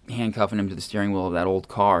handcuffing him to the steering wheel of that old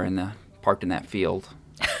car parked in that field,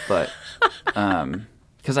 but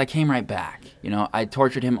because I came right back. I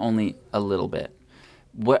tortured him only a little bit.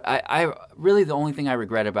 What I really, the only thing I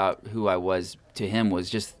regret about who I was to him was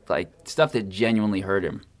just like stuff that genuinely hurt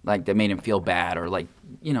him, like that made him feel bad, or like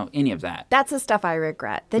any of that. That's the stuff I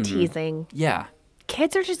regret. The teasing. Yeah,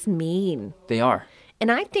 kids are just mean. They are.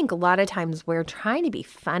 And I think a lot of times we're trying to be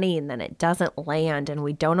funny and then it doesn't land and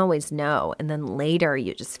we don't always know. And then later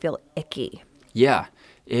you just feel icky. Yeah.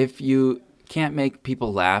 If you can't make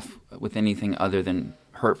people laugh with anything other than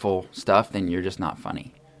hurtful stuff, then you're just not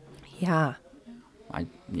funny. Yeah.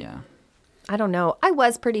 I don't know. I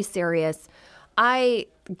was pretty serious. I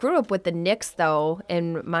grew up with the Nicks, though,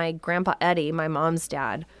 and my grandpa Eddie, my mom's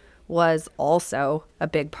dad, was also a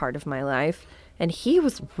big part of my life. And he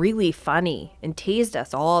was really funny and teased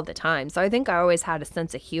us all the time. So I think I always had a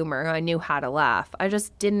sense of humor. I knew how to laugh. I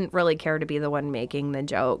just didn't really care to be the one making the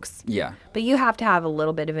jokes. Yeah. But you have to have a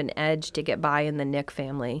little bit of an edge to get by in the Nick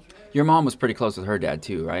family. Your mom was pretty close with her dad,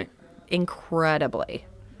 too, right? Incredibly.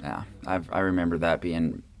 Yeah. I remember that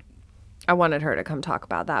being... I wanted her to come talk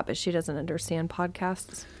about that, but she doesn't understand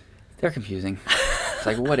podcasts. They're confusing. It's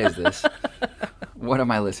like, what is this? What am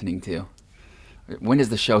I listening to? When does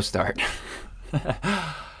the show start?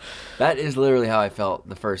 That is literally how I felt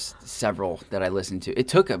the first several that I listened to. It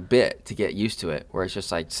took a bit to get used to it, where it's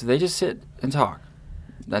just like, so they just sit and talk.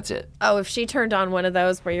 That's it. Oh, if she turned on one of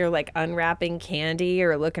those where you're like unwrapping candy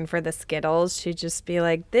or looking for the Skittles, she'd just be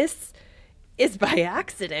like, this is by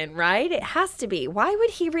accident, right? It has to be. Why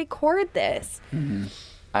would he record this?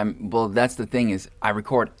 Mm-hmm. Well, that's the thing is I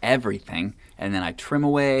record everything and then I trim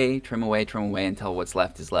away until what's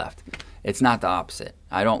left is left. It's not the opposite.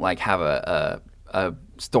 I don't like have a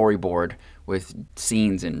storyboard with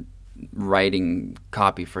scenes and writing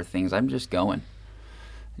copy for things. I'm just going.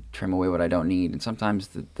 Trim away what I don't need. And sometimes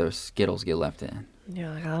the Skittles get left in. You're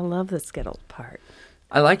like, I love the Skittles part.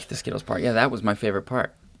 I liked the Skittles part. Yeah, that was my favorite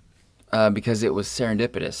part because it was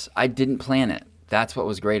serendipitous. I didn't plan it. That's what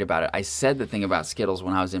was great about it. I said the thing about Skittles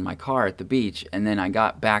when I was in my car at the beach, and then I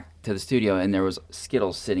got back to the studio, and there was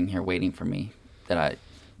Skittles sitting here waiting for me that I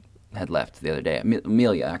had left the other day.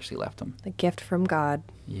 Amelia actually left them. The gift from God.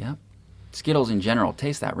 Yep. Skittles in general.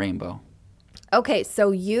 Taste that rainbow. Okay,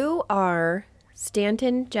 so you are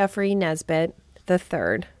Stanton Jeffrey Nesbitt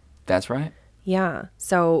III. That's right. Yeah.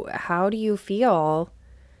 So how do you feel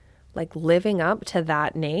like living up to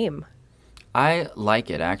that name? I like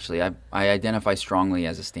it, actually. I identify strongly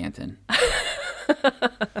as a Stanton.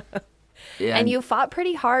 Yeah, and you fought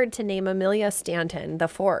pretty hard to name Amelia Stanton the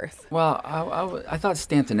fourth. Well, I thought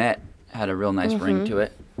Stantonette had a real nice ring to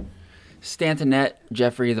it. Stantonette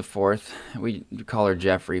Jeffrey the Fourth. We call her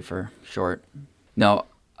Jeffrey for short. No,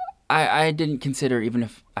 I didn't consider, even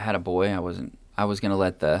if I had a boy, I was going to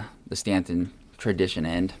let the Stanton tradition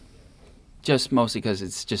end. Just mostly because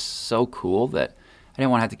it's just so cool that I didn't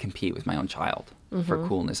want to have to compete with my own child for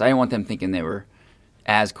coolness. I didn't want them thinking they were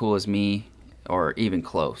as cool as me or even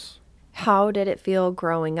close. How did it feel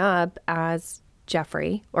growing up as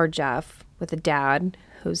Jeffrey or Jeff with a dad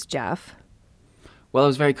who's Jeff? Well, it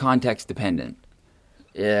was very context dependent.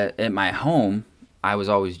 At my home, I was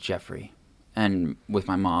always Jeffrey, and with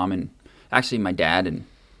my mom and actually my dad and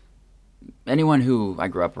anyone who I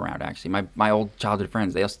grew up around, actually. My old childhood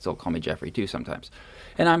friends, they still call me Jeffrey too sometimes.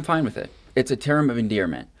 And I'm fine with it. It's a term of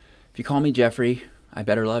endearment. If you call me Jeffrey, I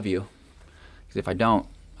better love you. Because if I don't,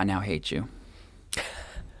 I now hate you.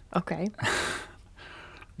 Okay.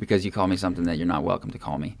 Because you call me something that you're not welcome to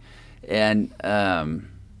call me. And, I'm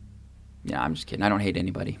just kidding. I don't hate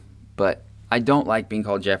anybody. But I don't like being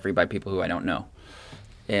called Jeffrey by people who I don't know.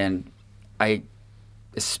 And I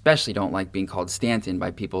especially don't like being called Stanton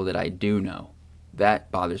by people that I do know.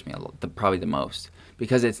 That bothers me probably the most.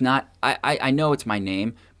 Because it's not, I know it's my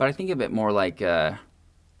name, but I think of it more like my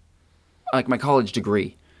college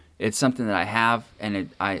degree. It's something that I have, and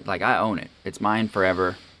I own it. It's mine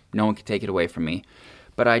forever. No one can take it away from me.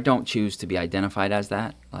 But I don't choose to be identified as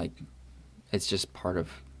that. Like, it's just part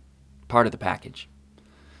of the package.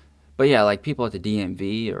 But yeah, like people at the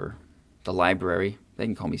DMV or the library, they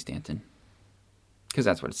can call me Stanton. Because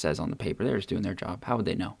that's what it says on the paper. They're just doing their job. How would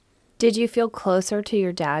they know? Did you feel closer to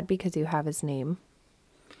your dad because you have his name?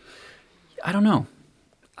 I don't know.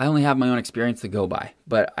 I only have my own experience to go by.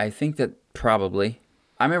 But I think that probably.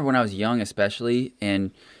 I remember when I was young especially,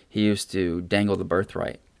 and he used to dangle the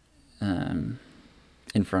birthright in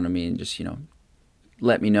front of me and just,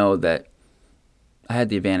 let me know that I had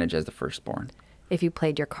the advantage as the firstborn. If you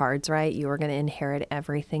played your cards right, you were going to inherit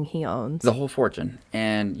everything he owns. The whole fortune.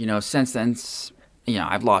 And, since then,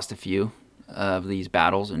 I've lost a few of these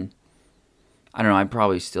battles, and I don't know, I'm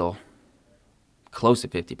probably still close to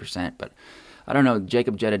 50%, but I don't know,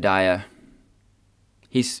 Jacob Jedediah,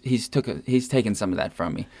 he's taken some of that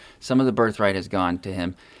from me. Some of the birthright has gone to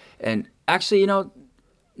him. And actually,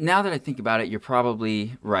 now that I think about it, you're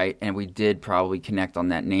probably right, and we did probably connect on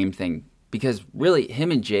that name thing, because really, him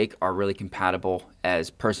and Jake are really compatible as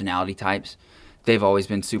personality types. They've always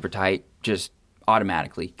been super tight, just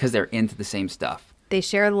automatically, because they're into the same stuff. They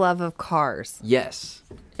share the love of cars. Yes,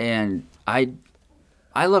 and I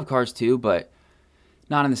love cars too, but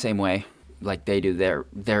not in the same way like they do.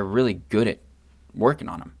 They're really good at working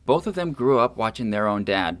on them. Both of them grew up watching their own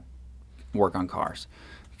dad work on cars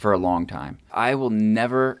for a long time. I will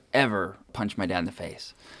never, ever punch my dad in the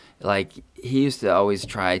face. Like, he used to always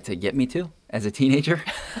try to get me to as a teenager.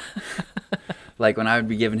 Like, when I would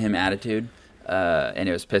be giving him attitude and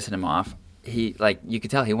it was pissing him off, you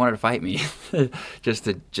could tell he wanted to fight me just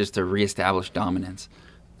to reestablish dominance.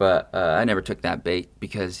 But I never took that bait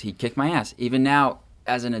because he kicked my ass. Even now,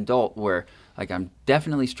 as an adult, where I'm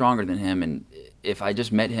definitely stronger than him, and if I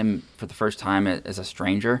just met him for the first time as a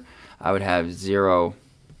stranger, I would have zero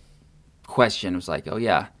question. It was like, oh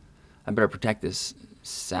yeah, I better protect this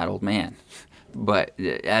sad old man. But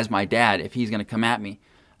as my dad, if he's going to come at me,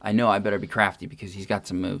 I know I better be crafty because he's got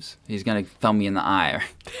some moves. He's going to thumb me in the eye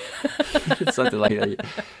or something like that.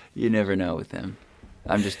 You never know with him.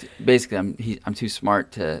 I'm too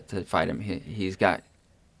smart to fight him. He's got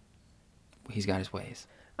his ways.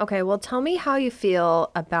 Okay, well, tell me how you feel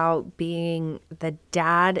about being the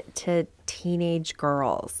dad to teenage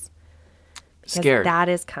girls. Because scared. That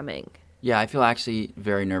is coming. Yeah, I feel actually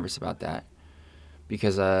very nervous about that.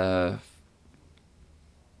 Because,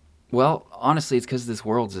 honestly, it's because this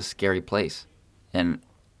world's a scary place. And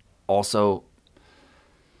also,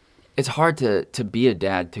 it's hard to be a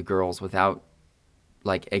dad to girls without,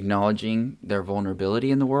 acknowledging their vulnerability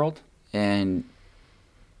in the world. And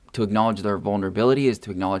to acknowledge their vulnerability is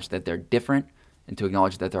to acknowledge that they're different, and to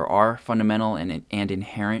acknowledge that there are fundamental and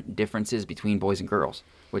inherent differences between boys and girls,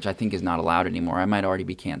 which I think is not allowed anymore. I might already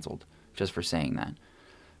be canceled just for saying that.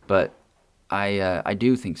 But I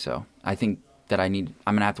do think so. I think that I'm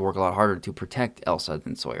going to have to work a lot harder to protect Elsa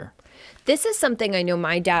than Sawyer. This is something I know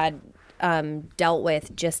my dad dealt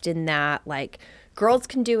with, just in that, girls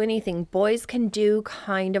can do anything boys can do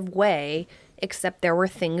kind of way, except there were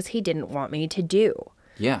things he didn't want me to do.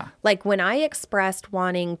 Yeah. When I expressed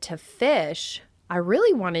wanting to fish, I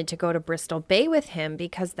really wanted to go to Bristol Bay with him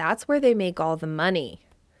because that's where they make all the money.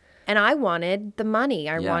 And I wanted the money.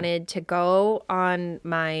 I wanted to go on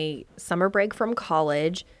my summer break from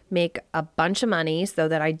college, make a bunch of money so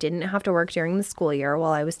that I didn't have to work during the school year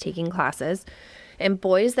while I was taking classes. And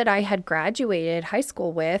boys that I had graduated high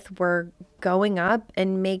school with were going up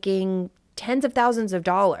and making tens of thousands of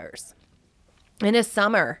dollars in a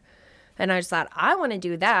summer. And I just thought, I want to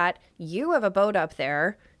do that. You have a boat up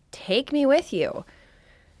there. Take me with you.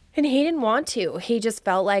 And he didn't want to. He just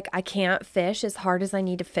felt like I can't fish as hard as I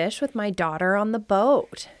need to fish with my daughter on the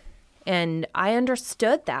boat. And I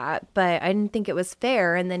understood that, but I didn't think it was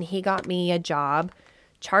fair. And then he got me a job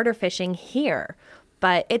charter fishing here.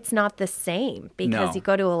 But it's not the same because No. you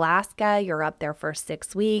go to Alaska, you're up there for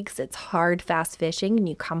 6 weeks. It's hard, fast fishing, and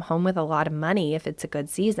you come home with a lot of money if it's a good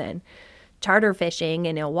season. Charter fishing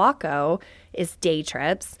in Ilwaco is day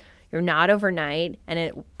trips. You're not overnight. And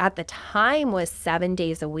it at the time was 7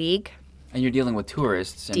 days a week. And you're dealing with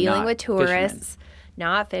tourists and Dealing not with tourists,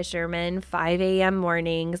 not fishermen, 5 a.m.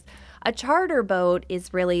 mornings. A charter boat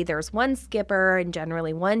is really, there's one skipper and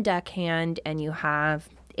generally one deckhand, and you have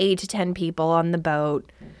 8 to 10 people on the boat.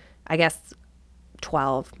 I guess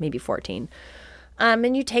 12, maybe 14.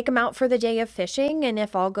 And you take them out for the day of fishing, and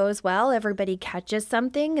if all goes well, everybody catches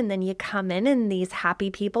something, and then you come in, and these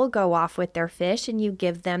happy people go off with their fish, and you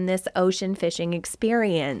give them this ocean fishing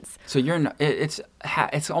experience. So you're not,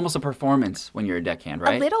 it's almost a performance when you're a deckhand,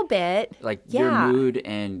 right? A little bit. Like yeah. your mood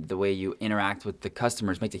and the way you interact with the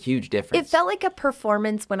customers makes a huge difference. It felt like a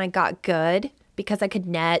performance when I got good because I could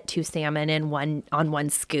net 2 salmon in one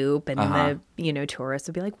scoop, and the tourists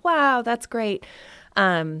would be like, "Wow, that's great."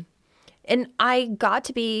 And I got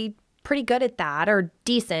to be pretty good at that, or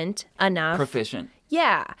decent enough. Proficient.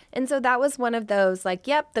 Yeah. And so that was one of those like,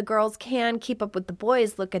 yep, the girls can keep up with the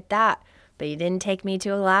boys. Look at that. But you didn't take me to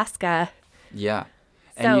Alaska. Yeah.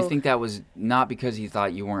 And you So- think that was not because you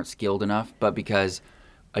thought you weren't skilled enough, but because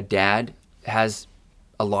a dad has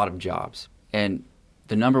a lot of jobs. And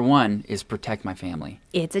the number one is protect my family.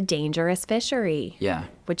 It's a dangerous fishery. Yeah.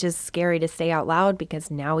 Which is scary to say out loud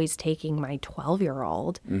because now he's taking my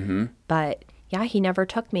 12-year-old. Mm-hmm. But yeah, he never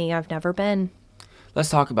took me. I've never been. Let's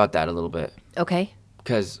talk about that a little bit Okay.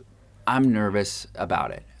 because I'm nervous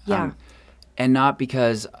about it. Yeah. And not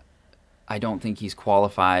because I don't think he's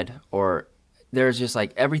qualified, or there's just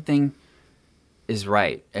like everything is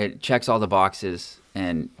right. It checks all the boxes,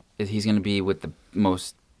 and he's going to be with the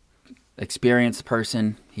most experienced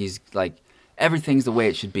person. He's like, everything's the way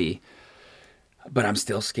it should be. But I'm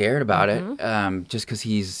still scared about it, just because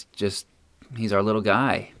he's our little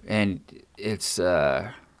guy, and it's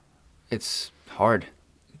hard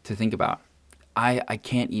to think about. I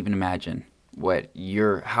can't even imagine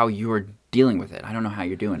how you're dealing with it. I don't know how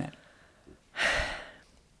you're doing it.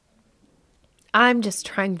 I'm just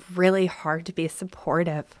trying really hard to be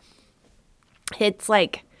supportive. It's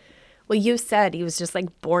like, well, you said he was just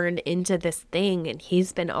like born into this thing, and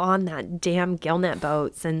he's been on that damn gillnet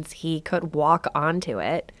boat since he could walk onto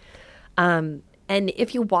it. And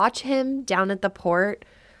if you watch him down at the port,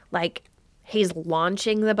 like he's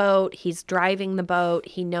launching the boat, he's driving the boat,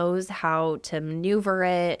 he knows how to maneuver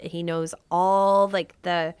it, he knows all like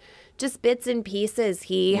the just bits and pieces.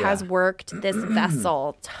 He has worked this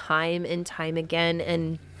vessel time and time again,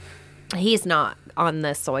 and he's not on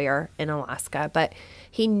the Sawyer in Alaska, but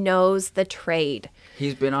he knows the trade.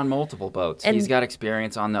 He's been on multiple boats. And- He's got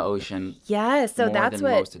experience on the ocean. Yeah, so more that's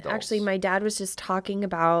than what most adults. actually my dad was just talking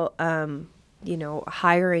about,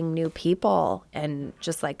 hiring new people, and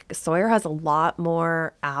just like Sawyer has a lot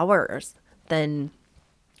more hours than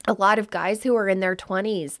a lot of guys who are in their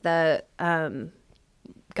 20s. The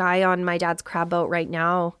guy on my dad's crab boat right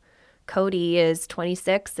now, Cody, is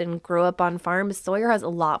 26 and grew up on farms. Sawyer has a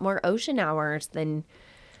lot more ocean hours than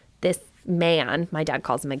this man, my dad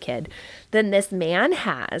calls him a kid, than this man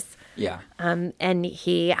has. Yeah. And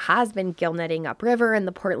he has been gill netting upriver in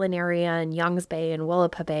the Portland area and Youngs Bay and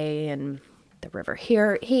Willapa Bay and the river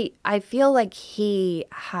here. I feel like he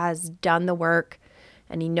has done the work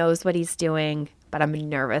and he knows what he's doing, but I'm a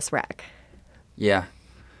nervous wreck. Yeah.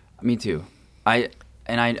 Me too. I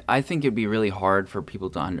think it'd be really hard for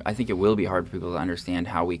people to I think it will be hard for people to understand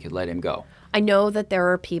how we could let him go. I know that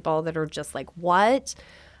there are people that are just like, what?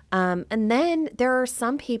 And then there are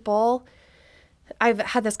some people, I've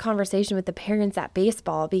had this conversation with the parents at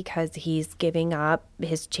baseball because he's giving up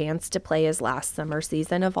his chance to play his last summer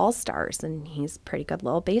season of All-Stars, and he's a pretty good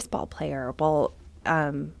little baseball player. Well,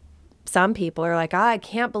 some people are like, I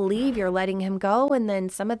can't believe you're letting him go. And then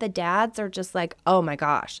some of the dads are just like, oh my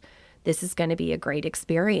gosh, this is going to be a great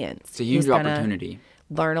experience. It's a huge He's gonna opportunity.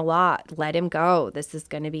 learn a lot. Let him go. This is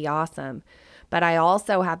going to be awesome. But I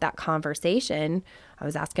also have that conversation. I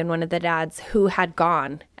was asking one of the dads who had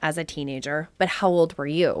gone as a teenager, but how old were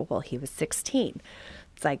you? Well, he was 16.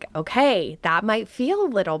 It's like, okay, that might feel a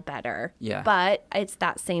little better. Yeah. But it's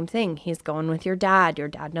that same thing. He's going with your dad. Your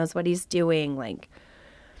dad knows what he's doing. Like,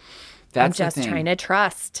 That's I'm just the thing. trying to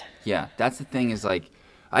trust. Yeah, that's the thing is like,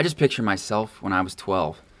 I just picture myself when I was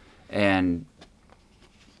 12, and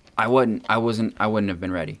I wouldn't have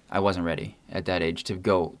been ready. I wasn't ready at that age to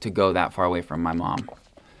go that far away from my mom.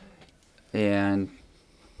 And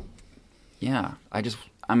yeah,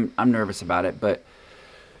 I'm nervous about it, but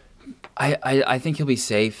I think he'll be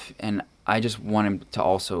safe, and I just want him to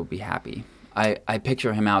also be happy. I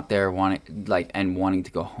picture him out there wanting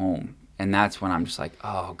to go home, and that's when I'm just like,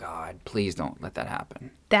 oh God, please don't let that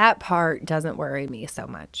happen. That part doesn't worry me so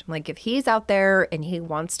much. Like, if he's out there and he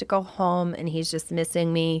wants to go home and he's just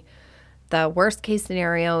missing me, the worst case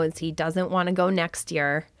scenario is he doesn't want to go next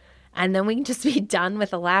year, and then we can just be done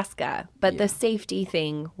with Alaska. But the safety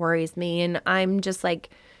thing worries me, and I'm just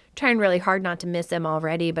like trying really hard not to miss him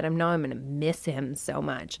already, but I know I'm going to miss him so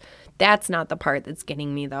much. That's not the part that's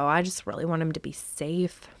getting me, though. I just really want him to be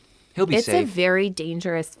safe. He'll be safe. It's a very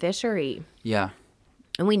dangerous fishery. Yeah.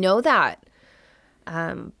 And we know that.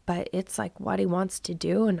 But it's like what he wants to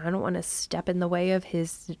do, and I don't want to step in the way of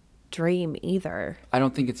his dream either. I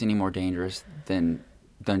don't think it's any more dangerous than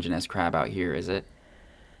Dungeness crab out here, is it?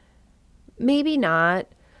 Maybe not.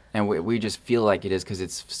 And we just feel like it is because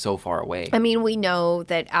it's so far away. I mean, we know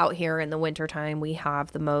that out here in the wintertime, we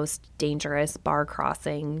have the most dangerous bar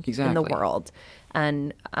crossing in the world.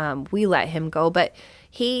 And we let him go. But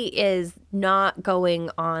he is not going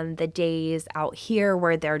on the days out here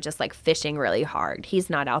where they're just like fishing really hard. He's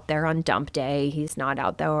not out there on dump day. He's not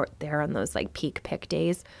out there on those like peak pick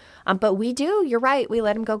days. But we do. You're right. We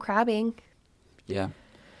let him go crabbing. Yeah.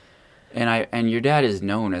 And your dad is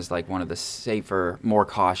known as like one of the safer, more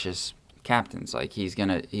cautious captains. Like he's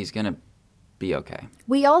gonna be okay.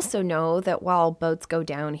 We also know that while boats go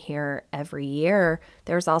down here every year,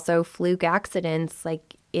 there's also fluke accidents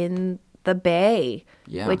like in the bay,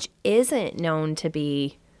 which isn't known to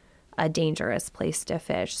be a dangerous place to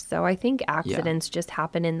fish. So I think accidents just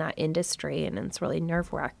happen in that industry, and it's really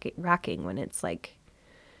nerve-wracking when it's like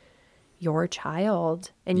your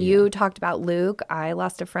child. And you talked about Luke. I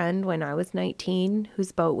lost a friend when I was 19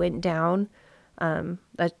 whose boat went down, a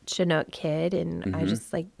Chinook kid, and I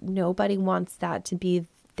just like, nobody wants that to be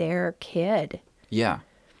their kid. Yeah.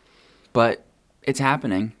 But it's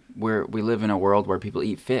happening. We live in a world where people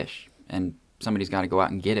eat fish, and somebody's got to go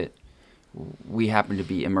out and get it. We happen to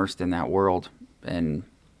be immersed in that world, and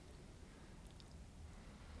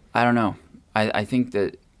I don't know. I think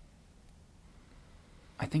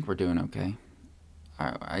we're doing okay.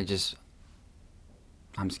 I'm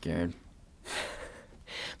scared.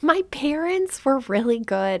 My parents were really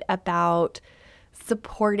good about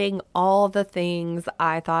supporting all the things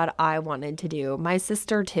I thought I wanted to do. My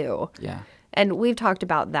sister too. Yeah. And we've talked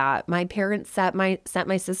about that. My parents sent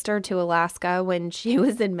my sister to Alaska when she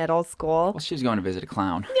was in middle school. Well, she's going to visit a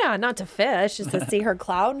clown. Yeah, not to fish, just to see her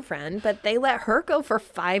clown friend. But they let her go for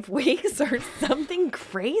 5 weeks or something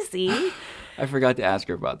crazy. I forgot to ask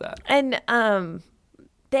her about that. And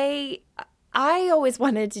I always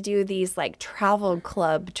wanted to do these like travel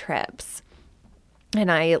club trips.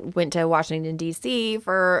 And I went to Washington, D.C.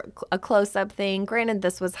 for a close-up thing. Granted,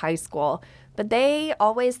 this was high school. But they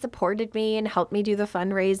always supported me and helped me do the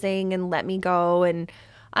fundraising and let me go. And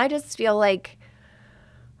I just feel like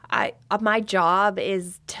my job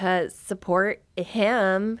is to support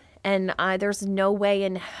him. And there's no way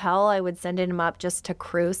in hell I would send him up just to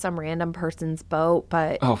crew some random person's boat.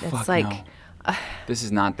 But it's like, no. This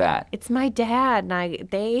is not that. It's my dad, and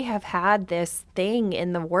they have had this thing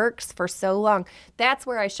in the works for so long. That's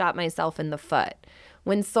where I shot myself in the foot.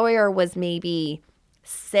 When Sawyer was maybe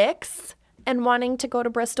 6 and wanting to go to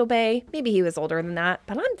Bristol Bay, maybe he was older than that,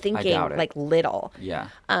 but I'm thinking like little. Yeah.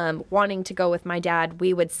 Wanting to go with my dad,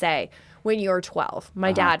 we would say, when you're 12.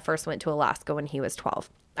 My dad first went to Alaska when he was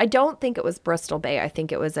 12. I don't think it was Bristol Bay. I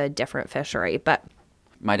think it was a different fishery, but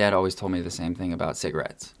my dad always told me the same thing about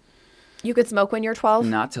cigarettes. You could smoke when you're 12?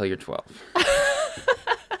 Not till you're 12.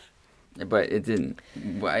 But it didn't.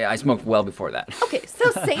 I smoked well before that. Okay,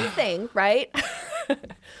 so same thing, right?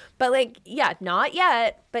 But like, yeah, not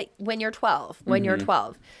yet, but when you're 12, you're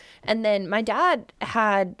 12. And then my dad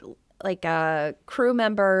had like a crew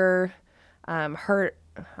member hurt.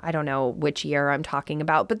 I don't know which year I'm talking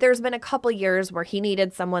about, but there's been a couple years where he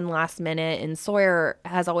needed someone last minute, and Sawyer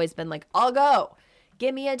has always been like, I'll go.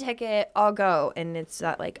 Give me a ticket, I'll go. And it's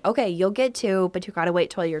not like, okay, you'll get 2, but you got to wait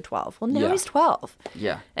till you're 12. Well, now he's 12.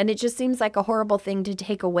 Yeah. And it just seems like a horrible thing to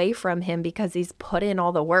take away from him because he's put in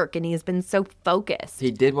all the work and he's been so focused. He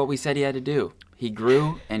did what we said he had to do. He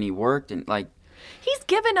grew and he worked and like. He's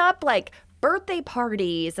given up like birthday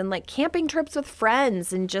parties and like camping trips with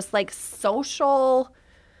friends and just like social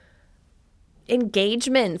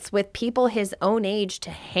engagements with people his own age to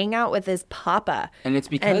hang out with his papa. And it's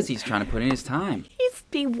because he's trying to put in his time.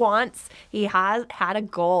 He has had a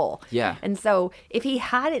goal. Yeah. And so if he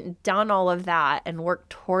hadn't done all of that and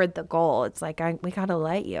worked toward the goal, it's like, we got to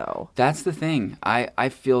let you. That's the thing. I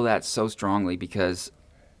feel that so strongly because,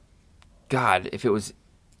 God, if it was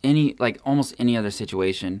almost any other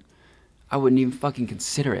situation, I wouldn't even fucking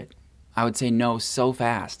consider it. I would say no so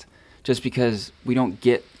fast, just because we don't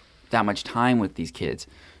get that much time with these kids.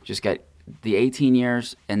 Just get the 18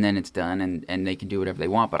 years and then it's done, and they can do whatever they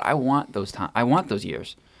want. But I want those time. I want those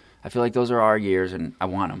years. I feel like those are our years, and I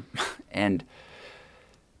want them.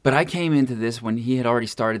 But I came into this when he had already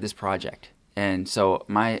started this project, and so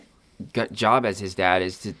my job as his dad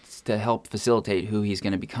is to help facilitate who he's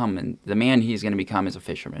going to become, and the man he's going to become is a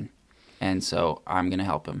fisherman. And so I'm going to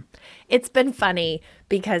help him. It's been funny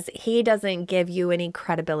because he doesn't give you any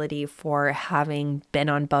credibility for having been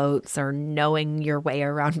on boats or knowing your way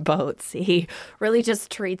around boats. He really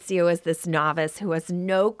just treats you as this novice who has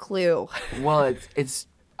no clue. Well,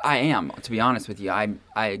 I am, to be honest with you.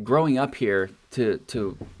 I growing up here,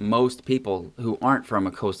 to most people who aren't from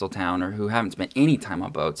a coastal town or who haven't spent any time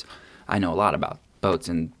on boats, I know a lot about boats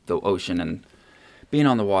and the ocean and being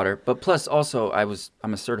on the water. But plus also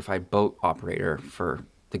I'm a certified boat operator for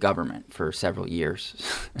the government for several years.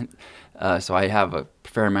 So I have a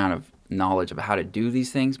fair amount of knowledge about how to do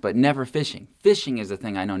these things, but never fishing. Fishing is the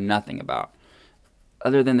thing I know nothing about.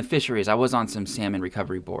 Other than the fisheries, I was on some salmon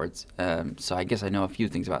recovery boards, so I guess I know a few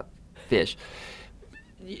things about fish.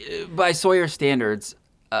 By Sawyer standards,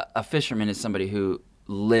 a fisherman is somebody who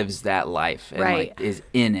lives that life and Right. is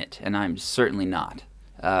in it, and I'm certainly not.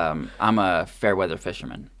 I'm a fair weather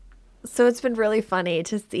fisherman, So it's been really funny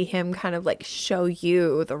to see him kind of like show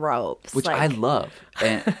you the ropes. which I love.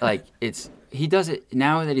 And he does it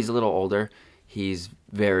now that he's a little older. He's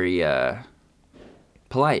very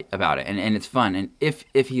polite about it, and it's fun. And if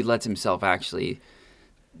he lets himself actually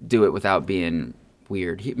do it without being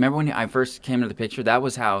weird. Remember when I first came to the picture? That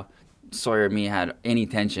was how Sawyer and me had any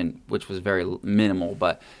tension, which was very minimal,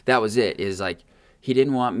 but that was it. Is like he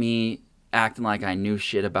didn't want me acting like I knew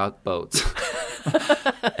shit about boats.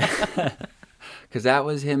 Because that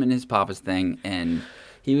was him and his papa's thing, and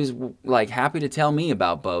he was like happy to tell me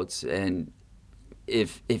about boats. And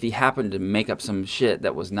if he happened to make up some shit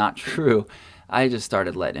that was not true, I just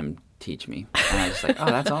started letting him teach me. And I was like, oh,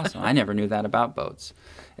 that's awesome. I never knew that about boats.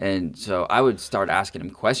 And so I would start asking him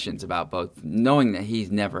questions about boats, knowing that he's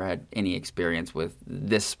never had any experience with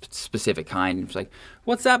this specific kind. And it's like,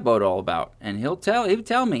 what's that boat all about? And he would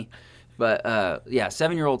tell me. But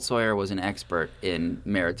 7-year-old Sawyer was an expert in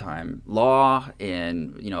maritime law,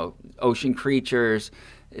 in ocean creatures,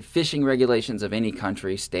 fishing regulations of any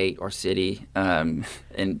country, state, or city, and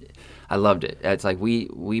I loved it. It's like we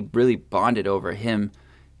really bonded over him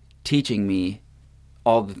teaching me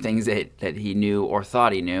all the things that he knew or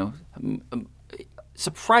thought he knew.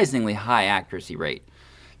 Surprisingly high accuracy rate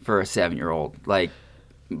for a 7-year-old, like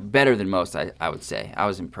better than most, I would say. I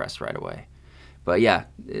was impressed right away. But yeah,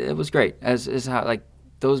 it was great. As how like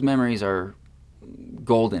those memories are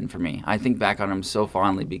golden for me. I think back on him so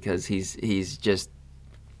fondly because he's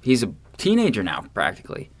a teenager now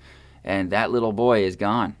practically, and that little boy is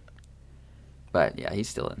gone. But yeah, he's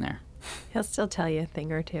still in there. He'll still tell you a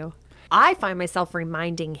thing or two. I find myself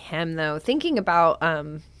reminding him though, thinking about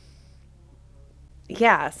some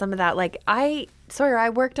of that. Like Sawyer, I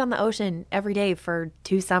worked on the ocean every day for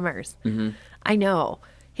 2 summers. Mm-hmm. I know.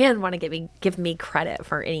 He didn't want to give me credit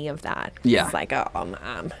for any of that. Yeah. He's like, oh,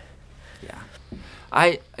 man. Yeah.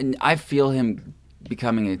 I feel him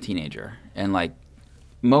becoming a teenager, and like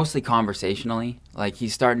mostly conversationally. Like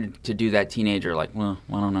he's starting to do that teenager like, well,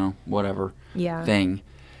 I don't know, whatever thing.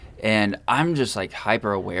 And I'm just like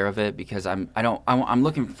hyper aware of it because I'm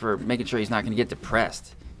looking for making sure he's not going to get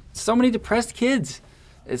depressed. So many depressed kids.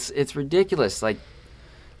 It's ridiculous. Like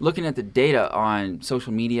looking at the data on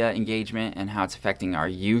social media engagement and how it's affecting our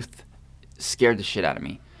youth scared the shit out of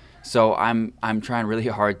me. So I'm trying really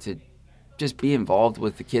hard to just be involved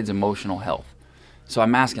with the kids' emotional health. So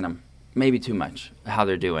I'm asking them, maybe too much, how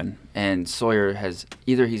they're doing. And Sawyer has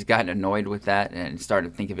either he's gotten annoyed with that and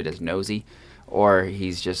started to think of it as nosy, or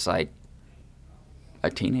he's just like a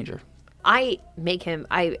teenager. I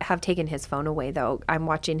have taken his phone away though. I'm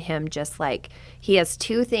watching him just like, he has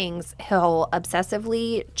 2 things. He'll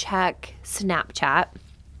obsessively check Snapchat.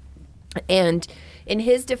 And in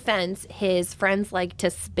his defense, his friends like to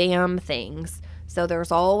spam things. So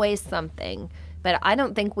there's always something. But I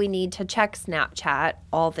don't think we need to check Snapchat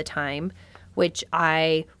all the time, which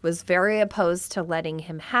I was very opposed to letting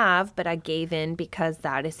him have, but I gave in because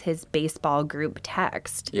that is his baseball group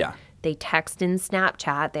text. Yeah. They text in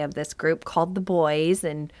Snapchat. They have this group called The Boys,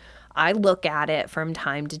 and I look at it from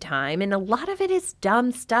time to time, and a lot of it is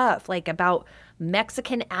dumb stuff, like about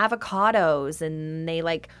Mexican avocados, and they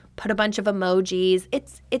like put a bunch of emojis.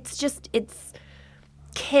 It's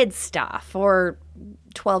kid stuff or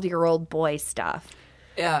 12-year-old boy stuff.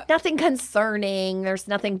 Yeah. Nothing concerning. There's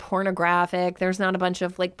nothing pornographic. There's not a bunch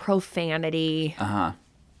of like profanity. Uh-huh.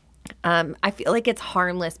 I feel like it's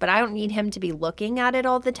harmless, but I don't need him to be looking at it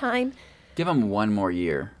all the time. Give them one more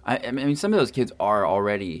year. I mean, some of those kids are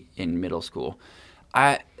already in middle school.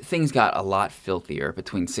 Things got a lot filthier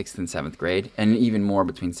between 6th and 7th grade, and even more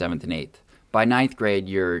between 7th and 8th. By 9th grade,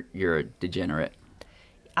 you're a degenerate.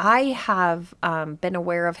 I have been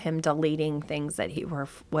aware of him deleting things that he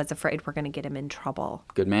was afraid were going to get him in trouble.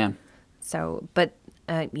 Good man. So, but,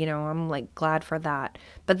 I'm like glad for that.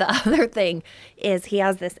 But the other thing is he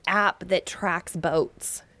has this app that tracks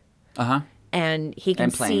boats. Uh-huh. And he can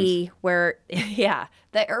And planes. see where,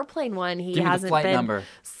 the airplane one he Give me the hasn't flight been number.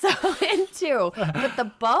 so into. But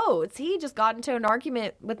the boats, he just got into an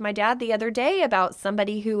argument with my dad the other day about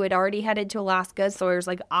somebody who had already headed to Alaska. So he was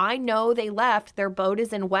like, I know they left. Their boat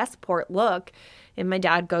is in Westport. Look. And my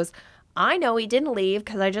dad goes, I know he didn't leave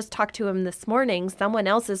because I just talked to him this morning. Someone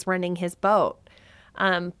else is running his boat.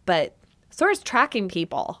 But so is tracking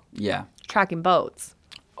people, Yeah. tracking boats.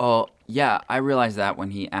 Oh, yeah, I realize that when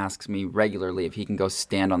he asks me regularly if he can go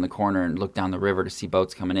stand on the corner and look down the river to see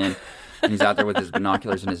boats coming in. And he's out there with his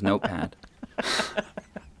binoculars and his notepad.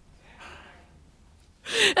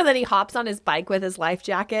 And then he hops on his bike with his life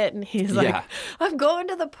jacket and he's like, Yeah. I'm going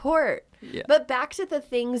to the port. Yeah. But back to the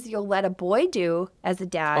things you'll let a boy do as a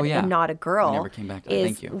dad Oh, yeah. and not a girl. We never came back to that.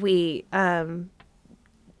 is Thank you.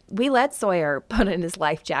 We let Sawyer put in his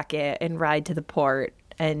life jacket and ride to the port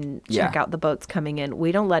and check Yeah. out the boats coming in.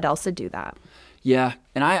 We don't let Elsa do that. Yeah,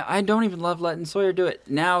 and I don't even love letting Sawyer do it.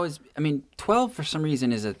 Now 12 for some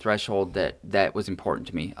reason is a threshold that was important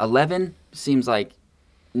to me. 11 seems like,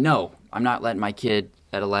 no, I'm not letting my kid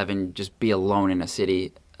at 11 just be alone in a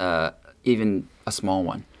city, even a small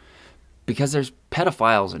one. Because there's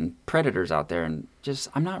pedophiles and predators out there, and just,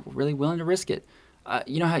 I'm not really willing to risk it.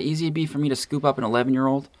 You know how easy it'd be for me to scoop up an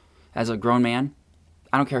 11-year-old as a grown man?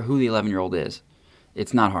 I don't care who the 11-year-old is.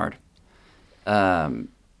 It's not hard.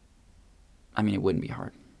 It wouldn't be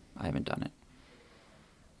hard. I haven't done it.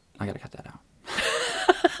 I gotta cut that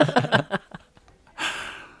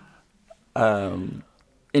out.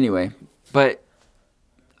 Anyway, but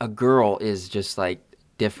a girl is just like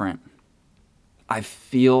different. I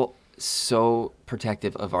feel so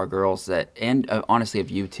protective of our girls and honestly of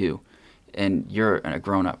you too. And you're a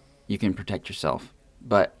grown up. You can protect yourself.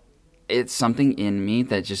 But it's something in me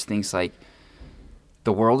that just thinks like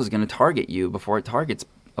the world is going to target you before it targets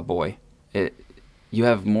a boy. You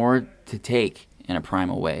have more to take in a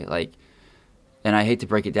primal way. And I hate to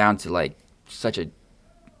break it down to like such a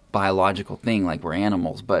biological thing, like we're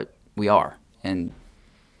animals, but we are. And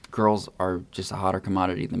girls are just a hotter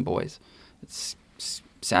commodity than boys. It's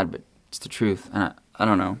sad, but it's the truth. And I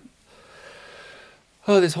don't know.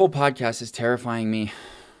 Oh, this whole podcast is terrifying me.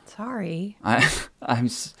 Sorry. I'm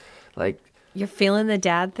like, You're feeling the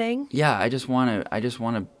dad thing? yeah, I just want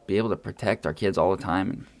to be able to protect our kids all the time,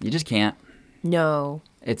 and you just can't. No.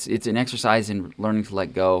 It's an exercise in learning to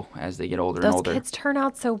let go as they get older and Those older. kids turn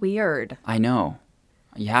out so weird. I know.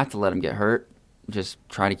 You have to let them get hurt. Just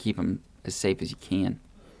try to keep them as safe as you can.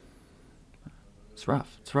 It's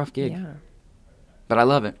rough. It's a rough gig. Yeah. But I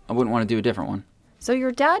love it. I wouldn't want to do a different one. So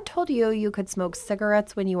your dad told you could smoke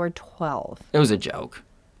cigarettes when you were 12. It was a joke.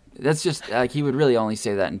 That's just like he would really only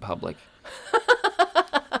say that in public.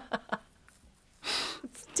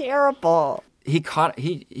 It's terrible.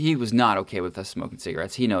 He was not okay with us smoking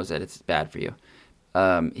cigarettes. He knows that it's bad for you.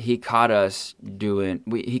 He caught us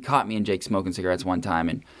he caught me and Jake smoking cigarettes one time,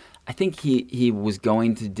 and I think he was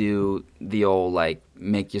going to do the old like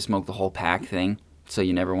make you smoke the whole pack thing, so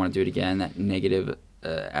you never want to do it again. That negative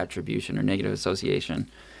attribution or negative association,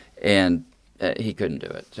 and he couldn't do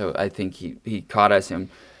it. So I think he caught us and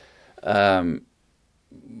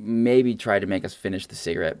maybe tried to make us finish the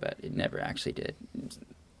cigarette, but it never actually did.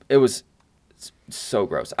 It was so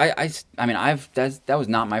gross. That was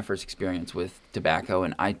not my first experience with tobacco,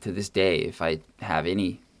 and to this day, if I have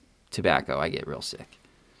any tobacco, I get real sick.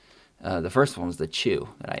 The first one was the chew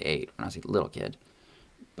that I ate when I was a little kid,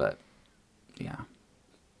 but yeah,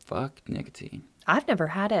 fuck nicotine. I've never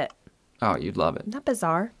had it. Oh, you'd love it. Isn't that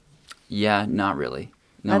bizarre? Yeah, not really.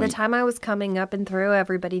 No, By the time I was coming up and through,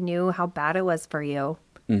 everybody knew how bad it was for you.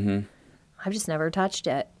 Mm-hmm. I've just never touched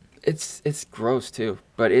it. It's gross too,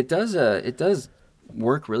 but it does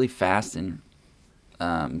work really fast, and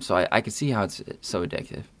so I can see how it's so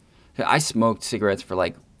addictive. I smoked cigarettes for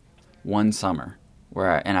like one summer,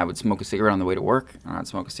 and I would smoke a cigarette on the way to work, and I'd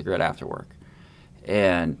smoke a cigarette after work,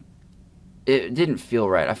 and it didn't feel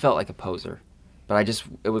right. I felt like a poser, but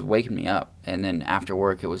it was waking me up, and then after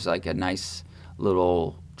work it was like a nice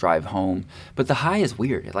little drive home. But the high is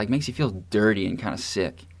weird. It like makes you feel dirty and kind of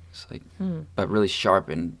sick. It's like, but really sharp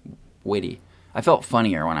and witty. I felt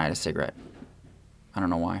funnier when I had a cigarette. I don't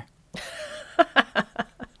know why.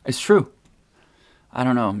 It's true. I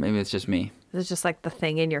don't know. Maybe it's just me. It's just like the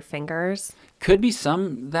thing in your fingers. Could be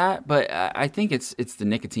some that, but I think it's the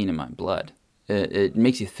nicotine in my blood. It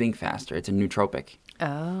makes you think faster. It's a nootropic.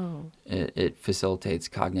 Oh. It facilitates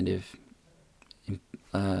cognitive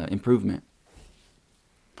improvement.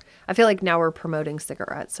 I feel like now we're promoting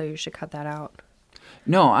cigarettes, so you should cut that out.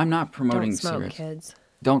 No, I'm not promoting Don't smoke, cigarettes. kids.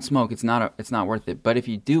 Don't smoke. It's not worth it. But if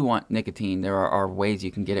you do want nicotine, there are ways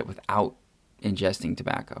you can get it without ingesting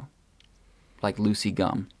tobacco, like Lucy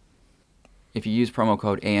gum. If you use promo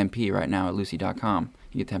code AMP right now at Lucy.com,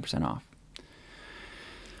 you get 10% off.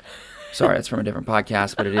 Sorry, that's from a different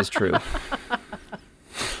podcast, but it is true.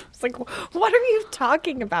 It's like, what are you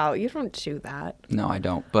talking about? You don't chew that. No, I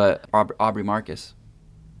don't. But Aubrey Marcus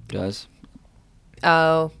does.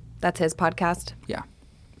 Oh, that's his podcast? Yeah.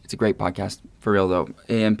 It's a great podcast. For real, though.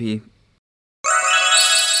 AMP.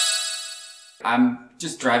 I'm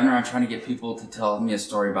just driving around trying to get people to tell me a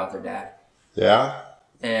story about their dad. Yeah?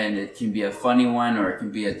 And it can be a funny one, or it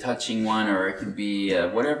can be a touching one, or it can be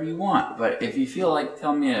whatever you want. But if you feel like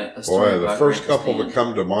telling me a story Boy, about the first Grandpa's couple band, that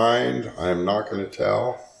come to mind, I'm not going to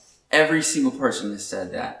tell. every single person has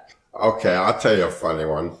said that. Okay, I'll tell you a funny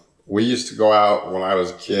one. We used to go out when I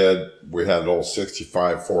was a kid. We had an old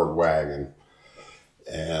 65 Ford wagon.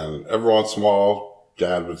 And every once in a while,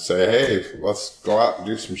 Dad would say, hey, let's go out and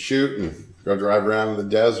do some shooting. Go drive around in the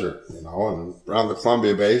desert, and around the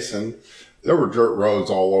Columbia Basin. There were dirt roads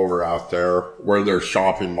all over out there where there's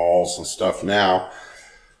shopping malls and stuff now.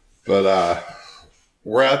 But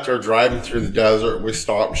we're out there driving through the desert. We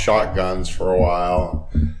stopped shotguns for a while,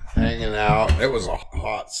 hanging out. It was a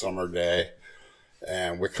hot summer day.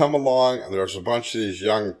 And we come along, and there's a bunch of these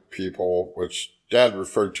young people, which Dad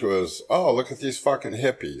referred to as, oh, look at these fucking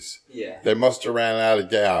hippies. Yeah. They must have ran out of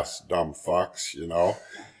gas, dumb fucks,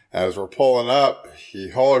 As we're pulling up, he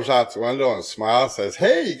hollers out the window and smiles, says,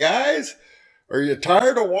 hey, guys, are you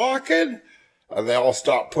tired of walking? And they all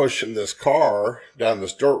stop pushing this car down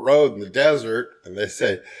this dirt road in the desert, and they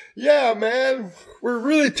say, yeah, man, we're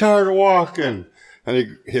really tired of walking.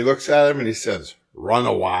 And he looks at him and he says, run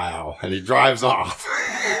a while. And he drives off.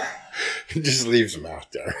 He just leaves him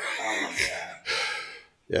out there.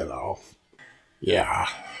 Yeah.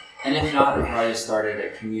 And if not, they probably started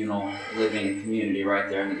a communal living community right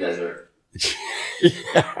there in the desert.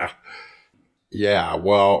 Yeah,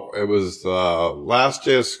 well, it was the last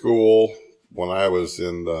day of school when I was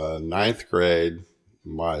in the 9th grade.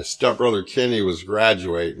 My stepbrother Kenny was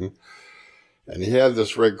graduating, and he had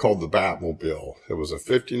this rig called the Batmobile. It was a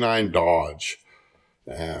 59 Dodge,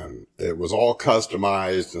 and it was all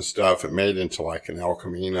customized and stuff. It made into like an El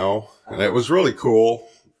Camino, and it was really cool.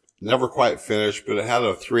 Never quite finished, but it had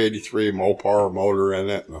a 383 Mopar motor in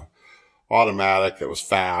it, and an automatic that was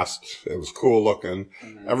fast. It was cool looking.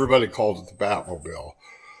 Everybody called it the Batmobile.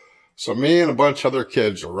 So me and a bunch of other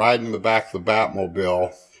kids are riding in the back of the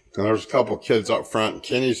Batmobile, and there's a couple of kids up front, and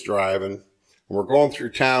Kenny's driving. And we're going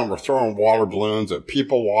through town. We're throwing water balloons at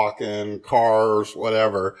people walking, cars,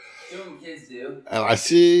 whatever. Doing what kids do. And I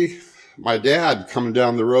see my dad coming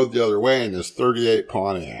down the road the other way in his 38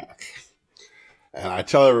 Pontiac. And I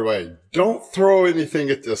tell everybody, don't throw anything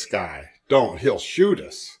at this guy. Don't. He'll shoot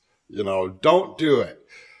us. Don't do it.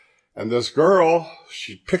 And this girl,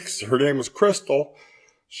 her name was Crystal.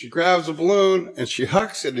 She grabs a balloon and she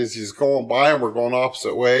hucks it as he's going by, and we're going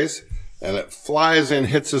opposite ways. And it flies in,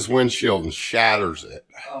 hits his windshield and shatters it.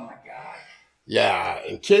 Oh my God. Yeah.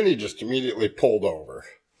 And Kenny just immediately pulled over.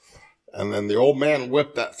 And then the old man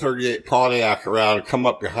whipped that 38 Pontiac around and come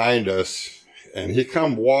up behind us. And he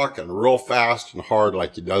come walking real fast and hard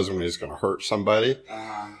like he does when he's going to hurt somebody.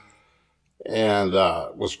 And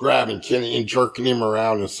was grabbing Kenny and jerking him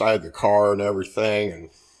around inside the car and everything, and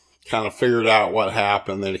kind of figured out what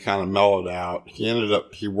happened. Then he kind of mellowed out.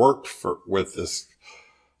 He worked with this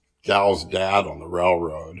gal's dad on the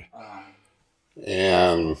railroad.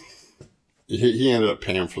 And he ended up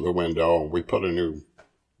paying for the window, and we put it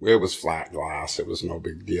was flat glass. It was no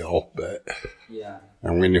big deal, but yeah.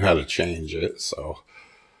 And we knew how to change it, so.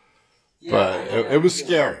 Yeah, but it was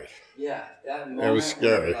scary. Yeah, that moment It was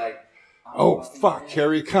scary. like, Oh, fuck,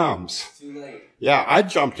 here he comes. Too late. Yeah, I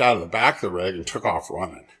jumped out of the back of the rig and took off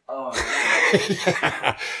running. Oh,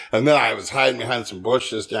 Yeah. And then I was hiding behind some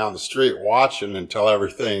bushes down the street watching until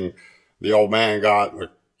the old man got in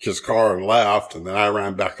his car and left, and then I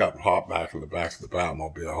ran back up and hopped back in the back of the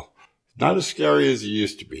Batmobile. Not as scary as he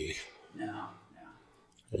used to be. no.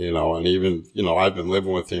 And even, I've been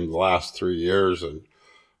living with him the last 3 years, and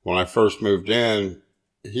when I first moved in,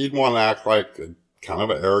 he'd want to act like a kind of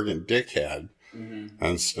an arrogant dickhead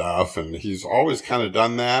and stuff. And he's always kind of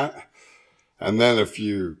done that. And then if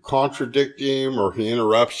you contradict him or he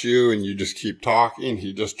interrupts you and you just keep talking,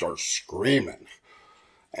 he just starts screaming.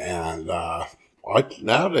 And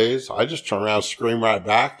nowadays, I just turn around and scream right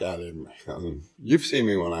back at him. And you've seen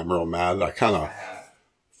me when I'm real mad. I kind of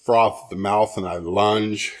froth at the mouth and I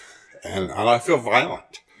lunge and I feel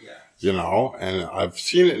violent, you know. And I've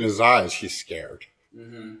seen it in his eyes. He's scared.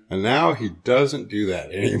 And now he doesn't do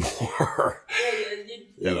that anymore.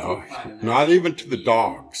 You know, not even to the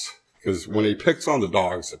dogs. Because when he picks on the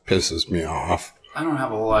dogs, it pisses me off. I don't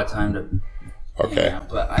have a whole lot of time to... Okay.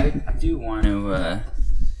 But I do want to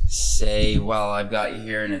say, while I've got you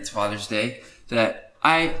here and it's Father's Day, that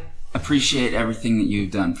I appreciate everything that you've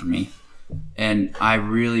done for me. And I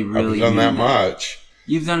really, really... I've done that much.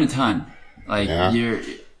 You've done a ton. Like,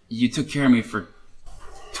 you took care of me for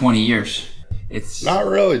 20 years. It's not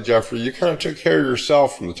really, Jeffrey. You kind of took care of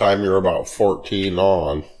yourself from the time you were about 14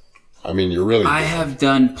 on. I mean, you really did. I have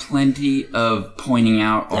done plenty of pointing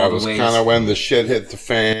out all the ways. That was kind of when the shit hit the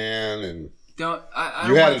fan, and I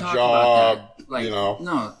you don't had a job, like, you know.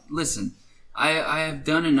 No, listen. I have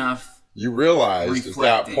done enough. You realized at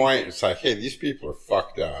that point, it's like, hey, these people are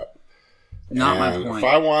fucked up. Not my point. If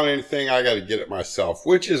I want anything, I got to get it myself,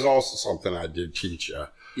 which is also something I did teach you.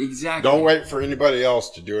 Exactly. Don't wait for anybody else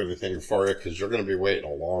to do anything for you, because you're going to be waiting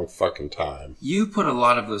a long fucking time. You put a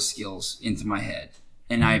lot of those skills into my head.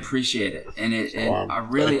 And I appreciate it. And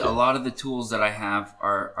a lot of the tools that I have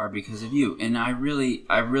are because of you. And I really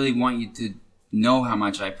want you to know how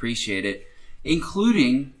much I appreciate it,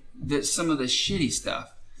 including some of the shitty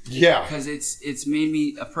stuff. Yeah. Because it's made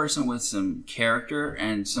me a person with some character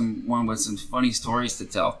and someone with some funny stories to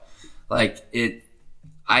tell. I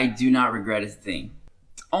do not regret a thing.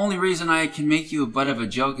 The only reason I can make you a butt of a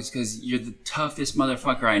joke is because you're the toughest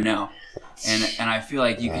motherfucker I know. And I feel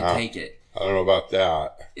like you can take it. I don't know about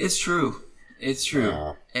that. It's true. It's true.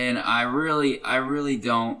 Yeah. And I really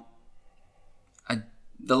don't.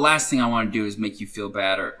 The last thing I want to do is make you feel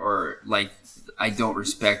bad or like I don't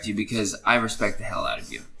respect you, because I respect the hell out of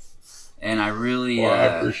you. And I really... Well, I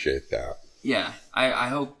appreciate that. Yeah. I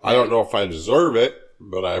hope... I don't know if I deserve it,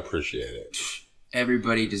 but I appreciate it.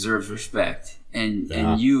 Everybody deserves respect. And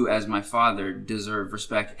you, as my father, deserve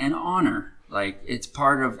respect and honor. Like, it's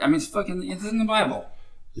part of... I mean, it's in the Bible.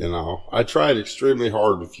 You know, I tried extremely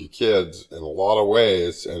hard with you kids in a lot of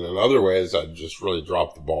ways, and in other ways, I just really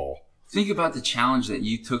dropped the ball. Think about the challenge that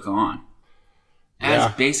you took on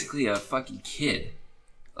as basically a fucking kid.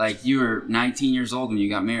 Like, you were 19 years old when you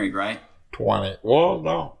got married, right? 20. Well,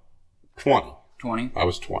 no. 20. 20? I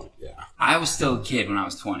was 20, yeah. I was still a kid when I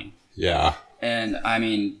was 20. Yeah. And, I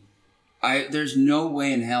mean, there's no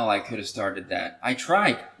way in hell I could have started that. I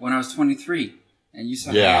tried when I was 23, and you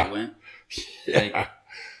saw how it went. Yeah.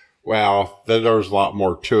 Well, there was a lot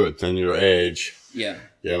more to it than your age. Yeah.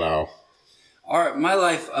 You know. My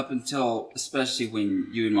life up until, especially when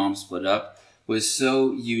you and Mom split up, was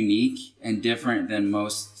so unique and different than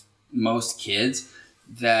most kids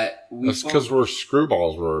that we... That's because we're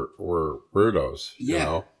screwballs. We're weirdos, you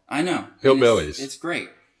know? I know. Hillbillies. It's great.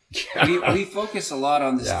 Yeah. We focus a lot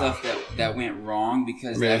on the stuff that went wrong,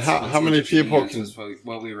 because how many people can...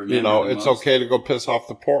 what we remember. You know, it's okay to go piss off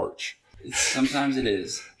the porch. Sometimes it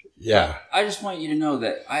is. Yeah. I just want you to know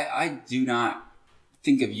that I do not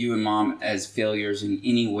think of you and Mom as failures in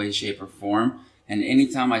any way, shape, or form. And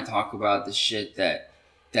anytime I talk about the shit that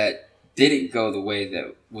didn't go the way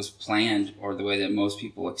that was planned or the way that most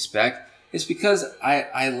people expect, it's because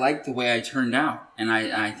I like the way I turned out. And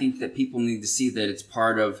I think that people need to see that it's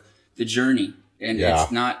part of the journey. And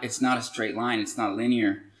it's not a straight line. It's not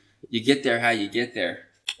linear. You get there how you get there.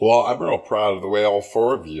 Well, I'm real proud of the way all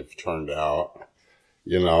four of you have turned out.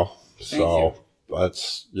 You know, so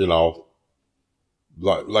that's, you know,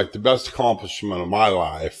 like the best accomplishment of my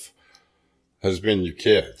life has been you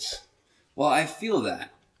kids. Well, I feel that.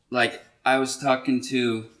 Like, I was talking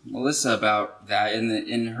to Melissa about that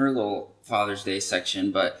in her little Father's Day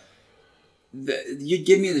section, but you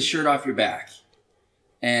give me the shirt off your back,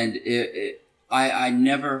 and I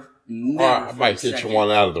never. I might get you one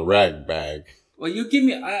out of the rag bag. Well, you give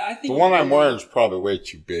me. I think the one I'm wearing is probably way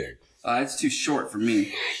too big. It's too short for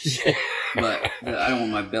me. Yeah. But I don't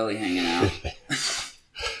want my belly hanging out.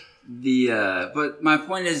 But my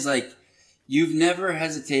point is, like, you've never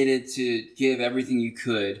hesitated to give everything you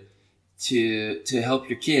could to help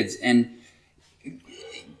your kids, and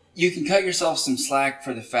you can cut yourself some slack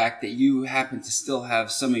for the fact that you happen to still have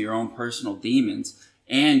some of your own personal demons,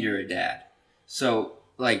 and you're a dad. So,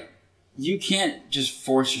 like, you can't just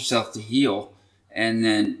force yourself to heal and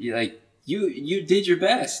then you did your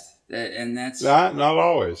best, and that's Not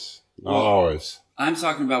always. Not always. I'm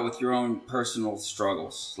talking about with your own personal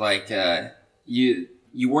struggles. Like you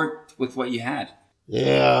worked with what you had.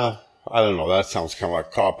 Yeah, I don't know. That sounds kind of like a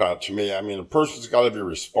cop-out to me. I mean, a person's got to be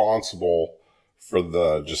responsible for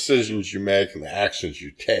the decisions you make and the actions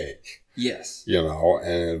you take. Yes. You know,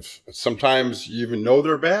 and sometimes you even know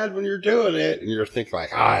they're bad when you're doing it, and you're thinking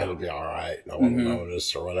like, it'll be all right. No one will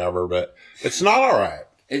notice or whatever, but it's not all right.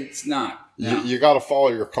 It's not. No. You got to follow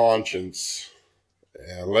your conscience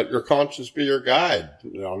and let your conscience be your guide.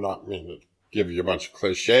 You know, I'm not mean to give you a bunch of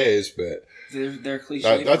cliches, but they're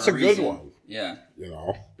cliche. That's for a good reason. one. Yeah. You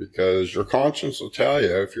know, because your conscience will tell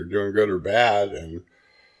you if you're doing good or bad. And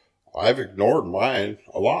I've ignored mine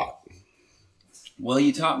a lot. Well,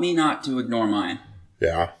 you taught me not to ignore mine.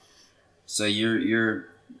 Yeah. So you're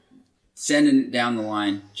sending it down the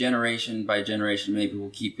line, generation by generation. Maybe we'll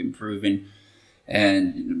keep improving.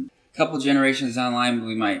 And a couple generations down the line,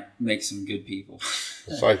 we might make some good people.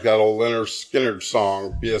 It's like that old Leonard Skinner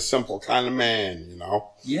song, "Be a simple kind of man," you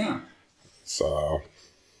know? Yeah. So,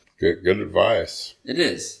 good advice. It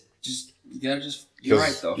is. You're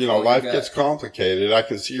right, though. You know, life gets complicated. I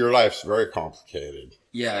can see your life's very complicated.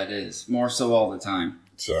 Yeah, it is. More so all the time.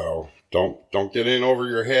 So, don't get in over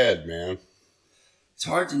your head, man. It's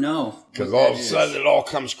hard to know. Because all of a sudden it all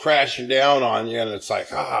comes crashing down on you, and it's like,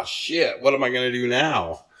 shit, what am I going to do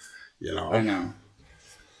now? You know? I know.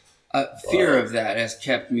 Fear of that has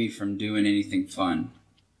kept me from doing anything fun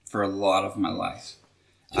for a lot of my life.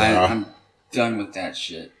 Yeah. I'm done with that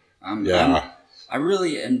shit. I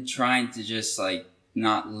really am trying to just like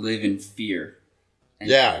not live in fear.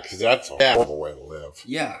 Because that's a horrible way to live.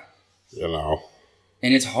 Yeah. You know?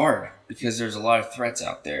 And it's hard because there's a lot of threats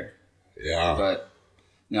out there. Yeah. But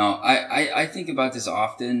no, I think about this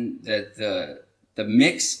often, that the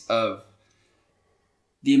mix of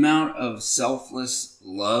the amount of selfless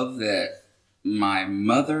love that my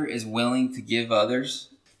mother is willing to give others.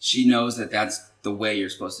 She knows that that's the way you're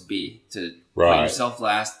supposed to be, to put yourself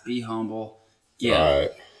last, be humble, give.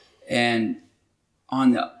 Right. And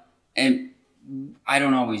I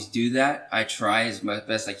don't always do that. I try as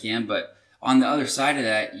best I can, but on the other side of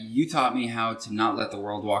that, you taught me how to not let the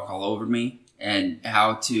world walk all over me, and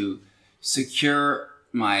how to secure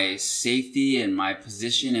my safety and my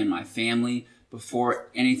position and my family before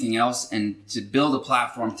anything else, and to build a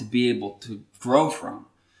platform to be able to grow from.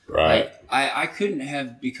 Right. Like, I couldn't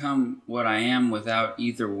have become what I am without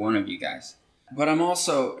either one of you guys. But I'm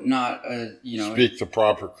also not speak the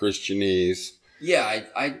proper Christianese. Yeah,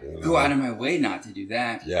 I go out of my way not to do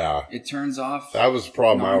that. Yeah. It turns off. That was the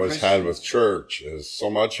problem I always had with church, is so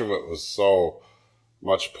much of it was so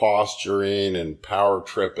much posturing and power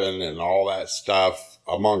tripping and all that stuff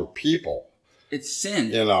among people. It's sin.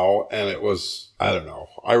 You know, and it was, I don't know,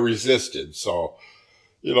 I resisted. So,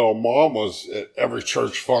 you know, Mom was at every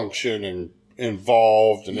church function and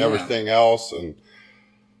involved and everything else. And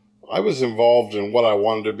I was involved in what I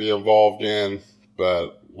wanted to be involved in,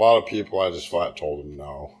 but a lot of people, I just flat told them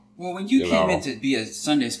no. Well, when you came in to be a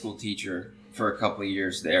Sunday school teacher for a couple of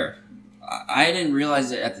years there, I didn't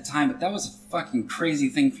realize it at the time, but that was a fucking crazy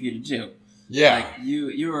thing for you to do. Yeah. Like,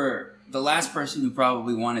 you were the last person who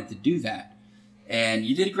probably wanted to do that. And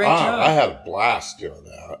you did a great job. I had a blast doing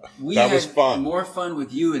that. That was fun. More fun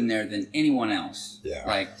with you in there than anyone else. Yeah.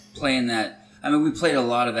 Like, playing that. I mean, we played a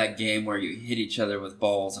lot of that game where you hit each other with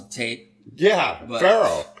balls of tape. Yeah,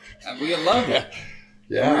 Pharaoh. We loved it.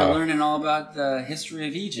 Yeah. We were learning all about the history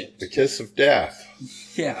of Egypt. The kiss of death.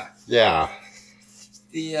 Yeah. Yeah.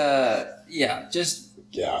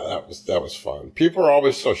 That was fun. People are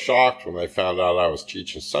always so shocked when they found out I was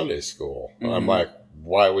teaching Sunday school. And I'm like,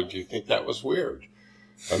 why would you think that was weird?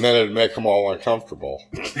 And then it'd make them all uncomfortable.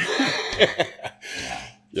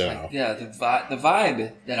 Yeah. Like, the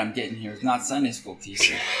vibe that I'm getting here is not Sunday school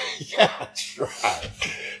teacher. Yeah, that's right.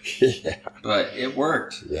 Yeah. But it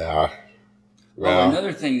worked. Yeah. Well,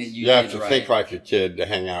 another thing that you have to think like a kid to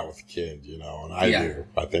hang out with a kid, you know, and I do.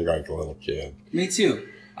 I think like a little kid. Me too.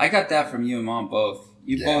 I got that from you and Mom both.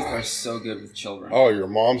 You both are so good with children. Oh, your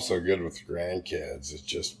mom's so good with grandkids. It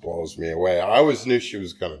just blows me away. I always knew she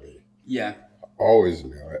was going to be. Yeah. Always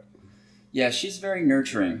knew it. Yeah, she's very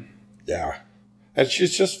nurturing. Yeah. And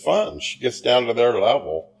she's just fun. She gets down to their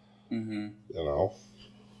level. Mm-hmm. You know?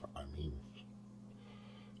 I mean,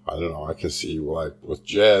 I don't know. I can see, like, with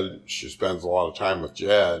Jed, she spends a lot of time with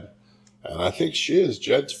Jed. And I think she is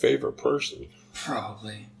Jed's favorite person.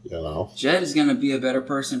 Probably. You know? Jed is going to be a better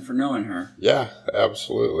person for knowing her. Yeah,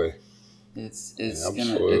 absolutely. It's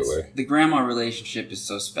absolutely. The grandma relationship is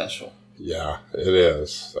so special. Yeah, it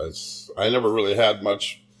is. I never really had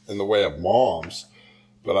much in the way of moms,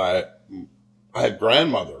 but I had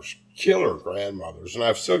grandmothers, killer grandmothers, and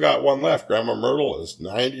I've still got one left. Grandma Myrtle is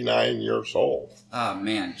 99 years old. Oh,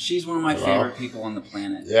 man. She's one of my favorite people on the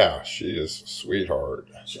planet. Yeah, she is a sweetheart.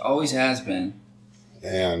 She always has been.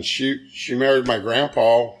 And she married my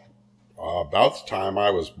grandpa about the time I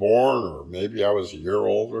was born, or maybe I was a year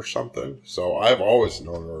old or something. So I've always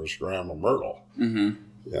known her as Grandma Myrtle. Mm-hmm.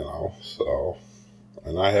 You know, so.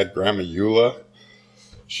 And I had Grandma Eula.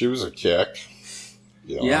 She was a kick.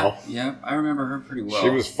 You know. Yeah, I remember her pretty well. She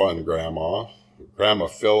was fun, Grandma. Grandma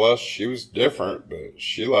Phyllis, she was different, but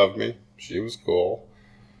she loved me. She was cool.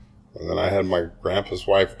 And then I had my grandpa's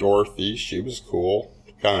wife, Dorothy. She was cool.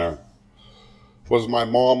 Kind of was my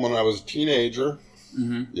mom when I was a teenager.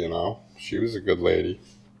 Mm-hmm. You know, she was a good lady.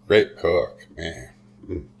 Great cook, man.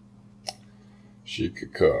 She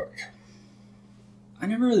could cook. I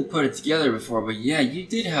never really put it together before, but yeah, you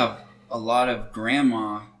did have a lot of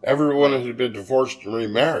grandma. Everyone had been divorced and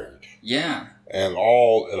remarried. Yeah. And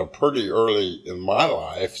all at a pretty early in my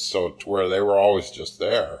life, so to where they were always just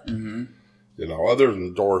there. Mm-hmm. You know, other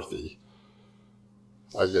than Dorothy.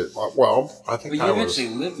 I think But you I was. eventually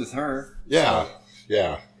lived with her. Yeah, So,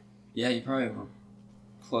 yeah, yeah, you probably were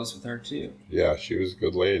close with her too. yeah. She was a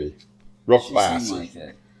good lady. Real She classy. seemed like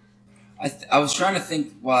it. I was trying to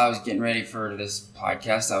think while I was getting ready for this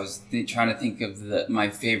podcast. I was trying to think of my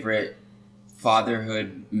favorite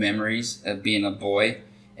fatherhood memories of being a boy,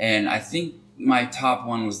 and I think my top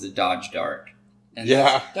one was the Dodge Dart. And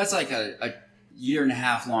Yeah. that's like a year and a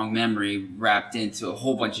half long memory wrapped into a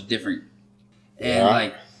whole bunch of different. And Yeah.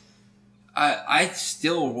 like, I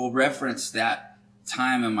still will reference that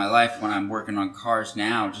time in my life when I'm working on cars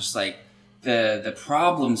now, just like the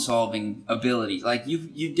problem solving ability. Like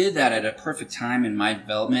you did that at a perfect time in my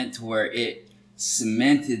development to where it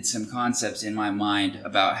cemented some concepts in my mind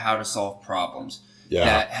about how to solve problems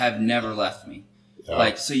that have never left me. Yeah.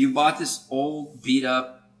 Like, so you bought this old beat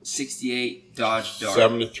up 68 Dodge Dart.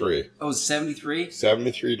 73. Oh, it was 73?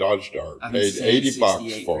 73 Dodge Dart. I've been Paid saying $80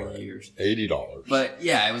 68 for for it. years. $80. But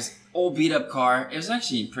yeah, it was old beat up car. It was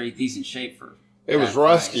actually in pretty decent shape for It was that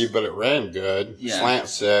rusty, price. but it ran good. Yeah. Slant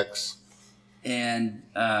six. And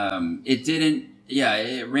it didn't. Yeah,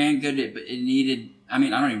 it ran good. But it needed. I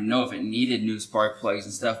mean, I don't even know if it needed new spark plugs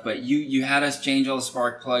and stuff. But you had us change all the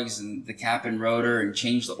spark plugs and the cap and rotor and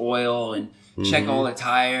change the oil and check all the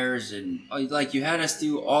tires and like you had us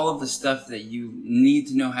do all of the stuff that you need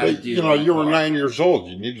to know how to But, do. you know, in a you were car. 9 years old.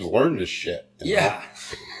 You need to learn this shit. you know? Yeah.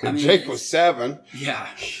 I mean, Jake was 7. Yeah.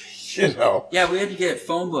 You know. Yeah, we had to get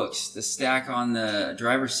phone books to stack on the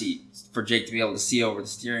driver's seat for Jake to be able to see over the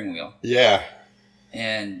steering wheel. Yeah.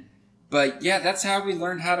 But yeah, that's how we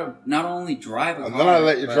learned how to not only drive a car. And then I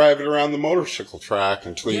let you but drive it around the motorcycle track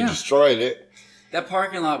until you Yeah. destroyed it. That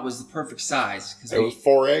parking lot was the perfect size because It was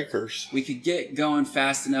 4 acres. we could get going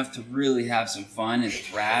fast enough to really have some fun and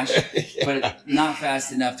thrash, but not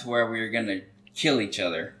fast enough to where we were going to kill each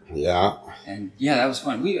other. Yeah. And yeah, that was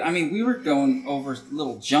fun. We were going over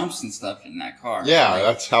little jumps and stuff in that car. Yeah, Like,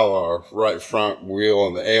 that's how our right front wheel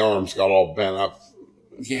and the A-arms got all bent up,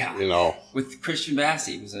 yeah. you know. With Christian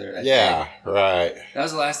Bassey was there. That Yeah, day. right. That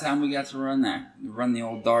was the last time we got to run the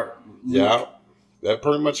old dart loop. Yeah. That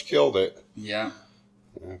pretty much killed it. Yeah.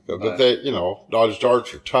 But they, you know, Dodge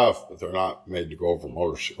Darts are tough, but they're not made to go over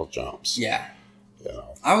motorcycle jumps. Yeah. You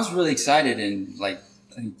know. I was really excited in I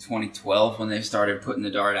think 2012 when they started putting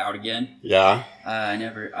the Dart out again. Yeah.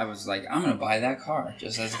 I was like, I'm going to buy that car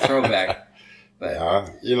just as a throwback. But Yeah.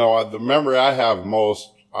 You know, the memory I have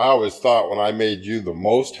most, I always thought when I made you the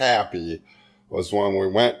most happy was when we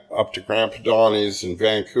went up to Grandpa Donnie's in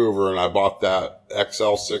Vancouver and I bought that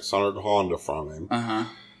XL600 Honda from him. uh-huh.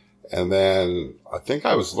 And then I think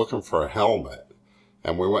I was looking for a helmet.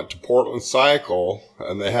 And we went to Portland Cycle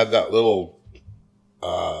and they had that little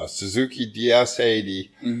Suzuki DS80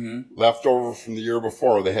 Mm-hmm. left over from the year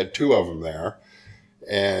before. They had 2 of them there.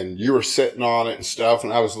 And you were sitting on it and stuff.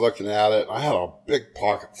 And I was looking at it. I had a big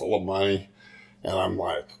pocket full of money. And I'm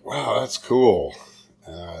like, wow, that's cool.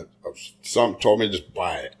 Something told me just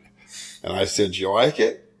buy it. And I said, you like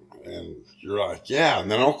it? And you're like, yeah. And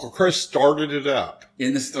then Uncle Chris started it up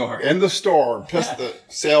In the store. in the store and pissed the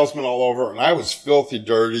salesman all over. And I was filthy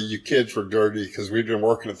dirty. You kids were dirty because we'd been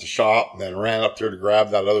working at the shop and then ran up there to grab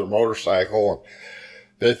that other motorcycle. And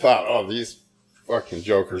they thought, oh, these fucking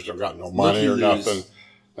jokers don't got no money or Looky-loos. nothing.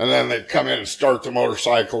 And then they'd come in and start the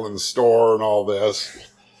motorcycle in the store and all this.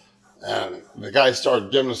 And the guy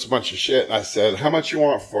started giving us a bunch of shit. And I said, how much you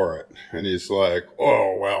want for it? And he's like,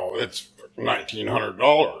 oh, well, it's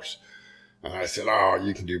 $1,900. And I said, oh,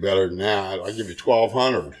 you can do better than that. I'll give you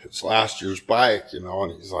 $1,200. It's last year's bike, you know.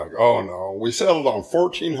 And he's like, oh, no. We settled on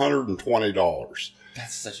 $1,420.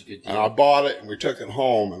 That's such a good deal. And I bought it, and we took it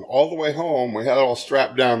home. And all the way home, we had it all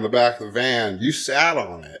strapped down in the back of the van. You sat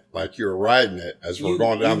on it like you were riding it as we're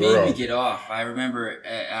going down the road. You made me get off. I remember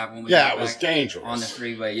when we yeah, got it was back dangerous. on the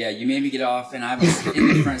freeway. Yeah, you made me get off, and I was in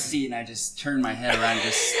the front seat, and I just turned my head around and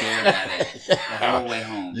just stared at it the whole way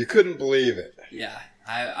home. You couldn't believe it. Yeah,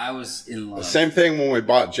 I was in love. The same thing when we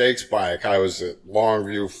bought Jake's bike. I was at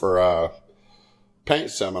Longview for a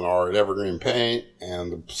paint seminar at Evergreen Paint,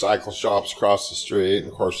 and the cycle shop's across the street.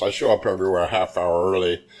 And of course, I show up everywhere a half hour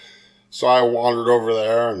early. So I wandered over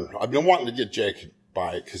there, and I've been wanting to get Jake a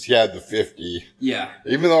bike because he had the 50. Yeah.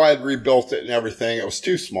 Even though I had rebuilt it and everything, it was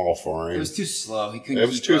too small for him. It was too slow. He couldn't It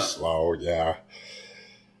was keep too up. slow, yeah.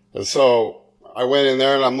 And so I went in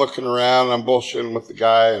there, and I'm looking around, and I'm bullshitting with the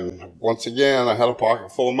guy. And once again, I had a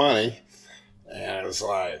pocket full of money. And it was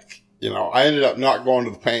like, you know, I ended up not going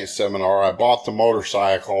to the paint seminar. I bought the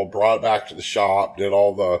motorcycle, brought it back to the shop, did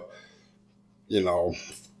all the, you know,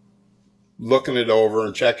 looking it over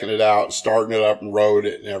and checking it out, starting it up and rode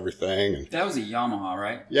it and everything. And That was a Yamaha,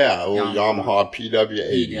 right? yeah, a little Yamaha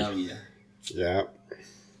PW80. PW. Yeah.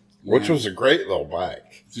 Which was a great little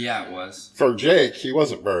bike. Yeah, it was. For Jake, he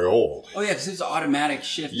wasn't very old. Oh, yeah, because it was an automatic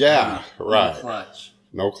shift. Yeah, no right. clutch.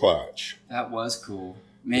 No clutch. That was cool.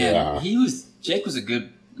 Man, Yeah. Jake was a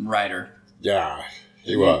good rider. Yeah,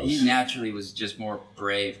 he was. He naturally was just more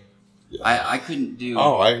brave. Yeah. I couldn't do...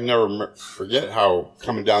 Oh, I never forget how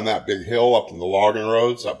coming down that big hill up in the logging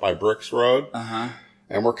roads, up by Bricks Road. Uh-huh.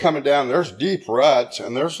 And we're coming down, there's deep ruts,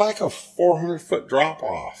 and there's like a 400-foot drop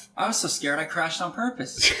off. I was so scared I crashed on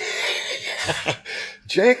purpose.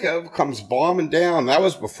 Jacob comes bombing down. That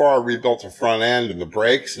was before I rebuilt the front end and the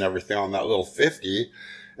brakes and everything on that little 50.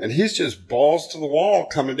 And he's just balls to the wall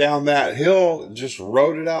coming down that hill and just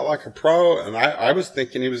rode it out like a pro. And I was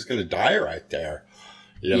thinking he was going to die right there.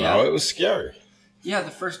 You know, it was scary. Yeah,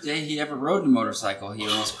 the first day he ever rode a motorcycle, he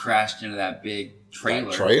almost crashed into that big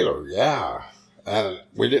trailer. That trailer, yeah. And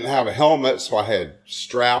we didn't have a helmet, so I had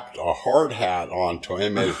strapped a hard hat onto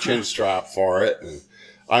him, made a chin strap for it. And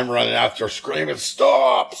I'm running out there screaming,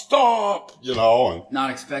 stop, stop, you know. And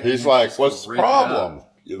not expecting he's him like, to what's the rip it problem?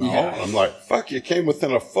 up. You know, Yeah. I'm like, fuck, you came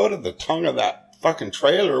within a foot of the tongue of that fucking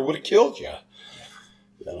trailer, it would have killed you.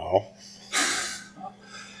 You know?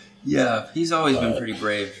 Yeah, he's always been pretty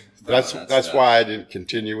brave. That's why I didn't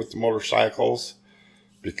continue with the motorcycles,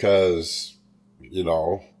 because, you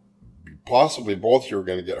know, possibly both of you were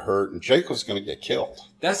going to get hurt and Jake was going to get killed.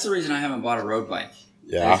 That's the reason I haven't bought a road bike.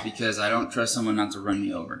 Yeah. Is because I don't trust someone not to run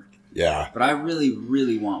me over. Yeah. But I really,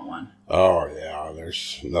 really want one. Oh, yeah.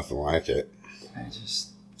 There's nothing like it. I just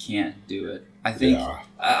can't do it. I think,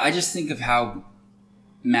 I just think of how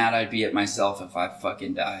mad I'd be at myself if I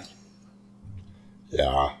fucking died.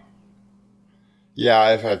 Yeah. Yeah,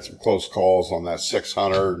 I've had some close calls on that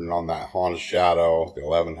 600 and on that Honda Shadow, the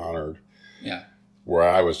 1100. Yeah. Where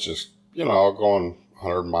I was just, you know, going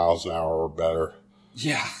 100 miles an hour or better.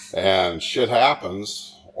 Yeah. And shit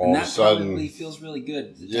happens. All and of that a sudden. probably feels really good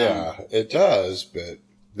at the time. Yeah, it does. But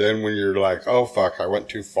then when you're like, oh, fuck, I went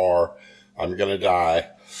too far. I'm going to die.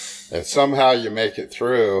 And somehow you make it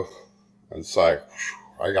through. And it's like,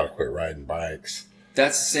 I got to quit riding bikes.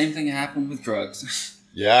 That's the same thing that happened with drugs.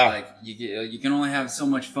 Yeah. Like, you can only have so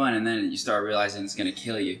much fun, and then you start realizing it's going to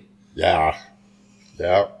kill you. Yeah.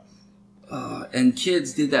 Yeah. And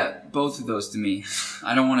kids did that, both of those to me.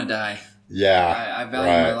 I don't want to die. Yeah. I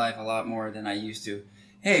value my life a lot more than I used to.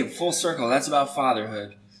 Hey, full circle, that's about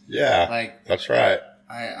fatherhood. Yeah. Like, that's right.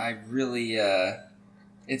 I really,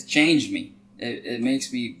 it's changed me. It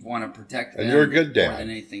makes me want to protect them. And you're a good dad. More than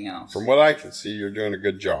anything else. From what I can see, you're doing a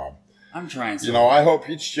good job. I'm trying so You know, I hope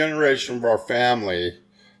each generation of our family,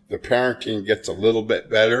 the parenting gets a little bit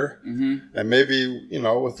better. Mm-hmm. And maybe, you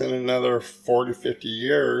know, within another 40, 50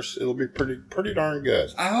 years, it'll be pretty darn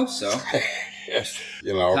good. I hope so.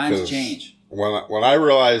 You know, times change. When I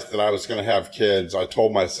realized that I was going to have kids, I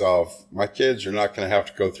told myself, my kids are not going to have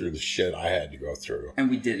to go through the shit I had to go through. And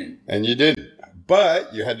we didn't. And you didn't.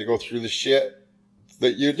 But you had to go through the shit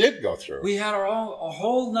that you did go through. We had a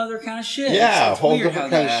whole nother kind of shit. Yeah, a whole weird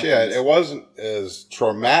different how kind that of shit. happens. It wasn't as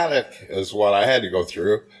traumatic as what I had to go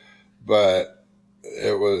through, but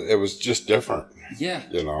it was just different. Yeah.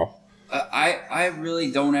 You know? I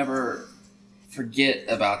really don't ever forget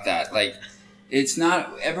about that. Like, it's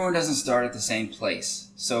not, everyone doesn't start at the same place.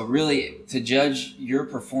 So really, to judge your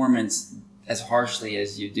performance as harshly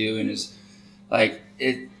as you do, and as, like,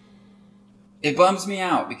 it bums me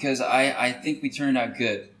out because I think we turned out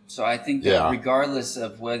good. So I think that regardless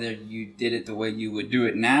of whether you did it the way you would do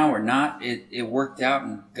it now or not, it worked out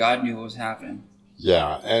and God knew what was happening.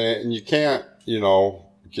 Yeah, and you can't,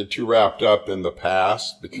 get too wrapped up in the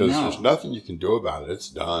past because there's nothing you can do about it. It's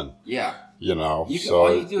done. Yeah. All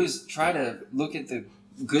you do is try to look at the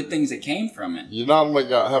good things that came from it. You not only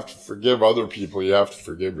have to forgive other people, you have to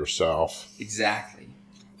forgive yourself. Exactly.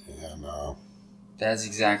 And that's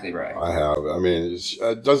exactly right. I have. I mean,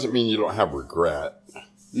 it doesn't mean you don't have regret.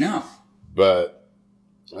 No.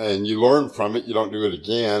 And you learn from it. You don't do it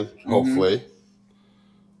again, hopefully.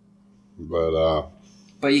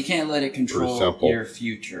 But you can't let it control your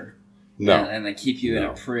future. No. And they keep you in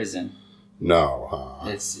a prison. No.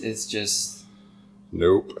 It's just...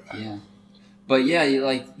 Nope. Yeah. But yeah,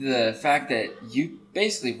 like the fact that you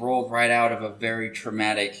basically rolled right out of a very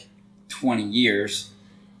traumatic 20 years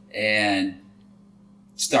and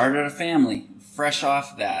started a family fresh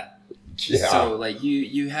off that. Yeah. So like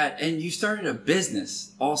you started a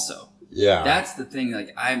business also. Yeah. That's the thing.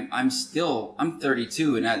 Like I'm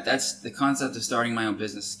 32 and that's the concept of starting my own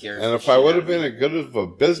business scares me. And if I would have been as good of a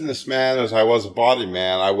businessman as I was a body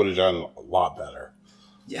man, I would have done a lot better.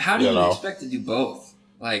 Yeah, how do you expect to do both?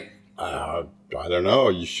 Like, I don't know.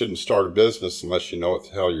 You shouldn't start a business unless you know what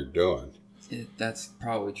the hell you're doing. That's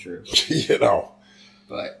probably true.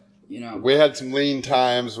 But, we had some lean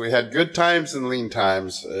times. We had good times and lean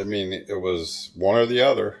times. I mean, it was one or the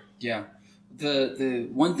other. Yeah. The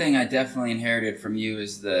one thing I definitely inherited from you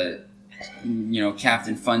is the,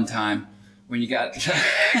 Captain Fun Time. When you got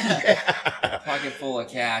a pocket full of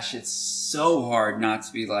cash, it's so hard not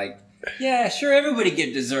to be like, yeah, sure, everybody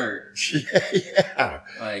get dessert. Yeah.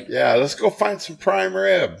 Like, yeah, let's go find some prime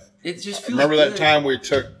rib. It just feels Remember good. that time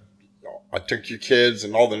I took your kids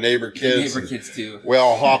and all the neighbor kids. The neighbor kids too. We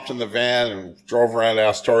all hopped in the van and drove around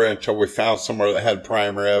Astoria until we found somewhere that had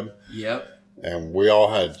prime rib. Yep. And we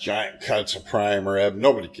all had giant cuts of prime rib.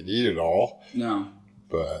 Nobody could eat it all. No.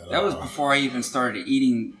 But that was before I even started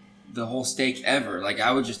eating the whole steak ever. Like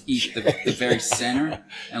I would just eat the very center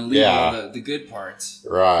and leave all the good parts.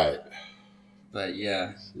 Right. But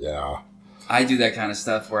yeah. Yeah. I do that kind of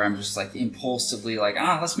stuff where I'm just like impulsively like,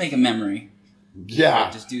 let's make a memory. Yeah.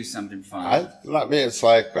 Like, just do something fun. Not me. It's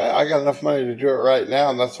like, I got enough money to do it right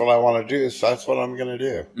now and that's what I want to do. So that's what I'm going to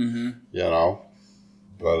do. Mm-hmm.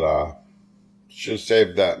 But should have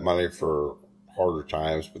saved that money for harder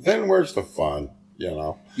times. But then where's the fun?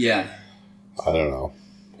 Yeah. I don't know.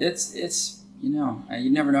 It's you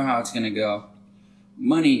never know how it's going to go.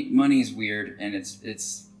 Money is weird and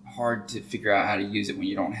it's hard to figure out how to use it when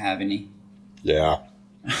you don't have any. Yeah.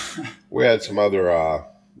 We had some other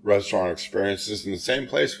restaurant experiences in the same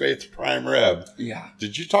place we ate the prime rib. Yeah.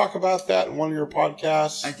 Did you talk about that in one of your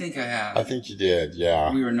podcasts? I think I have. I think you did,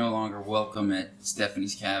 yeah. We were no longer welcome at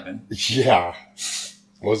Stephanie's Cabin. Yeah.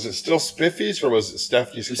 Was it still Spiffy's or was it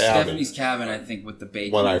Stephanie's Cabin? Stephanie's Cabin, I think, with the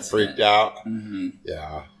bacon. When I freaked out? Mm-hmm.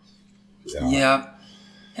 Yeah. Yeah.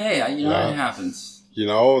 Hey, it happens.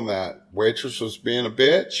 And that waitress was being a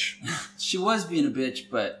bitch. She was being a bitch,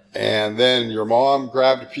 but... And then your mom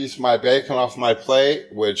grabbed a piece of my bacon off my plate,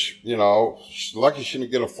 which, she's lucky she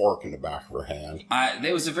didn't get a fork in the back of her hand.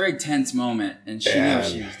 It was a very tense moment, and she knew what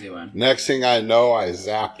she was doing. Next thing I know, I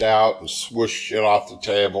zapped out and swooshed shit off the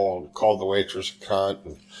table and called the waitress a cunt.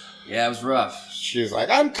 And yeah, it was rough. She was like,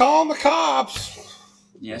 I'm calling the cops.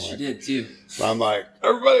 Yeah, she did, too. So I'm like,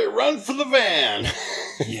 everybody run for the van.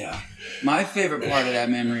 Yeah. My favorite part of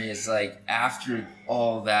that memory is like after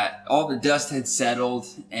all the dust had settled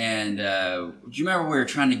and do you remember we were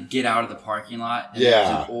trying to get out of the parking lot? And there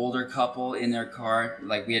was an older couple in their car.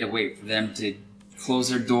 Like we had to wait for them to close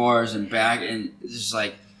their doors and back and it's just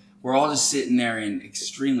like we're all just sitting there in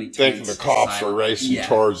extremely tense thinking the cops are racing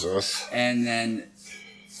towards us. And then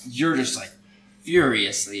you're just like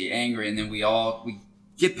furiously angry and then we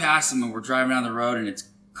get past them and we're driving down the road and it's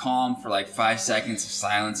calm for like 5 seconds of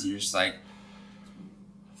silence and you're just like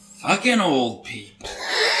fucking old people.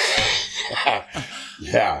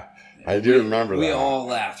 Yeah, I do remember that. We all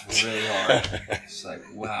laughed really hard. It's like,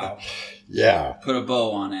 wow. Yeah. Put a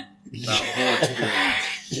bow on it. That whole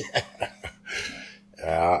experience.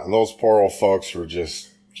 Yeah, and those poor old folks were just,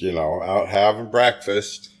 out having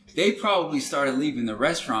breakfast. They probably started leaving the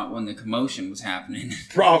restaurant when the commotion was happening.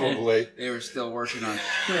 Probably. They were still working on,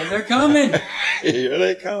 they're coming. Here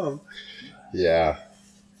they come. Yeah.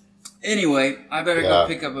 Anyway, I better go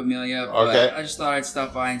pick up Amelia. But okay. I just thought I'd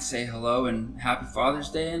stop by and say hello and happy Father's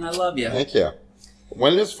Day and I love you. Thank you.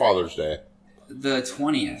 When is Father's Day? The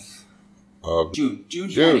 20th. Of June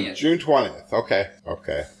 20th. June 20th.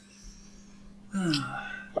 Okay.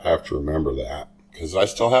 I have to remember that because I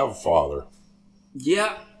still have a father.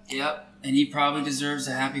 Yep. And he probably deserves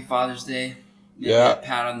a happy Father's Day. Maybe Yeah. a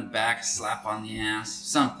pat on the back, slap on the ass,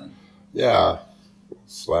 something. Yeah.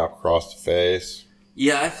 Slap across the face.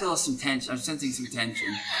 Yeah, I feel some tension. I'm sensing some tension.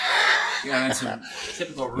 Yeah, that's some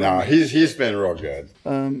typical roommate. No, he's been real good.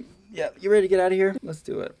 Yeah, you ready to get out of here? Let's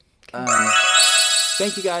do it.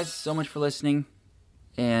 Thank you guys so much for listening.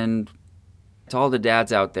 And to all the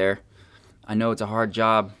dads out there, I know it's a hard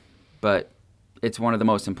job, but it's one of the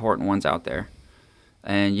most important ones out there.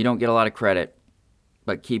 And you don't get a lot of credit,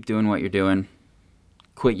 but keep doing what you're doing.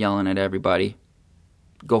 Quit yelling at everybody.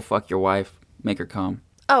 Go fuck your wife. Make her come.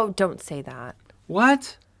 Oh, don't say that.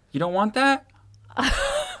 What? You don't want that? I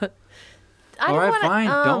All don't right, wanna, fine.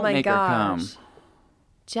 Oh Don't my make her come. gosh.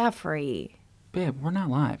 Jeffrey. Babe, we're not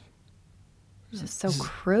live. This is so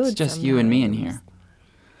crude. It's just you and me in here.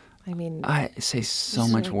 I mean, I say so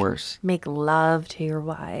much worse. make love to your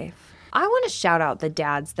wife. I want to shout out the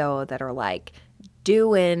dads, though, that are like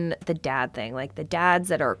doing the dad thing, like the dads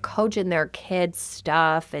that are coaching their kids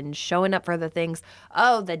stuff and showing up for the things.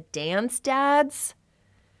 Oh, the dance dads.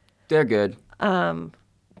 They're good.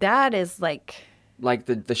 That is like, Like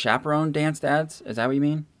the chaperone dance dads? Is that what you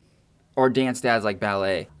mean? Or dance dads like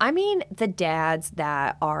ballet? I mean, the dads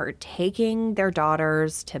that are taking their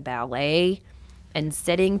daughters to ballet and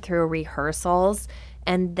sitting through rehearsals,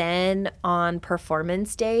 and then on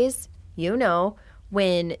performance days, you know,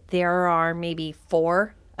 when there are maybe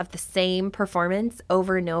 4 of the same performance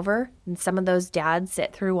over and over, and some of those dads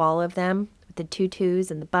sit through all of them with the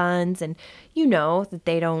tutus and the buns, and you know that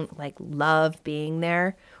they don't like love being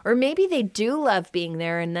there, or maybe they do love being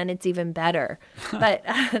there, and then it's even better. But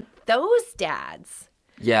those dads,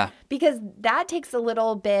 Yeah. because that takes a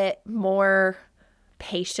little bit more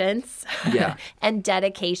patience Yeah. and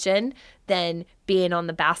dedication than being on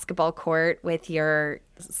the basketball court with your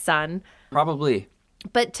son. Probably.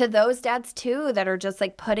 But to those dads too that are just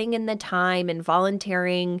like putting in the time and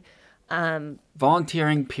volunteering.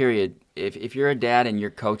 Volunteering, period. If you're a dad and you're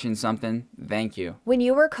coaching something, thank you. When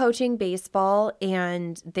you were coaching baseball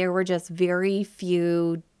and there were just very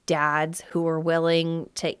few dads who were willing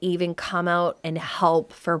to even come out and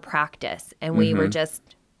help for practice, and we were just,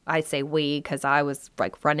 I say we because I was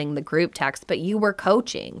like running the group text, but you were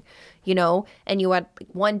coaching, you know, and you had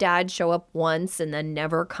one dad show up once and then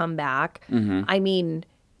never come back. I mean,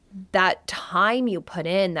 that time you put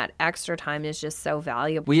in, that extra time is just so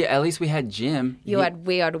valuable. At least we had Jim.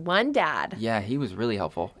 We had one dad. Yeah, he was really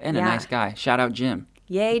helpful and a Yeah. nice guy. Shout out Jim.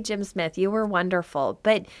 Yay, Jim Smith, you were wonderful.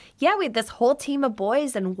 But yeah, we had this whole team of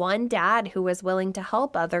boys and one dad who was willing to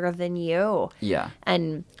help other than you. Yeah.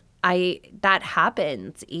 And that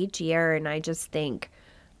happens each year, and I just think,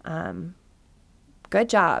 good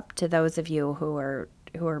job to those of you who are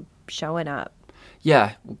showing up.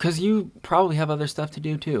 Yeah, because you probably have other stuff to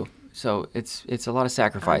do too. So it's a lot of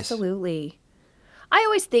sacrifice. Absolutely. I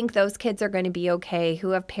always think those kids are going to be okay who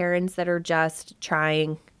have parents that are just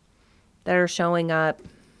trying, that are showing up.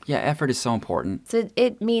 Yeah, effort is so important. So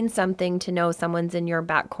it means something to know someone's in your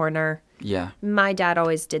back corner. Yeah, My dad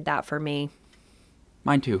always did that for me.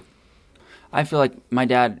 mine too. I feel like my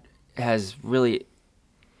dad has really...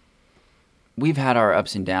 We've had our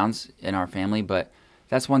ups and downs in our family, but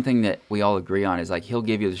that's one thing that we all agree on is like he'll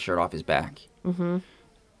give you the shirt off his back. Mm-hmm.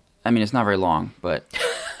 I mean, it's not very long, but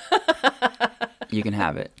you can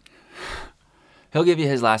have it. He'll give you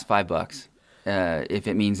his last $5 if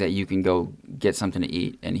it means that you can go get something to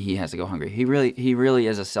eat and he has to go hungry. He really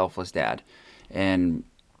is a selfless dad, and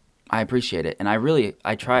I appreciate it. And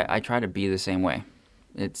I try to be the same way.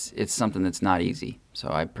 It's something that's not easy, so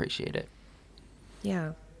I appreciate it.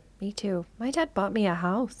 Yeah, me too. My dad bought me a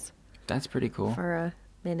house That's pretty cool. for a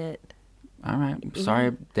minute. All right.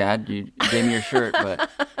 Sorry, Dad, you gave me your shirt, but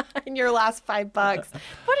And your last $5.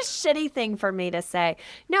 What a shitty thing for me to say.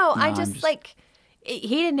 No, I I'm just just- like, he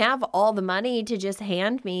didn't have all the money to just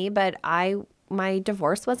hand me, but my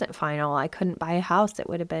divorce wasn't final. I couldn't buy a house. It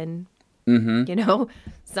would have been, you know,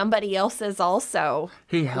 somebody else's also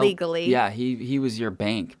he helped, legally. Yeah, he was your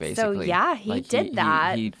bank basically. yeah, he did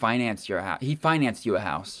that. He financed your house. He financed you a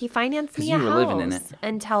house. He financed 'Cause me a you were house living in it.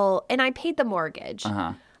 and I paid the mortgage.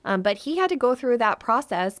 Uh-huh. But he had to go through that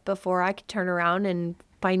process before I could turn around and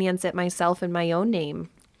finance it myself in my own name.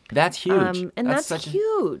 That's huge. And that's such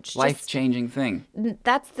huge. a Just- life-changing thing.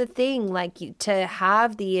 That's the thing, like to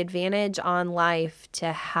have the advantage on life,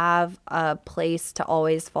 to have a place to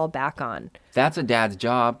always fall back on. That's a dad's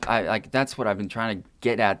job. That's what I've been trying to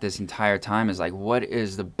get at this entire time is like what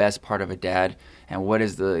is the best part of a dad and what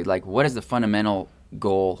is the fundamental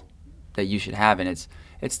goal that you should have, and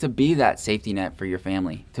it's to be that safety net for your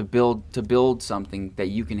family, to build something that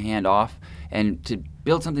you can hand off and to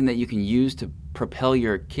build something that you can use to propel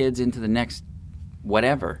your kids into the next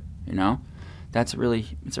whatever, you know? It's a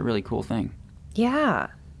really cool thing. Yeah.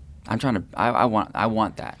 I'm trying to, I want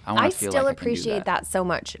that. I want I to feel still like I can do appreciate that so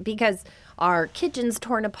much because our kitchen's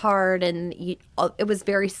torn apart and it was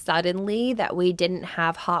very suddenly that we didn't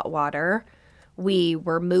have hot water. We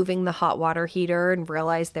were moving the hot water heater and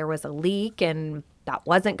realized there was a leak and that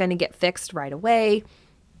wasn't going to get fixed right away.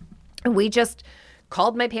 And we just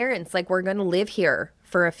called my parents like, we're going to live here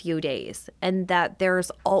for a few days, and that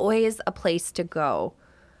there's always a place to go,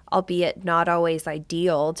 albeit not always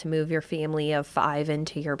ideal to move your family of 5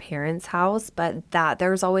 into your parents' house, but that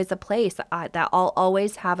there's always a place that I'll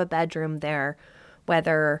always have a bedroom there,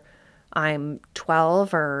 whether I'm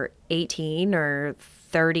 12 or 18 or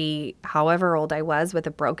 30, however old I was with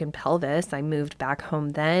a broken pelvis. I moved back home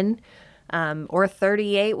then. Or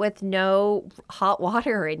 38 with no hot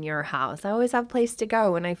water in your house. I always have a place to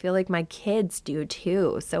go, and I feel like my kids do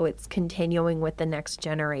too. So it's continuing with the next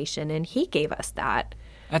generation, and he gave us that.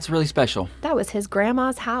 That's really special. That was his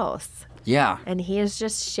grandma's house. Yeah. And he is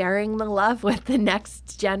just sharing the love with the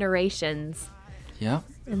next generations. Yeah.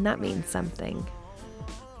 And that means something.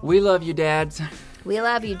 We love you, dads. We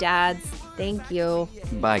love you, dads. Thank you.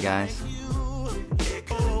 Bye, guys.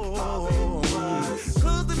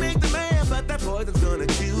 That poison's gonna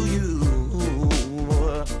kill you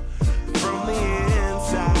from the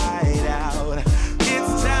inside out.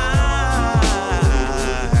 It's time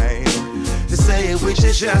to say it with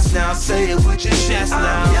your chest now. Say it with your chest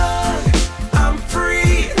now. I'm young, I'm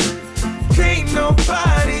free. Can't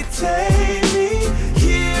nobody take